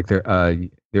professors. Like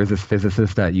there's this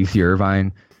physicist at UC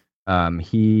Irvine.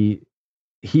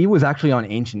 He was actually on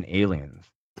Ancient Aliens.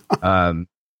 On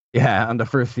the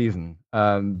first season.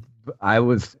 I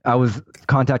was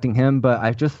contacting him, but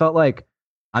I just felt like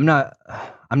I'm not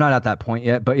at that point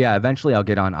yet. But yeah, eventually I'll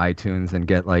get on iTunes and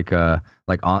get like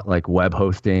web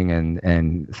hosting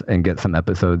and get some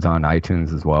episodes on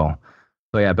iTunes as well.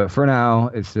 So yeah, but for now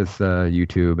it's just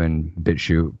YouTube and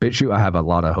BitChute. BitChute I have a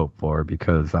lot of hope for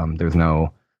because there's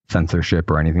no censorship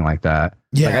or anything like that.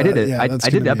 Yeah, like I did it. yeah, I that's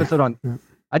did an gonna be- episode on. yeah.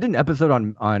 I did an episode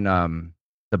on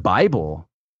the Bible,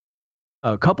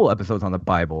 a couple episodes on the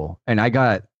Bible, and I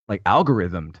got like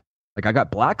algorithmed. Like I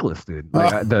got blacklisted.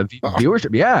 Like the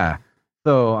viewership. Yeah.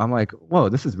 So I'm like, whoa,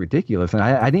 this is ridiculous, and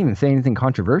I didn't even say anything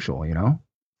controversial,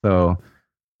 So.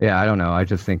 Yeah, I don't know. I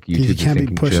just think YouTube You can't is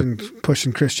be sinking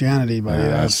pushing Christianity, buddy.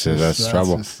 Yeah, that's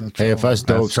trouble. just the Hey, if trouble. us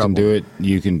dopes can trouble. do it,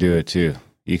 you can do it too.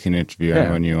 You can interview Yeah.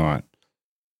 anyone you want.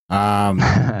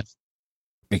 chip.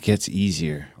 It gets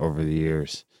easier over the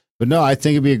years. But no, I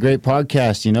think it'd be a great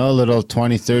podcast, you know, a little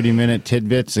 20, 30-minute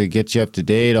tidbits that get you up to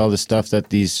date, all the stuff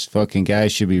that these fucking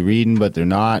guys should be reading, but they're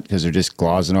not because they're just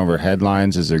glossing over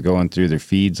headlines as they're going through their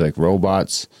feeds like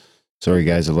robots. Sorry,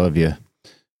 guys, I love you,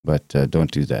 but don't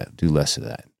do that. Do less of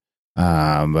that.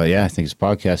 But yeah, I think it's a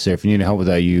podcast there. If you need help with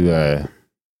that, you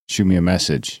shoot me a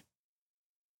message.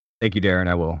 Thank you, Darren.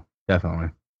 I will. Definitely.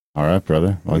 All right,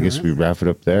 brother. Well, I guess we wrap it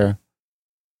up there.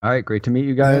 All right. Great to meet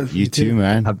you guys. You too,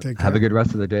 man. Have a good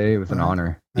rest of the day. It was an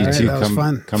honor. You All right, too. that was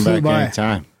fun. Come Flew back by.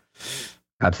 anytime.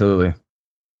 Absolutely.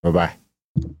 Bye-bye.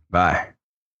 Bye.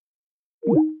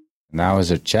 And that was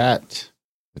a chat.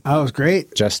 That was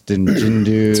great. Justin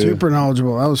Jindu. Super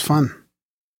knowledgeable. That was fun.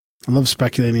 I love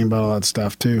speculating about all that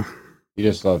stuff too. You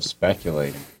just love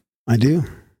speculating. I do.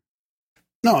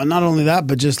 No, and not only that,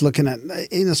 but just looking at,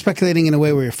 speculating in a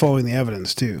way where you're following the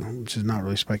evidence too, which is not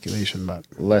really speculation, but.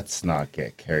 Let's not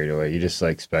get carried away. You just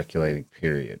like speculating,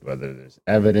 period. Whether there's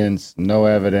evidence, no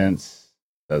evidence,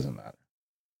 doesn't matter.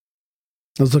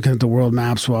 I was looking at the world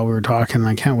maps while we were talking, and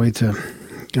I can't wait to,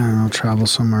 I don't know, travel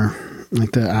somewhere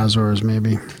like the Azores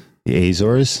maybe. The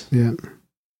Azores? Yeah.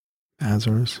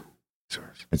 Azores.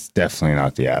 It's definitely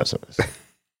not the Azores.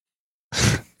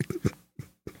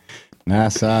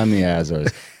 NASA and the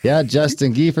Azores. Yeah,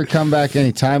 Justin Giefer, come back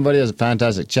anytime, buddy. It was a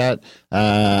fantastic chat.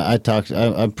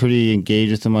 I'm pretty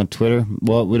engaged with him on Twitter.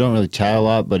 Well, we don't really chat a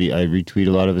lot, but I retweet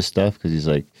a lot of his stuff because he's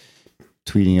like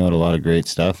tweeting out a lot of great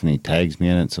stuff and he tags me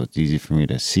in it, so it's easy for me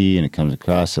to see and it comes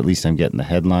across. At least I'm getting the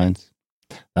headlines.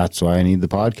 That's why I need the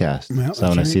podcast. Yeah, so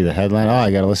when I see the headline,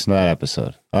 I got to listen to that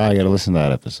episode.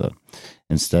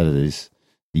 Instead of these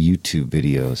YouTube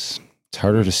videos. It's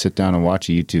harder to sit down and watch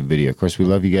a YouTube video. Of course, we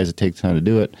love you guys that take time to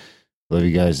do it. Love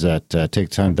you guys that take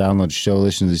time to download the show,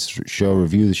 listen to the show,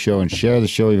 review the show, and share the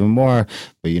show even more.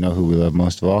 But you know who we love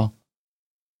most of all?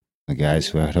 The guys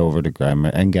who head over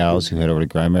to and gals who head over to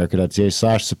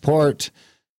grimerica.ca/support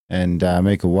and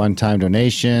make a one-time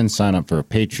donation, sign up for a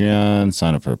Patreon,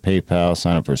 sign up for a PayPal,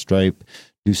 sign up for a Stripe,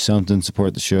 do something,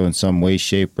 support the show in some way,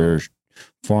 shape, or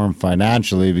form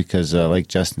financially because like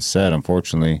Justin said,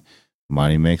 unfortunately,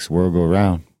 money makes the world go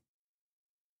round.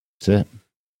 That's it.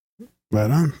 Right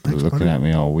on. You're looking at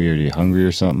me all weird. Are you hungry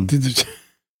or something?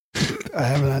 I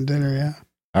haven't had dinner yet.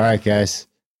 All right, guys.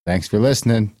 Thanks for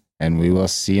listening, and we will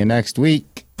see you next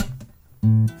week.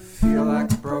 Feel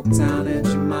like a broke down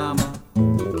engine, mama.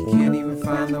 Can't even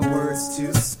find the words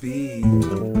to speak.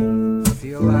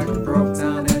 Feel like a broke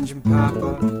down engine,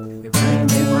 papa. It ran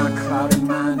in my cloudy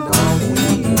mind all week.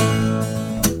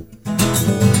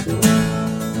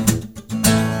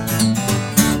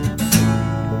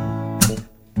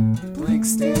 Blank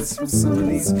stares from some of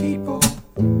these people.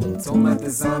 Don't let the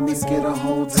zombies get a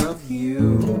hold of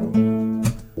you.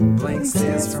 Blank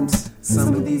stares from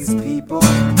some of these people.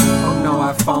 Oh no,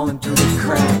 I've fallen through the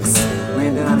cracks,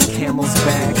 landed on a camel's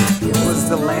back. It was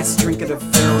the last drink of the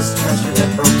Pharaoh's treasure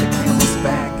that broke the camel's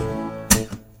back.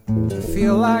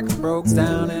 Feel like a broke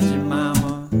down engine,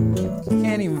 mama.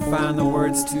 Can't even find the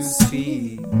words to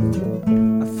speak.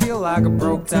 I feel like a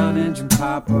broke down engine,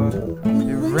 papa.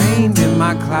 It rained in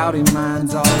my cloudy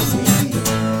mind all week.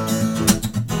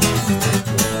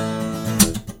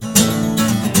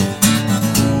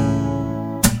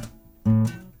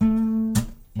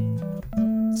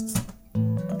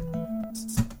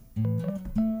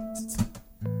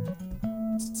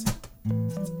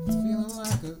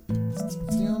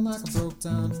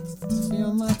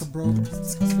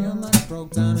 Feeling like a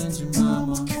broke down engine,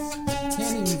 mama.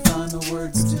 Can't even find the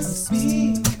words to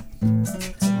speak.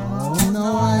 Oh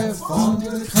no, I have fallen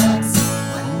through the cracks.